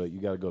gotta go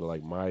to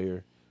like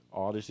Meyer.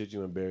 All the shit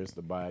you embarrassed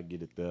to buy,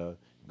 get it there.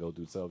 Go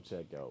through self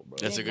checkout, bro.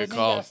 That's a But good then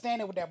call. You gotta stand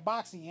there with that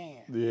boxing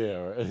hand. Yeah,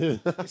 right.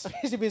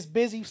 Especially if it's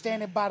busy, you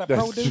standing by the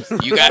That's produce. true.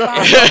 You got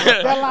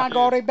that line go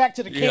all the way back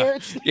to the yeah.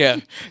 carrots. Yeah.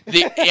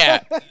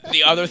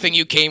 The other thing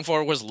you came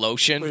for was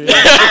lotion.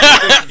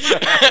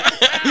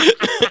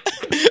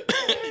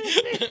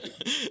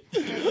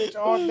 Bitch,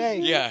 all day.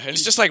 Yeah, and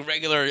it's just like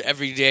regular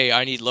every day.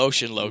 I need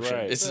lotion.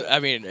 Right. It's. I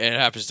mean, it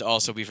happens to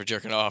also be for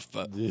jerking off,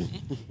 but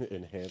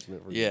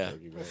Enhancement for Yeah.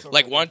 you, right?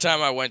 like one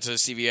time I went to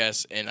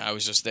CVS and I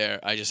was just there.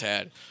 I just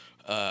had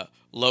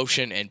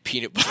lotion and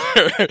peanut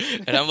butter,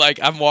 and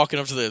I'm walking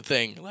up to the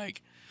thing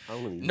like, I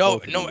don't even no,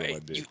 know if no, it's on my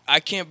dick. I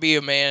can't be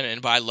a man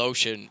and buy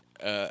lotion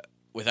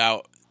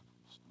without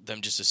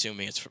them just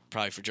assuming it's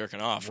probably for jerking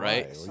off,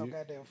 right? That's so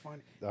goddamn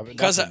funny. I mean,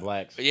 Because that's the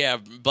blacks. yeah,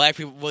 black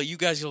people. Well, you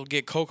guys will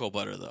get cocoa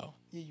butter though.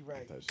 Yeah, you're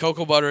right.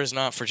 Cocoa butter is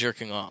not for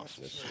jerking off.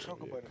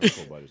 Cocoa butter.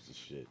 Cocoa butter's the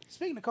shit.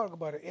 Speaking of cocoa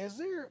butter, is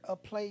there a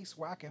place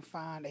where I can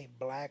find a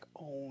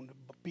black-owned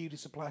beauty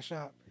supply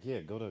shop? Yeah,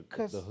 go to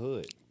 'Cause- the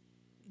hood.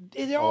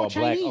 They're all black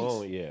Chinese.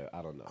 owned. Yeah,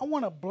 I don't know. I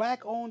want a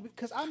black owned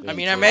because I'm. I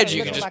mean, I imagine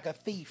you looking can like a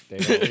thief. They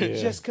don't-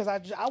 yeah. Just because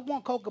I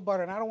want cocoa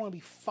butter and I don't want to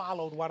be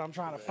followed while I'm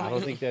trying to I find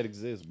don't it. think that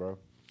exists, bro.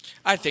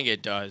 I think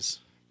it does.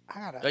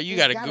 there's You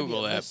gotta gotta be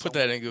Google a that. list Put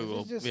that in somewhere, 'cause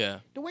Google. it's just- Yeah.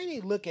 The way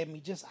they look at me,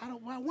 just I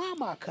don't. Why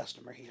am I a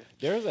customer here?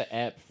 There's an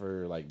app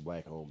for like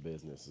black owned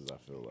businesses. I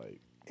feel like.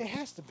 It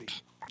has to be.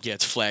 Yeah,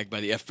 it's flagged by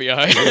the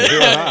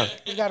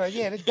FBI. You gotta,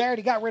 they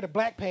already got rid of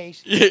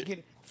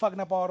Blackpage, fucking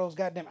up all those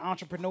goddamn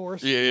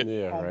entrepreneurs Yeah.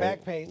 Yeah, on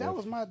right. Backpage. That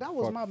was my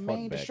Fuck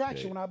main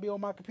distraction Backpage. when I'd be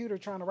on my computer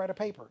trying to write a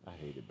paper. I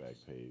hated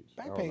Backpage.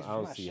 Backpage I don't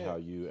was not see shit. how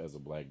you, as a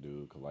black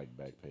dude, could like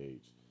Backpage.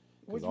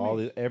 What Because you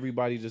mean?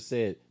 everybody just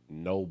said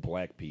no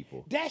black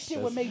people. That shit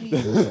would make me.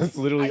 That's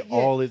literally yeah,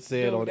 all it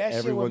said dude, on that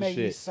shit would everyone's make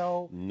me shit.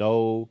 so.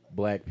 No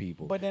black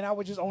people. But then I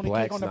would just only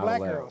Blacks click on the not black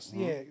allowed. girls.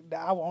 Yeah,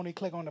 I would only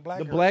click on the black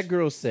the girls. black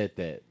girl said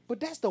that.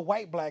 But that's the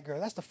white black girl.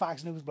 That's the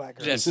Fox News black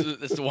girl. That's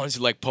the ones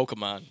who like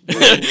Pokemon.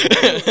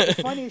 The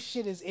funniest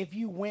shit is if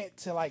you went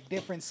to like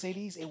different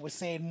cities, it was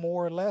saying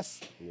more or less.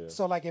 Yeah.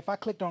 So like if I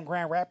clicked on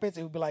Grand Rapids,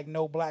 it would be like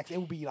no blacks. It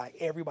would be like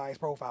everybody's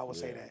profile would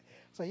say that.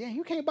 So yeah,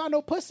 you can't buy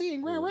no pussy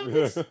in Grand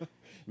Rapids.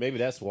 Maybe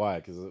that's why.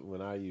 Because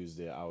when I used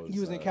it, I was.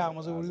 You was in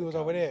Kalamazoo. You was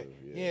over there.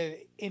 Yeah,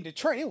 in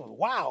Detroit, it was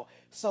wild.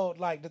 So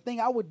like the thing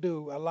I would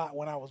do a lot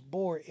when I was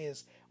bored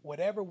is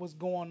whatever was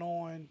going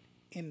on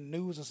in the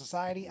news or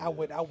society, I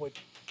would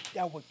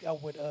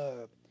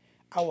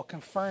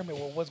confirm it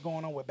with what's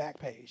going on with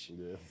Backpage.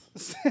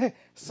 Yeah.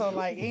 So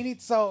like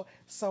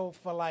so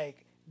for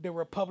like the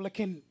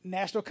Republican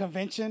National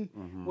Convention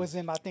was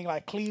in I think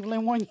like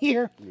Cleveland one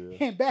year,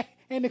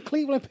 and the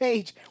Cleveland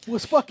page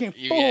was fucking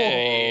full.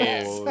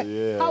 Yeah. Oh,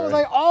 yeah, I was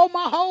right. like, all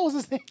my hoes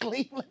is in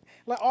Cleveland.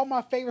 Like all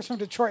my favorites from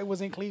Detroit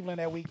was in Cleveland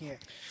that weekend.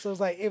 So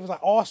it was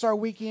like All-Star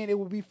weekend. It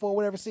would be for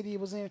whatever city it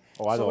was in.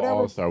 Oh, I so know whatever,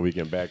 All-Star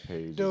Weekend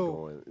Backpage is dude,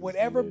 going. is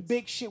whatever nuts.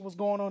 big shit was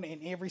going on in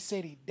every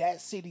city,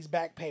 that city's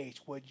back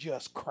page would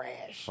just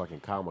crash.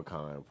 Fucking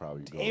Comic-Con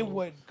probably going. It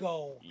would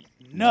go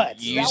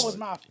nuts. You That used- was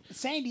my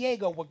San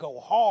Diego would go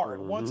hard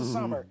once a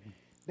summer.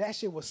 That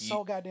shit was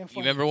so goddamn You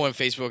funny. remember when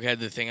Facebook had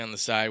the thing on the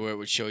side where it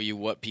would show you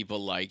what people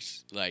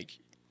liked? Like,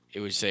 it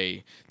would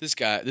say, this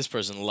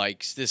person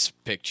likes this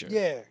picture.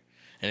 Yeah.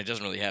 And it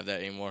doesn't really have that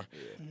anymore.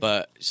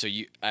 But, so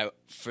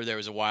there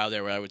was a while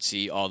there where I would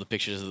see all the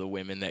pictures of the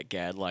women that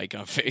Gad liked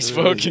on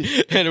Facebook.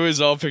 And it was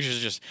all pictures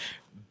of just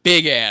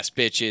big ass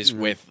bitches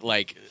with,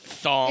 like,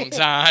 thongs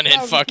on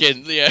and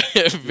fucking,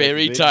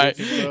 very big tight.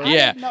 bitches, though? I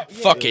Yeah, didn't know-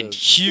 fucking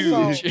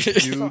huge.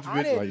 So I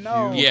bit, didn't like,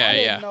 know. huge. Yeah, I yeah.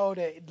 didn't know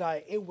that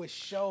like it would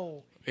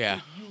show Yeah.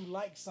 if you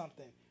like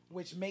something,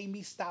 which made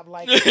me stop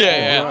liking.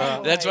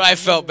 Yeah. That's why I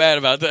felt bad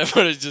about that.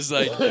 But it's just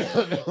like,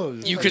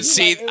 you could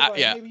see,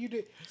 yeah. Maybe you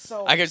did.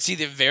 So I could see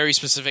the very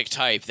specific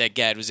type that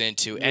Gad was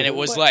into, and it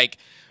was But- like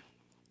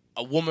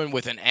a woman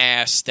with an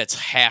ass that's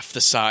half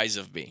the size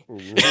of me.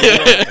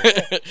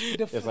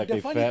 It's like the they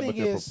funny fat, thing but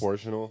they're is,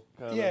 proportional.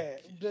 Kinda.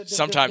 yeah.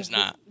 Sometimes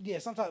not. Yeah,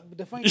 sometimes. But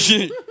the funny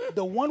thing is,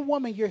 the one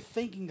woman you're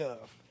thinking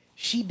of,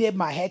 she did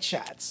my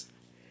headshots,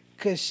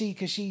 cause she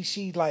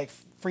like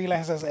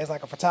freelances as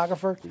like a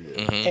photographer,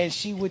 and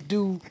she would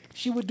do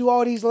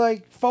all these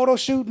like photo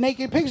shoot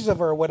naked pictures of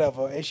her or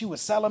whatever, and she would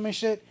sell them and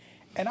shit,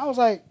 and I was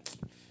like,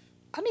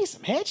 I need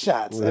some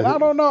headshots, and I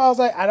don't know. I was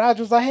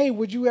like, hey,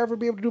 would you ever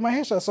be able to do my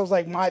headshots? So I was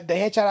like, the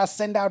headshot I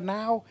send out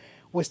now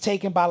was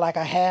taken by like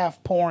a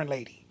half porn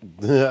lady.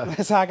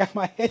 That's how I got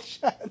my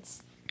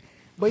headshots.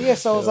 But yeah,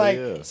 so it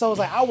was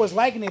like I was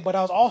liking it, but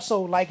I was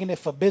also liking it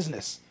for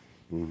business,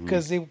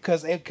 because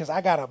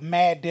I got a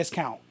mad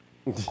discount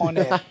on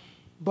that.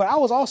 But I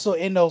was also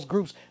in those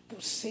groups.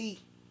 See,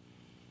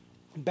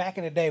 back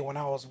in the day when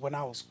I was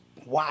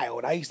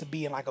wild, I used to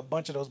be in like a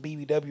bunch of those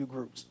BBW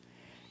groups,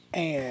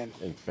 and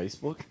And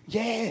Facebook?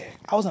 yeah,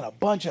 I was in a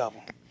bunch of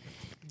them.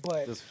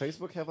 But Does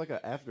Facebook have like an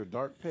after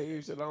dark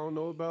page that I don't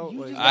know about?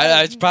 You Like,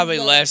 just- It's probably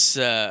less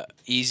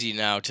easy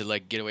now to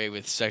like get away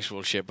with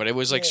sexual shit, but it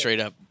was like Yeah. straight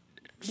up.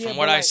 Yeah, From but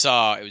what I like-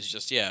 saw, it was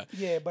just yeah,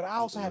 but I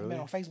also haven't been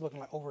Really? on Facebook in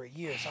like over a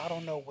year, so I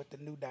don't know what the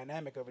new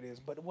dynamic of it is.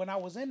 But when I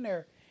was in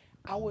there,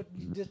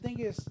 the thing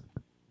is,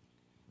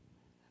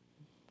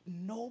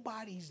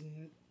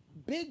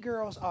 big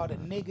girls are the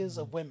niggas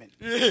of women.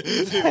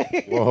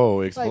 whoa,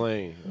 Like,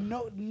 explain.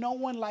 no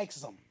one likes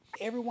them.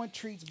 Everyone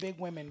treats big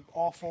women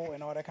awful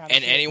and all that kind of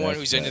and shit. anyone That's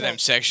who's into facts. them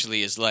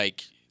sexually is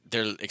like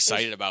they're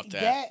excited about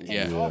that. and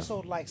Yeah. it's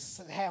also like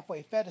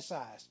halfway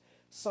fetishized.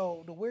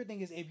 So the weird thing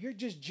is, if you're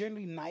just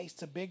generally nice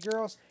to big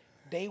girls,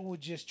 they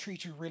would just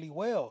treat you really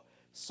well.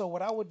 So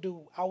what I would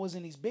do, I was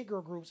in these big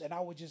girl groups, and I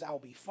would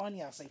be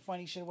funny. I'd say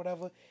funny shit,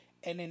 whatever,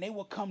 and then they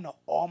would come to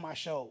all my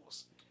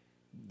shows.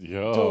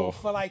 Yo. Dude,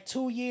 for like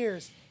 2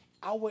 years,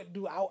 I'd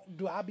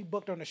be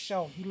booked on the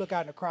show. You look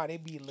out in the crowd,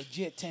 it'd be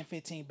legit 10,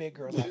 15 big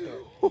girls out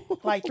there.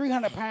 Like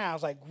 300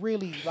 pounds, like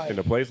really, like, And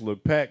the place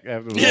looked packed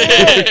after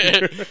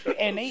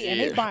and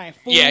they buying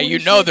food. Yeah, you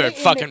and know shit. they're and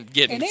fucking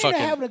getting and they fucking-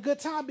 having a good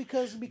time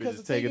because the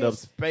Just thing taking up is,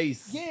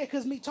 space. yeah,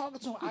 because me talking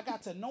to them, I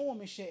got to know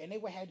them and shit, and they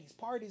would have these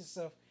parties and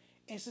stuff.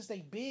 And since they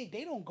big,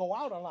 they don't go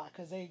out a lot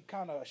because they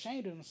kind of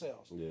ashamed of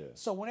themselves. Yeah.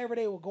 So whenever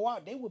they would go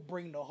out, they would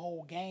bring the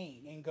whole gang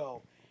and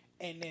go.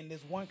 And then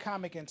there's one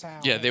comic in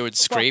town. Yeah, and they would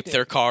fuck scrape them.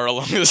 their car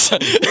along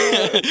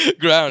the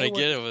ground They and would-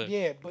 get over there.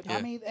 Yeah, but Yeah.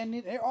 I mean,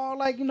 and they're all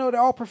like, they're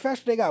all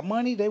professional. They got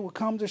money. They would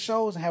come to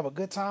shows and have a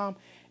good time.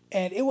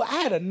 And I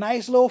had a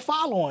nice little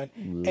following.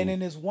 And then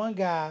this one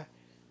guy,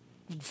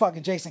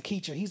 fucking Jason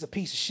Keacher, he's a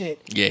piece of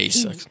shit. Yeah, he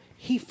sucks.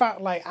 He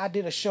found, like, I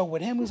did a show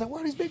with him. He was like,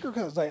 where are these big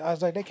girls? I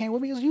was like, they came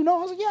with me. He was like, I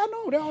was like, yeah, I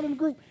know. They're all in the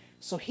group.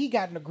 So he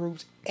got in the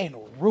groups and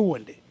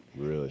ruined it.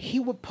 Really? He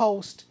would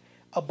post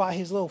about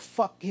his little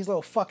fuck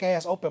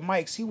ass open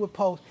mics. He would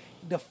post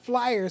the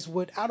flyers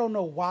would I don't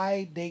know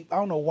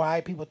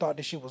why people thought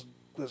this shit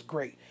was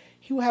great.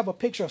 He would have a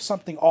picture of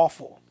something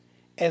awful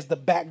as the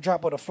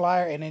backdrop of the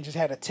flyer and then just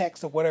had a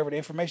text of whatever the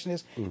information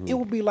is. It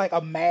would be like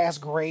a mass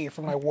grave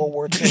from like World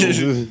War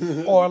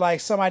II or like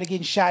somebody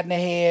getting shot in the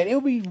head. It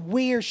would be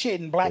weird shit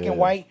in black and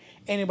white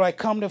and it'd be like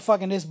come to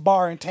fucking this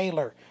bar in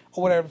Taylor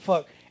or whatever the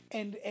fuck.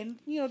 And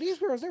these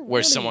girls, they're Where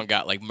really, someone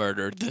got like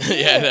murdered.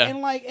 yeah,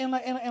 and like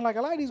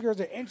a lot of these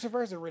girls are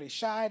introverts. They're really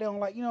shy. They don't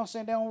like, what I'm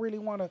saying. They don't really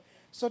want to.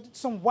 So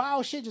some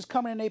wild shit just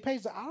coming in their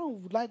page. I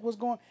don't like what's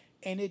going,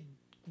 and it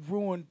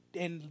ruined.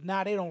 And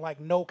now they don't like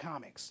no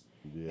comics.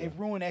 Yeah. It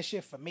ruined that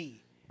shit for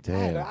me.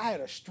 Damn. I had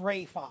a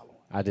stray following.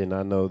 I did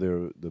not know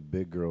the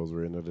big girls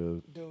were into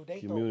the Dude, they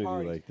community throw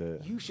parties. like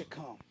that. You should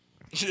come.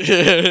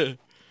 Said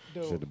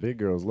Dude, the big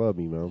girls love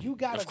me, man. you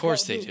gotta. Of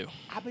course go, they dude. do.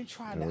 I've been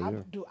trying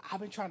Hell yeah. I've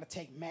been trying to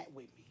take Matt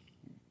with me.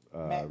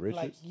 Matt,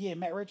 Richards?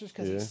 Matt Richards,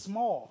 because Yeah. he's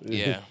small.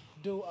 Yeah.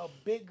 Dude, a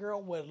big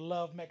girl would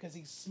love Matt because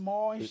he's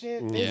small and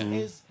shit. Yeah.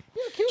 He's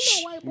a cute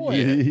little white boy.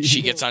 Yeah.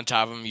 She gets on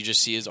top of him. You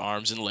just see his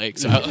arms and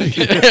legs out. Like,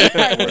 He would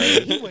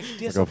Like a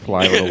disappear.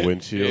 fly on a It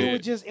windshield.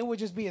 would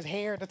just be his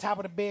hair at the top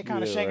of the bed,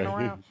 kind of Yeah, shaking right.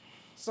 around.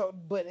 So,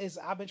 but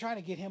I've been trying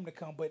to get him to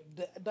come. But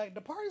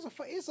the parties are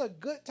fun. It's a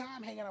good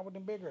time hanging out with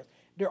them big girls.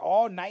 They're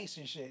all nice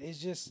and shit. It's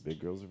just Big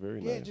girls are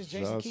very yeah, nice. just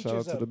Jason Shout out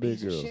Keacher's to a the big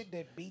piece of girls. shit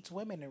that beats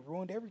women and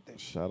ruined everything.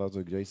 Shout out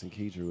to Jason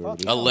Keacher, whoever Fuck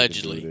this yeah.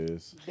 Allegedly. fucking dude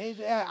is. I we'll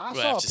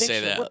saw have a to picture.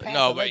 say We're that. past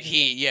No, but allegedly.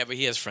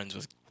 he has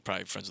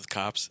probably friends with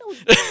cops.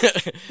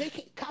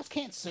 Cops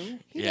can't sue.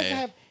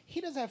 Yeah.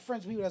 He doesn't have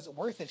friends with people that's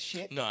worth his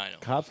shit. No, I know.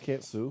 Cops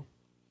can't sue.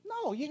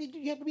 No,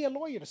 you have to be a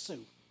lawyer to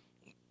sue.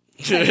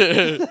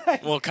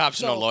 Well,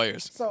 cops are no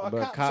lawyers. So a But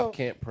a cop, cop so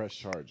can't press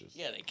charges.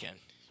 Yeah, they can.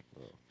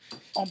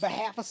 on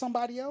behalf of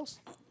somebody else.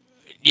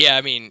 Yeah,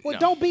 I mean, Well, no.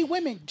 don't beat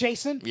women,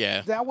 Jason.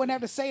 Yeah. I wouldn't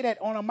have to say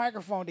that on a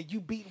microphone that you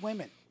beat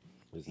women.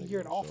 This nigga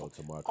You're an gonna show awful. it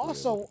to my career,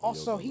 Also,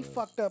 but he yo, dumbass.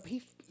 fucked up.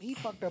 He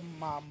fucked up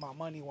my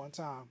money one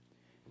time.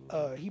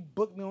 He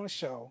booked me on a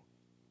show,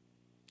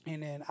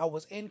 and then I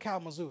was in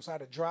Kalamazoo, so I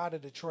had to drive to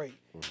Detroit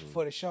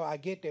for the show. I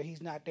get there,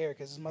 he's not there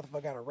because this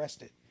motherfucker got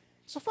arrested.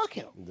 So fuck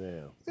him.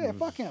 Damn. Yeah,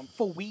 fuck him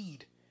for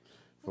weed.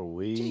 For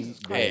weed. Jesus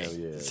Hey, Christ.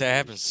 Damn, yeah. that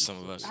happens to some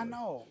of us. I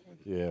know.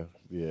 Yeah,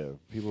 yeah.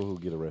 People who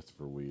get arrested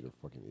for weed are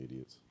fucking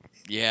idiots.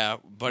 Yeah,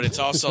 but it's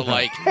also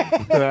like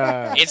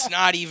it's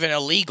not even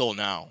illegal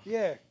now.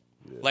 Yeah.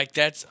 Like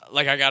that's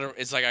like I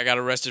got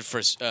arrested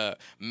for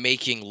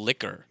making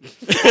liquor.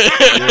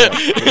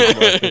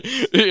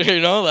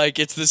 You know, like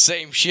it's the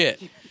same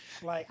shit.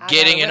 Like I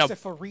Getting got in a- arrested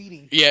for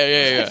reading.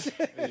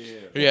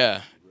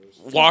 Yeah.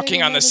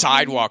 Walking on the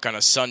sidewalk on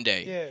a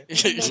Sunday.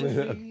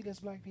 Yeah. Weed, that's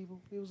black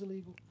people. It was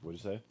illegal. What'd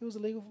you say? It was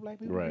illegal for black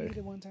people Right. to weed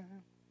at one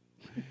time.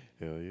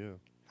 Hell yeah.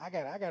 I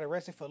got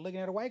arrested for looking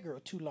at a white girl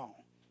too long.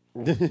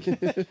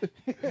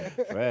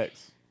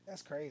 Facts.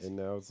 That's crazy. And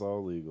now it's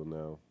all legal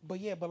now. But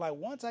like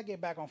once I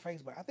get back on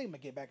Facebook, I think I'm gonna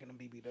get back in the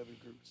BBW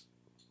groups.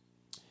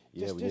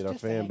 Yeah, we need our to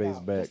fan hang base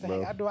out, back, just to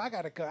hang- bro. I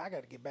gotta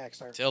get back.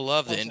 Start. They'll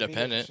love the posting videos and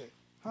independent. shit.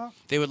 Huh?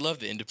 They would love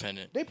the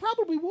independent. They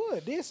probably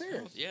would. They're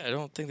serious. Yeah, I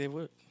don't think they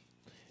would.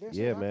 They're Yeah,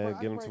 serious. man. I'd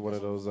Get them probably to one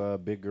of get some- those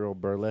big girl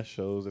burlesque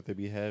shows that they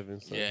be having.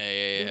 So. Yeah, Dude,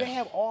 yeah, they yeah.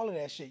 have all of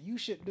that shit. You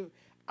should do.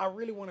 I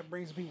really want to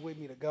bring some people with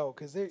me to go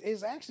because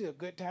it's actually a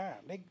good time.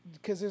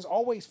 Because there's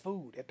always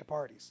food at the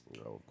parties.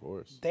 Oh, of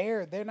course.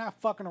 They're not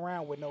fucking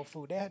around with no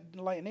food. They had,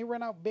 like, and they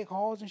rent out big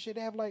halls and shit.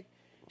 They have like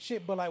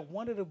shit, but like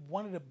one of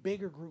the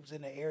bigger groups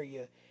in the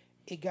area,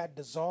 it got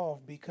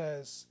dissolved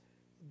because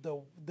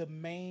the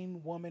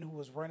main woman who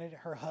was running it,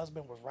 her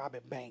husband was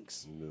robbing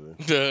banks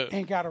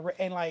and got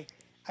and like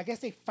I guess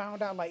they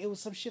found out like it was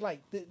some shit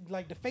like the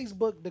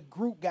Facebook the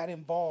group got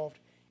involved.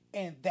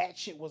 And that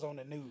shit was on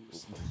the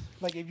news.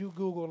 Like if you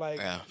Google like,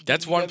 Yeah.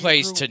 That's one BBW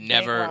place group to bank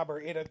never-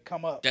 robber, it'll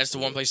come up. That's the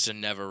one place to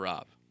never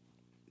rob.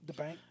 The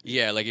bank.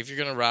 Yeah, like if you're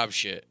gonna rob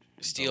shit,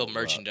 steal Don't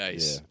rob.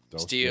 merchandise. Yeah, don't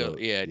steal. steal-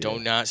 Yeah, yeah.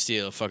 don't not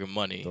steal fucking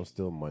money. Don't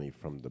steal money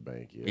from the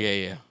bank.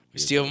 Yeah.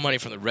 Steal money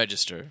from the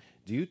register.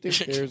 Do you think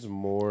there's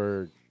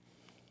more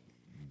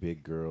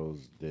big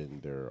girls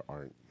than there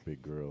aren't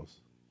big girls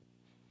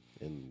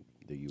in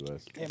the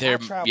U.S.? In They're-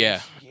 my travels,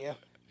 yeah. yeah.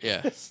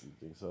 Yeah. You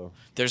think so?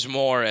 There's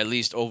more, at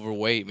least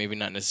overweight, maybe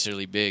not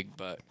necessarily big,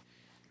 but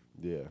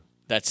Yeah.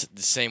 that's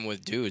the same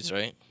with dudes,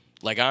 right?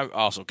 Like I'm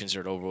also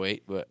considered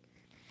overweight, but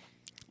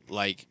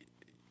like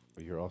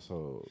But you're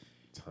also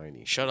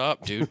tiny. shut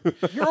up, dude.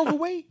 You're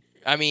overweight.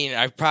 I mean,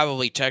 I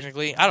probably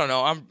technically, I don't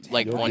know. I'm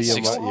like You'll be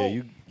in 160. my-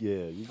 you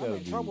I'm gotta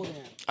in be. trouble then.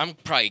 I'm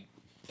probably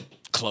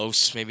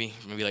close, maybe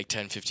like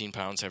 10, 15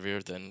 pounds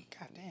heavier than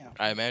Goddamn.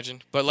 I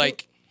imagine. But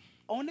like,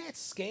 On that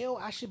scale,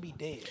 I should be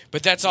dead.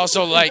 but that's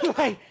also like, no.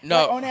 Like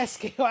on that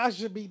scale, I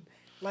should be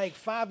like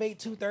 5'8",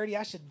 230.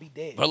 I should be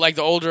dead. But like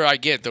the older I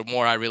get, the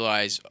more I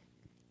realize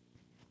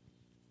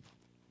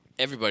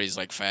everybody's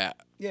like fat.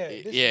 Yeah,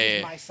 this yeah,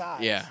 is my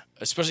size. Yeah,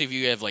 especially if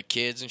you have like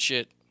kids and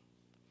shit.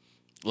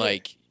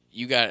 Like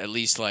you got at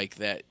least like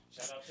that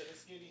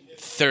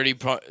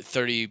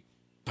 30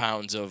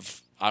 pounds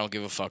of I don't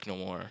give a fuck no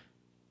more.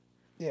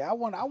 Yeah, I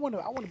want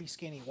to be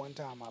skinny one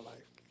time in my life.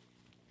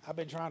 I've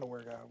been trying to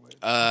work out, but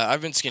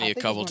I've been skinny I a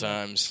think couple it's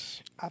gonna-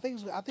 times. I think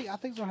it's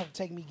gonna have to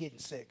take me getting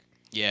sick.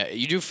 Yeah,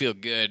 you do feel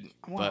good,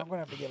 I'm but gonna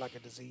have to get like a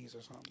disease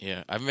or something.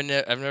 yeah, I've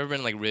never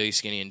been like really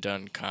skinny and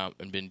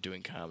been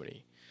doing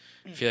comedy.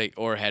 I feel like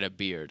or had a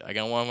beard. I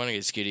want to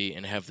get skinny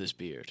and have this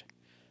beard.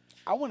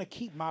 I want to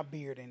keep my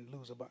beard and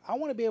lose it, but I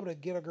want to be able to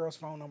get a girl's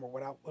phone number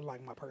with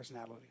like my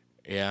personality.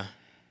 Yeah.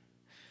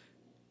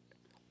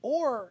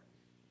 Or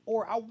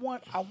I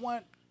want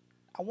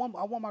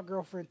my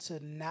girlfriend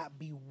to not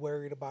be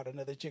worried about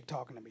another chick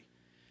talking to me.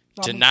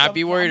 No, To not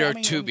be worried or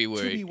to be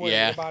worried? To be worried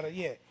Yeah. about it,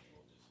 yeah.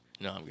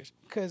 No, I'm good.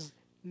 Because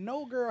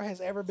no girl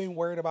has ever been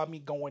worried about me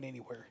going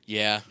anywhere.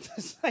 Yeah.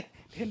 It's like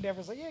they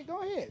never say, "Yeah,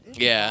 go ahead."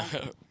 Yeah.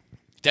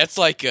 That's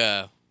like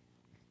I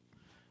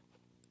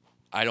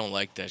don't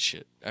like that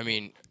shit. I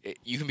mean,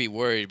 you can be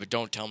worried, but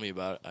don't tell me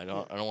about it. I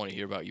don't want to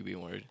hear about you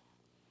being worried.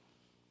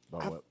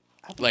 About what?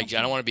 Like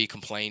I don't want to be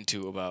complained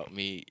to about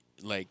me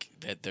like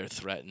that they're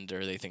threatened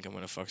or they think I'm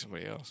going to fuck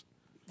somebody else.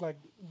 Like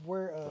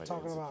we're Like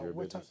talking about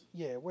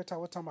insecure we're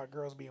talking about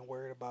girls being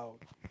worried about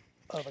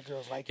other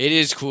girls like It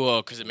is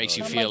cool cuz it makes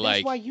you I'm feel that's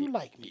like why you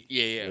like me.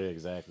 yeah. Yeah,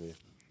 exactly.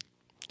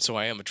 So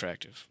I am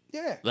attractive.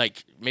 Yeah.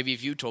 Like maybe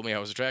if you told me I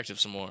was attractive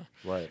some more.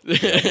 Right.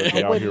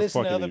 I wouldn't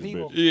listen to other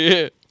people.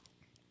 Yeah.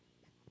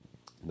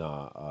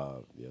 Nah,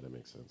 yeah, that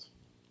makes sense.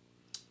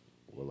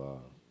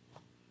 Well,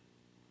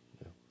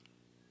 yeah.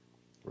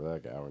 We're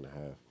like an hour and a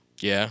half.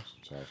 Yeah.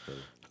 Trash for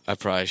I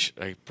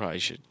probably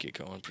should get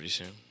going pretty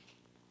soon.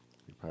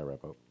 you probably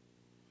wrap up.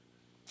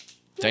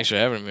 Thanks for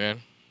having me,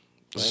 man.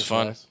 This is Thanks,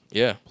 fun. guys.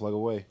 Yeah. Plug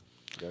away.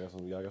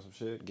 Y'all got some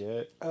shit?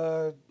 Get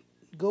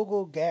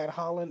Google Gad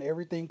Holland,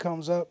 everything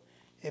comes up.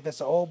 If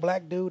it's an old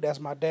black dude, that's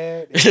my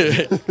dad.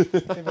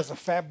 If it's a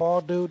fat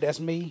bald dude, that's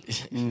me.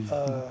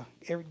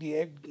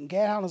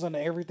 Gad Holland's under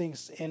everything,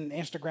 and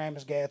Instagram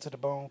is Gad to the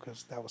bone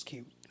because that was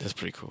cute. That's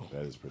pretty cool.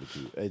 That is pretty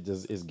cute. Hey,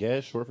 is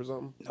Gad short for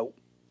something? Nope,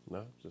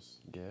 No, just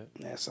Gad.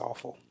 that's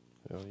awful.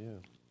 Hell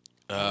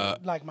yeah.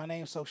 Like my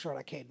name's so short,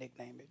 I can't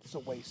nickname it. It's a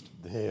waste.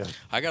 Damn.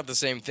 I got the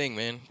same thing,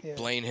 man. Yeah.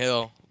 Blaine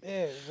Hill. Yeah,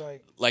 it's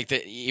like Like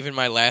even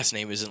my last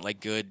name isn't like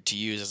good to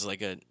use as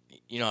like a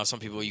how some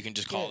people you can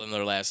just call Yeah. them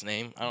their last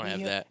name. I don't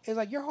have that. It's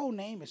like your whole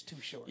name is too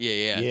short. Yeah,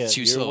 Yeah, it's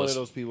too you're one of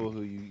slow. those people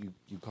who you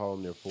call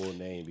them their full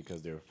name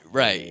because their full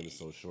Right. name is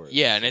so short.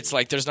 Yeah, and it's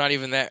like there's not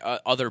even that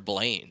other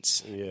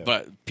Blaines. Yeah.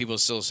 But people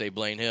still say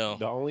Blaine Hill.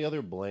 The only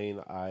other Blaine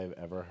I've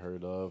ever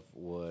heard of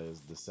was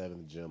the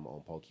 7th gym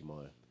on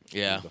Pokemon.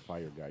 Yeah. He was the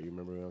fire guy. You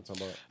remember what I'm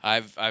talking about?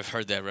 I've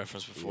heard that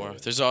reference before. Yeah.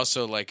 There's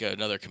also like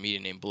another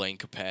comedian named Blaine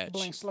Capatch.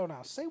 Blaine, slow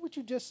down. Say what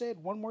you just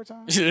said one more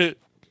time.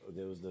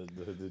 There was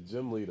the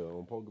gym leader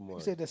on Pokemon.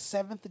 You said the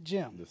 7th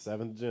gym. The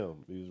 7th gym.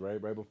 He was right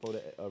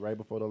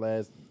before the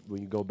last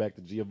when you go back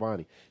to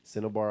Giovanni,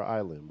 Cinnabar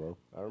Island, bro.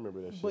 I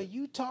remember that shit. But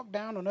you talk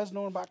down on us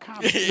knowing about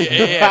comedy.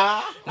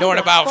 yeah. Knowing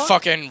about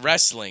fucking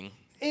wrestling.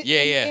 And-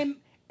 Yeah, and,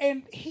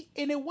 yeah.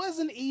 And it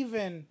wasn't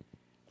even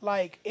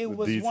like it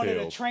was one of the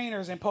details.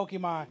 trainers in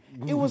Pokemon.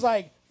 It was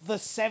like the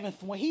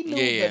 7th one. He knew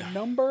Yeah. the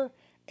number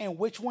and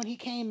which one he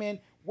came in.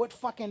 What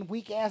fucking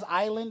weak ass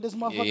island this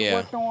motherfucker Yeah.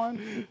 worked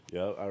on?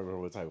 Yep, I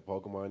remember what type of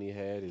Pokemon he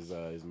had.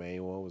 His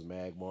main one was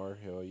Magmar.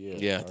 Hell yeah.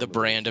 Yeah, I the remember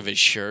brand of his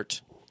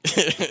shirt.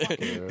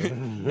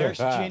 Nurse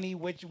Jenny,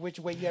 which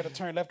way you had to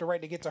turn left or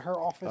right to get to her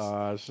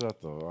office?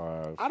 Shut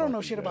the. I don't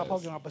know shit about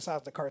Pokemon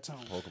besides the cartoon.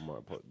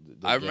 Pokemon.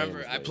 I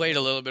remember I played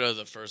a little bit of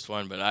the first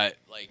one, but I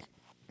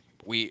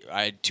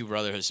had two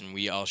brothers and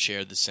we all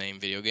shared the same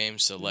video game,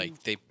 so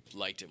like they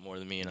liked it more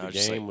than me, and I was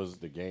just like,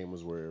 The game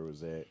was where it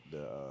was at.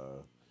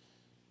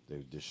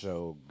 The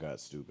show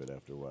got stupid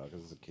after a while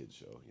because it's a kid's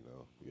show.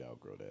 We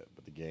outgrow that,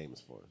 but the game is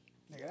fun.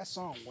 Nigga, that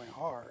song went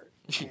hard.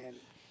 And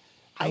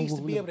I used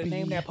to be able to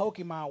name that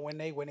Pokemon when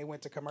they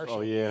went to commercial.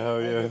 Oh yeah,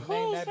 hell yeah.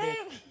 Name that bitch.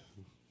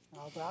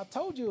 I was like, I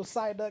told you it was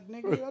Psyduck,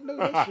 nigga. I knew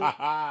that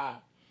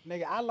shit.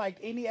 Nigga, I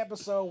liked any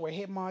episode where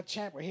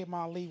Hitmonchan or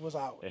Hitmonlee was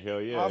out.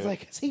 Hell yeah. I was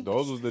like,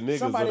 those was the niggas.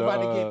 somebody of the,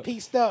 about to get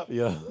pieced up.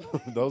 Yeah,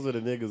 those are the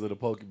niggas of the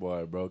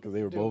Pokemon, bro, because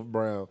they were both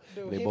brown.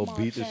 dude, And they both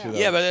beat the Hitmonchan. shit up.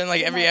 yeah, but then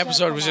like every Hitmonchan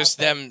episode was come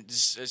just out them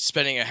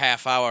spending a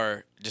half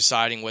hour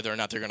deciding whether or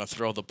not they're gonna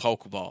throw the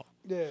Pokeball.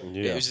 Yeah.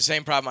 Yeah. It was the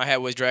same problem I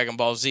had with Dragon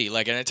Ball Z.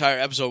 Like an entire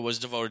episode was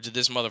devoted to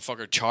this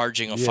motherfucker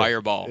charging a Yeah,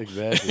 fireball.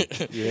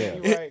 Exactly. Yeah.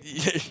 You're right.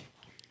 It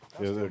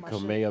was a still my shit.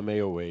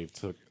 Kamehameha wave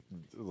took.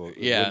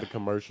 Yeah. The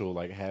commercial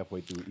like halfway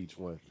through each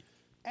one.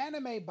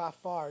 Anime by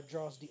far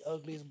draws the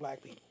ugliest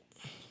black people.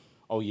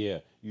 Oh yeah,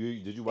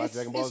 did you watch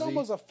Dragon Ball It's Z?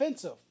 almost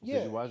offensive. Yeah.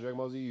 Did you watch Dragon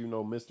Ball Z? You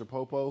know Mr.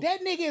 Popo. That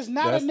nigga is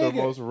not That's a nigga.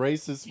 the most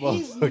racist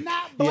He's motherfucker.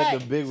 not He black.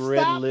 had the big red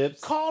Stop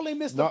lips. calling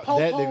Mr. No, Popo.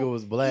 that nigga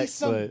was black, He's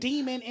some but-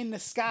 demon in the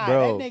sky.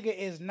 Bro. That nigga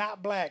is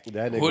not black.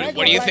 That nigga What, was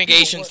what do you black. think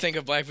people Asians were- think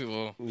of black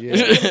people? Yeah.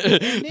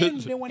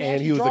 then when they And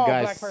actually he was a draw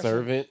guy's black person,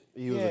 servant.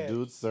 He was Yeah. a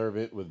dude's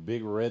servant with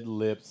big red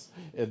lips.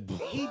 And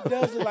He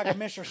does look like a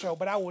minstrel show,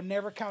 but I will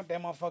never count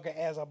that motherfucker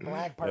as a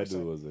black that dude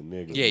person. was a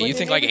nigga. Yeah, But you then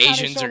think like every time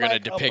they Asians show, are gonna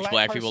like, a depict black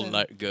black people person-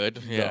 not good?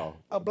 Yeah. No,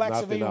 A black not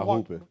they civilian not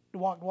walking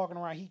hooping.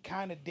 around, he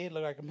kind of did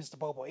look like a Mr.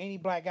 Popo. Any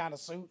black guy in a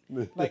suit,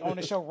 like on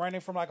the show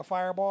running from like a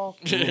fireball,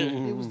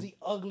 it was the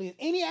ugliest.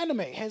 Any anime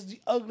has the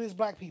ugliest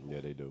black people.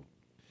 Yeah, they do.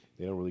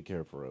 They don't really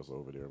care for us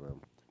over there, man.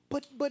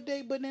 But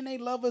then they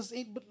love us.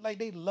 But like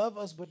they love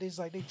us, but it's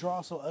like they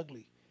draw so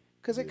ugly.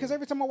 Cause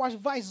every time I watch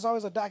Vice, it's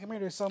always a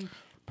documentary of some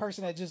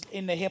person that just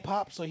into hip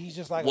hop. So he's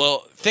just like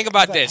Well, think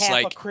about he's this. half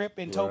Like a Crip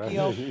in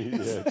Tokyo.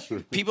 yeah,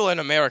 true. people in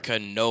America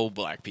know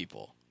black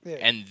people, Yeah.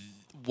 and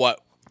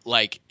what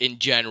like in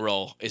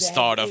general is Yeah,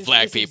 thought of it's-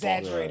 black it's people.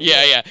 exaggerated.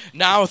 Yeah.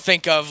 Now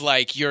think of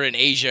like you're in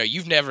Asia,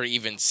 you've never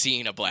even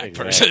seen a black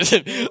person.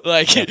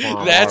 Like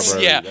From that's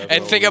Harvard, yeah. that's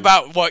And all think we-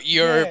 about what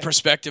your Yeah.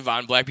 perspective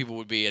on black people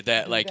would be at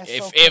that. Like that's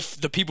if so if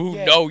the people who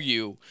Yeah. know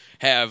you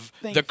have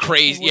Think the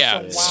crazy, we're so yeah,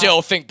 wild.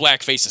 still think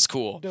blackface is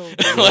cool. Dude,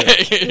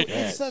 Like-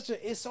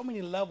 it's so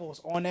many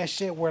levels on that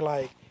shit where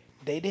like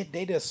they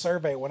did a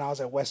survey when I was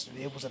at Western.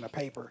 It was in a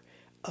paper.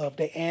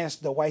 They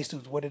asked the white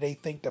students what did they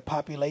think the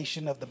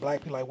population of the black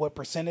people, like what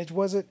percentage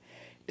was it?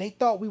 They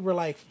thought we were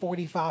like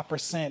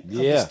 45% of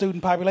the Yeah.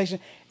 student population.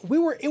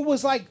 It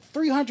was like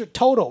 300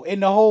 total in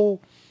the whole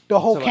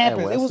at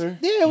campus. It was Western?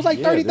 it was like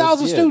Yeah,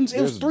 30,000 there's- students. It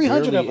there's was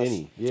 300 of us. barely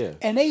any. Yeah.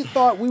 And they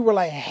thought we were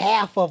like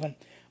half of them.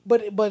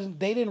 But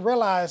they didn't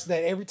realize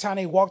that every time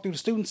they walked through the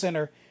student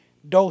center,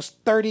 those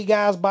 30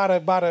 guys by the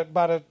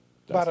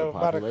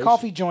population.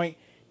 coffee joint,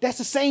 that's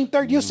the same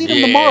 30. You'll see them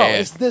Yeah. tomorrow.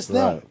 It's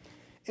them. Right.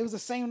 It was the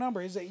same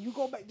number. Is that you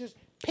go back, just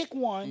pick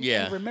one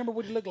Yeah. and remember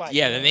what he looked like.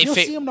 Yeah, then they you'll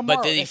fi- see him but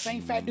tomorrow. they That f-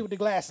 same fat dude with the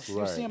glasses.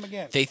 You'll Right. see him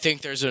again. They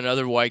think there's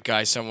another white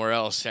guy somewhere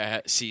else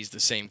that sees the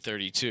same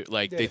 32.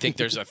 Like they Yeah. think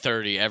there's a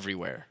 30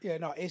 everywhere. Yeah,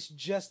 no, it's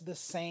just the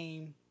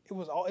same. It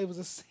was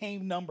the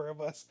same number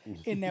of us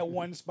in that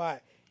one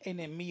spot, and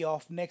then me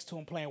off next to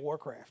him playing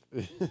Warcraft.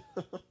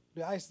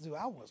 Dude,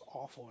 I was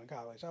awful in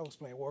college. I was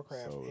playing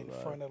Warcraft So in was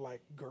I. front of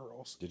like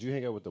girls. Did you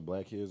hang out with the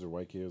black kids or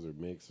white kids or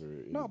mix or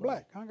No, anybody?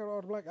 black. I got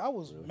all the black. I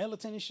was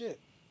militant and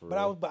shit. But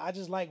real? I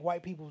just like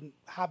white people's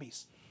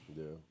hobbies.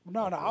 Yeah.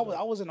 No,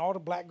 I was in all the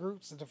black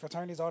groups, the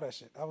fraternities, all that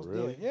shit. I was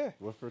Really? yeah.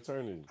 What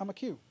fraternity? I'm a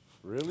Q.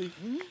 Really?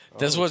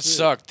 That's Oh, what shit.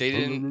 sucked. They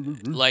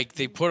didn't like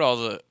they put all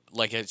the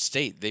like at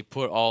state they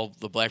put all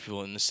the black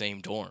people in the same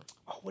dorm.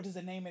 Oh, what is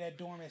the name of that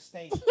dorm at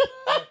State?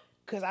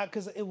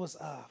 Cause it was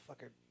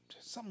fucking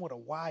something with a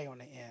Y on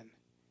the end.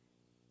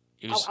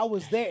 It was, I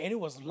was there and it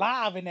was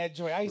live in that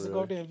joint. I used to go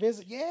Really? there and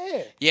visit.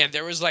 Yeah. yeah,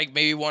 there was like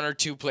maybe one or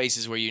two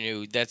places where you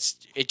knew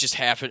it just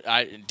happened.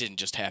 It didn't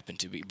just happen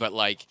to be, but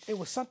like It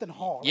was something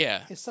Hall.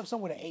 Yeah. It's something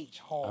with an H.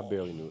 Hall. I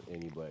barely knew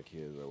any black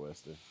kids at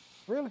Western.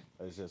 Really?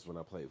 It's just when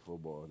I played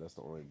football. That's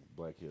the only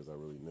black kids I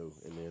really knew.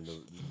 And then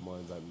the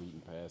ones I meet in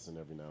passing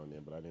every now and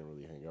then, but I didn't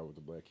really hang out with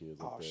the black kids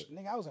like Oh, that.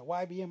 nigga, I was in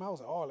YBM. I was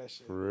in all that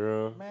shit. For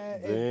real?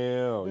 Man, Damn.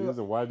 dude, You was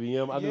in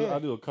YBM? yeah. I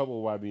do a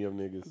couple of YBM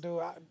niggas.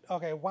 Dude,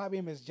 okay,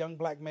 YBM is young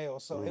black male,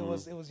 so it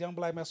was young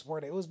black male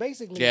supported. It was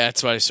basically yeah,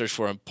 that's what I searched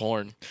for in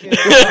porn.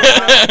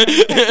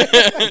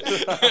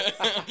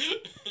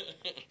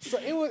 So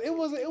it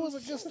was a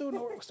good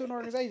student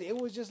organization. It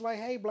was just like,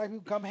 hey, black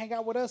people, come hang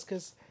out with us,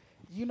 cause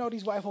you know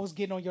these white folks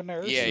getting on your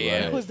nerves. Yeah,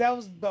 yeah. That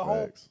was the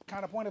whole Facts.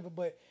 kind of point of it.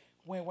 But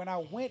when I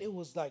went, it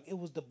was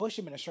the Bush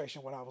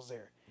administration when I was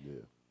there. Yeah.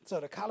 So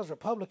the college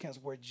Republicans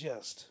were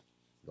just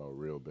Oh,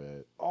 real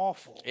bad.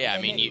 awful. Yeah, I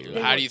And mean,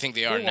 they how were- do you think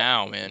they are were-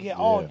 now, man? Yeah,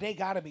 Yeah. they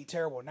gotta be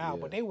terrible now,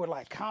 but Yeah. they were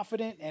like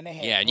confident and they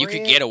had Yeah, and you could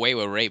bread. get away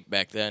with rape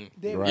back then.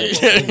 They, Right.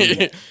 they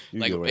were- You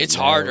Like get away it's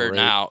with harder rape.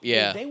 now.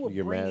 Yeah. They would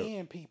You get bring mad.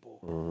 in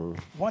people.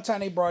 One time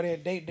they brought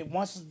in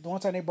one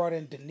time they brought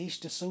in Dinesh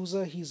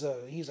D'Souza. He's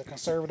a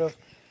conservative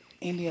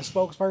Indian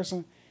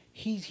spokesperson.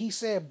 He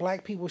said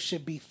black people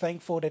should be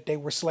thankful that they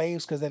were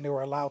slaves because then they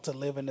were allowed to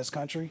live in this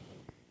country.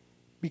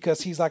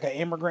 Because he's like an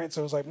immigrant,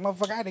 so it's like,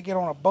 motherfucker, I had to get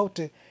on a boat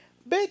to,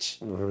 bitch.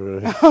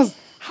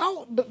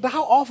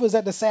 How awful is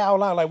that to say out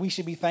loud? Like we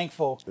should be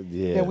thankful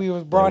Yeah. that we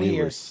was brought that we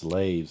here. were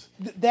slaves.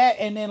 That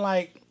and then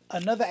like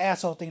another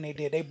asshole thing they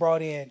did. They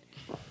brought in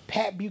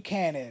Pat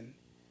Buchanan.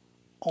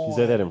 He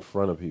said that in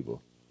front of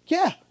people.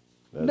 Yeah.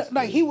 That's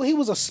Like he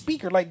was a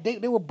speaker. Like they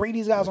would bring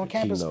these guys Like on a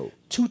campus keynote.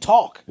 to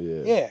talk.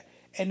 Yeah.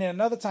 And then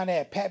another time they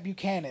had Pat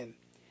Buchanan.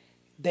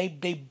 They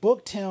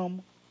booked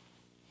him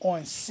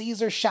on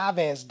Cesar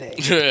Chavez Day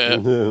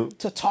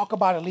to talk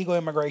about illegal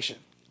immigration.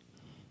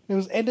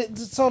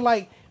 So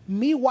like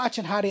me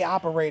watching how they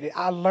operated,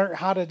 I learned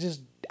how to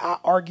just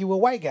argue with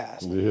white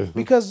guys. Yeah.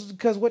 Because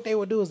what they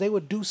would do is they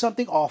would do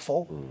something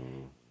awful,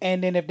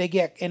 and then if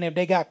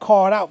they got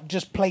called out,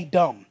 just play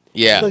dumb.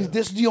 Yeah. So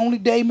this is the only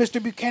day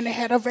Mr. Buchanan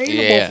had available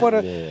Yeah. for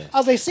the. Yeah. I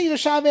was like, Cesar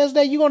Chavez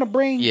Day, you're gonna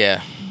bring.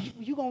 Yeah.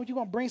 You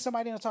gonna bring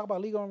somebody in and talk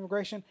about legal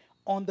immigration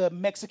on the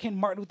Mexican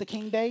Martin Luther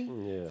King Day?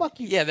 Yeah. Fuck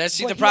you. Yeah, that's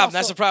But the he problem. also-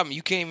 That's the problem.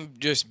 You can't even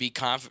just be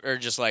confident or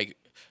just like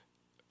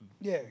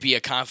Yeah. be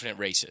a confident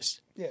racist.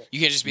 Yeah. You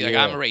can't just be like,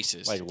 Yeah. I'm a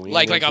racist. lean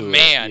Like a into it.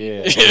 man.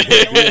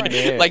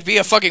 Yeah. Like be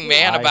a fucking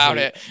man I about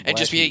hate it and black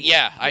just be people.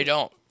 yeah, I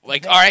don't.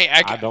 Like, all right,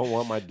 I don't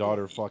want my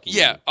daughter fucking.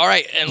 yeah, me. all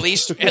right. At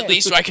least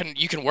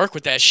you can work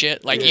with that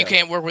shit. Like Yeah. you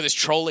can't work with this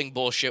trolling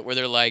bullshit where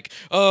they're like,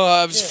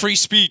 "Oh, it's free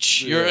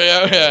speech." You're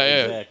Yeah.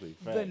 yeah. Exactly.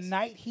 The Facts.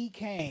 night he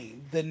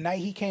came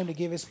to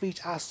give his speech,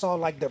 I saw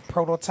like the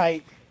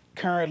prototype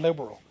current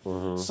liberal.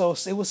 So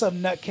it was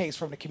some nutcase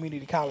from the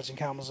community college in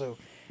Kalamazoo.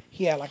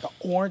 He had like an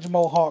orange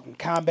mohawk and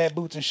combat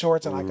boots and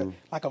shorts and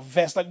like a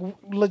vest, like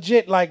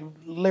legit like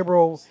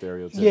liberal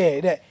Stereotypical.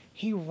 Yeah, that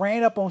he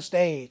ran up on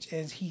stage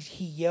and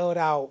he yelled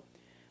out,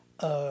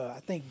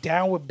 I think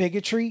 "down with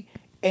bigotry,"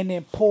 and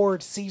then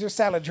poured Caesar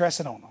salad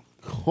dressing on him.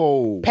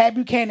 Oh. Pat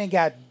Buchanan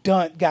got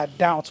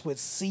doused with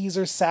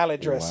Caesar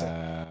salad dressing.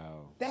 Wow.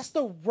 That's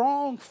the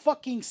wrong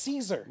fucking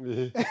Caesar.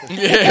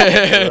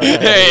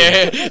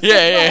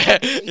 yeah.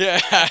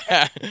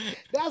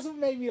 That's what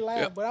made me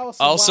laugh. But I was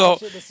Also,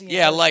 shit to see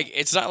yeah, him. like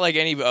it's not like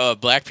any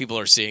black people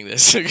are seeing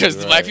this because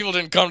the black people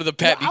didn't come to the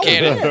Pat No, I was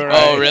Buchanan. there.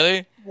 Oh,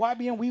 really?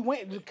 YBN, we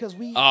went because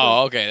we.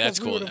 Oh, okay, that's because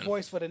we cool were the then.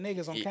 voice for the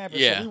niggas on campus.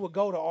 yeah. So we would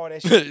go to all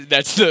that shit.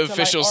 That's the to, like,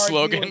 official argue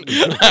slogan. and-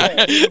 yeah,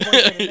 we the voice for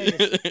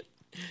the niggas.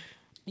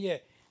 Yeah,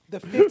 the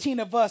 15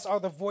 of us are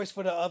the voice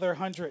for the other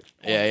 100.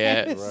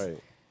 Yeah. Right.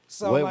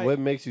 So what like, what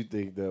makes you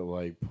think that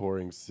like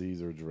pouring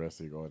Caesar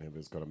dressing on him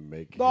is gonna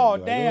make? oh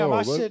him be like, damn, oh,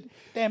 I what- should.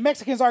 Damn,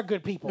 Mexicans are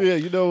good people. Yeah,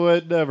 you know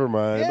what? Never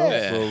mind.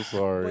 Yeah. I'm so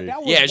sorry. But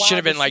that was Yeah, it wild should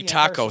have to been like see in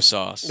taco person.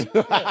 sauce.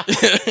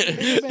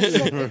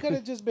 It could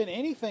have just been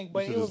anything,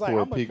 but Should it was just like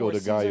pour I'm gonna Pico pour de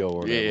Caesar.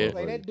 Gallo on Yeah. that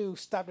Like motherfucker. that dude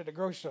stopped at the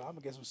grocery store. I'm gonna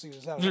get some Caesar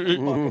salad.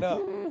 I'm gonna fuck it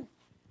up.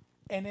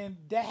 And then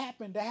that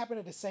happened. That happened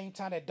at the same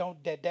time that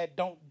don't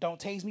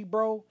tase me,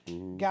 bro.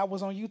 Guy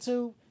was on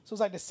YouTube, so it was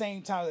like the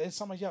same time. And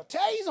somebody yelled,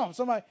 "Tase him!"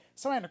 Somebody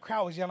in the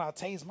crowd was yelling out,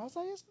 "Tase him!" I was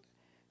like,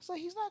 it's like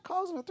he's not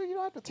causing a 3. You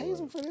don't have to tase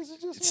him for this.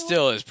 It's just It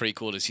still is pretty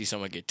cool to see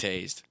someone get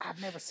tased. I've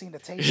never seen the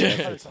tase in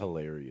It's person.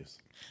 hilarious.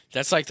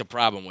 That's like the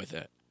problem with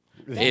it.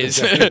 Is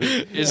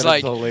That's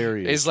like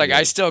hilarious. It's like Yeah.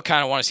 I still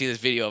kind of want to see this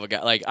video of a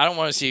guy. Like I don't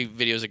want to see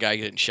videos of a guy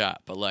getting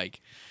shot, but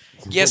like,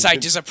 yes, I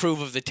disapprove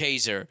of the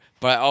taser,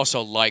 but I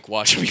also like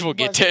watching people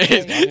get Watching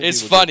tased. people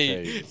It's People get funny.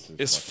 tased. It's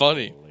It's fucking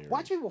funny. hilarious.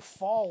 Watch people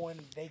fall when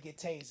they get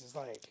tased. It's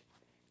like,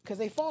 because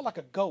they fall like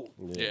a goat.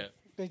 Yeah.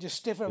 They just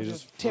stiff up, They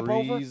just just tip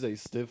freeze, over. they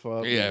stiff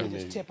up. Yeah. and They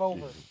just they- tip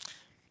over. Have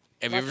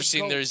you Like ever a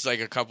seen? goat. There's like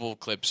a couple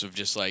clips of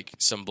just like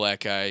some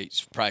black guy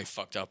probably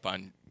fucked up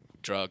on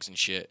drugs and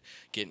shit,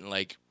 getting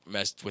like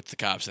messed with the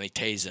cops, and they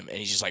tase him, and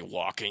he's just like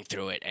walking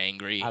through it,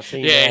 angry. I've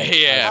seen Yeah, that.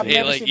 yeah, I've he,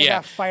 never like seen a guy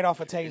yeah. fight off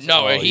a taser.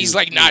 No, Oh, he's he was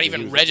like not eating- even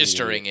he was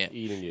registering it.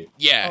 Eating it.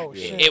 Yeah, Oh,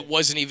 shit. it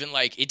wasn't even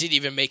like it didn't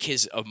even make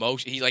his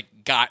emotion. He like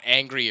got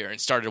angrier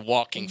and started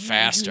walking You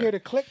faster. hear the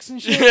clicks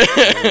and shit?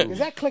 Because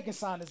that clicking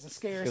sound is the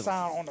scary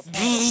sound on the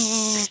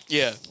phone.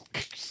 Yeah,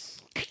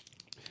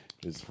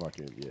 It's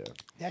fucking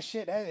That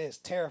shit, that is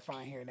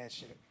terrifying hearing that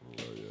shit.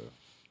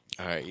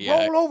 all right,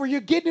 yeah, Roll over,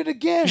 you're getting it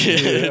again.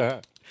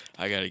 yeah.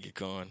 I gotta get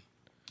going.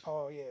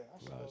 Oh, yeah.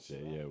 Oh,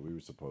 shit, yeah, we were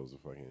supposed to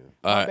fucking.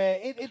 My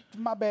bad.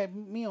 My bad.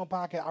 Me on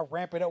podcast, I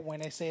ramp it up when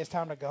they say it's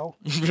time to go.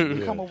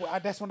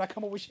 That's when I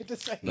come up with shit to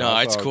say. No,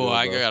 it's it's all cool. good,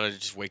 I bro. gotta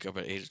just wake up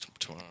at 8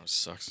 tomorrow. It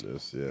sucks.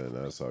 Yes, yeah,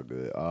 no, it's all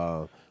good.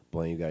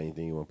 Blaine, you got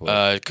anything you want to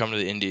play? Come to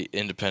the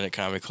Independent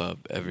Comic Club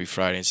every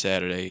Friday and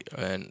Saturday,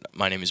 and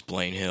my name is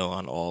Blaine Hill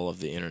on all of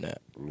the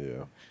internet.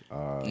 Yeah.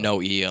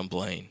 No E on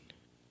Blaine.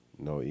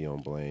 No E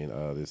on Blaine.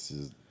 This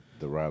is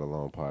the Ride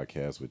Along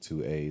podcast with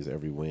 2 A's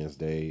every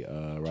Wednesday.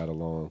 Ride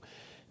Along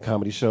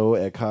comedy show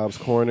at Cobb's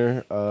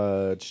Corner.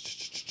 You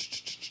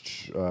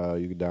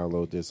can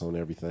download this on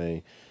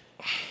everything.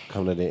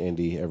 Come to the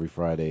Indie every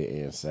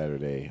Friday and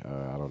Saturday.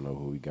 I don't know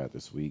who we got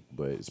this week,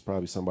 but it's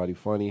probably somebody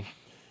funny.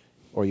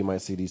 Or you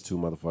might see these 2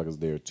 motherfuckers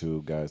there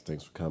too. Guys,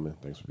 thanks for coming.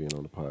 Thanks for being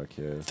on the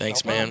podcast.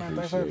 Thanks, No man. problem,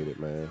 man. Appreciate it,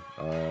 man.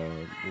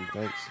 And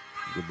thanks.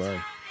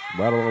 Goodbye.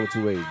 Ride Along with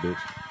 2 A's, bitch.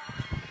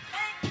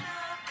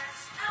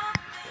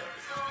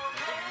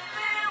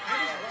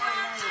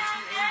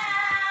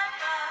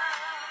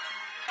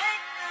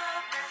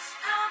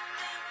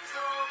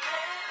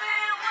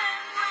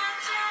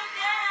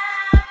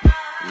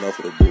 Enough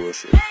of the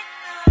bullshit.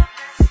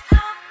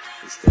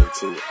 Let's get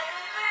to it.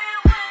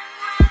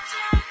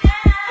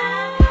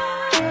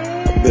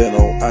 I've been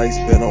on ice,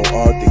 been on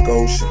Arctic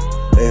Ocean.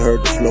 They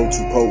heard the flow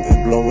too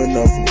potent, blowing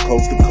up from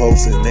coast to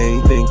coast, and they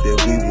ain't think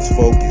that we was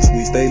focused.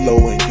 We stay low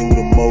and do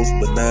the most,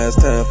 but now it's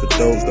time for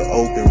doors to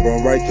open.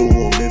 Run right through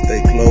them if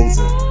they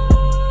closing.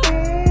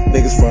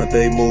 Niggas front,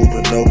 they move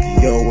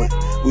Pinocchioing.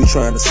 We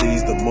trying to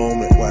seize the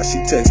moment. Why she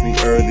text me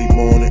early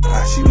morning?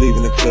 She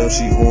leaving the club,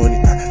 she horny.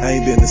 I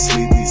ain't been to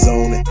sleep, we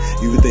zoning.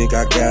 You would think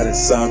I got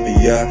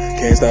insomnia.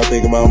 Can't stop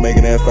thinking about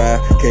making that fire.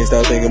 Can't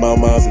stop thinking about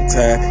miles of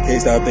time.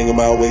 Can't stop thinking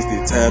about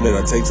wasted time that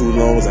I take too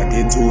long. Was I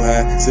getting too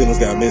high? Signals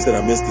got missed that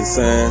I missed the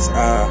signs.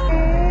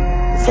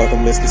 Fuck a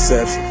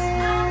misconception.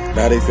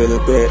 Now they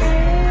feeling threatened.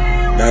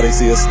 Now they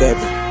see us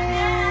stepping.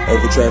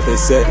 Overdraft they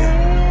setting.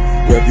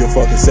 Rep your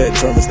fucking set,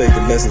 turn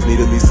mistaken lessons.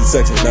 Need at least 2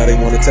 sections. Now they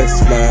want to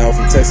Texas. Fly out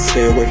from Texas,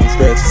 stay away from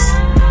stretches.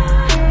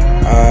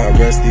 I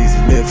rest easy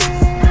Nipsey.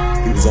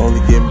 He was only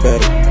getting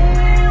better.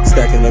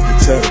 Stacking up the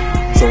cheddar,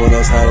 showing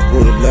us how to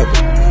pull the lever.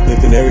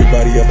 Lifting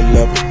everybody up a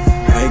level.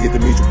 I ain't get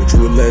to meet you, but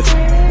you a legend.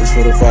 This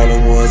for the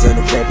fallen ones and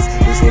the preppers.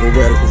 This for the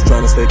radicals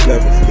trying to stay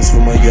clever. This for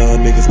my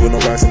young niggas with no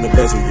rocks in the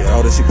bezel. Yeah,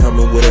 all that shit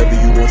coming, whatever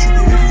you want, you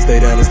get. If you stay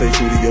down and stay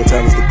true to your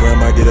talents, the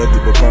grind might get ugly,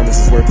 but promise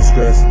is worth the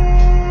stress.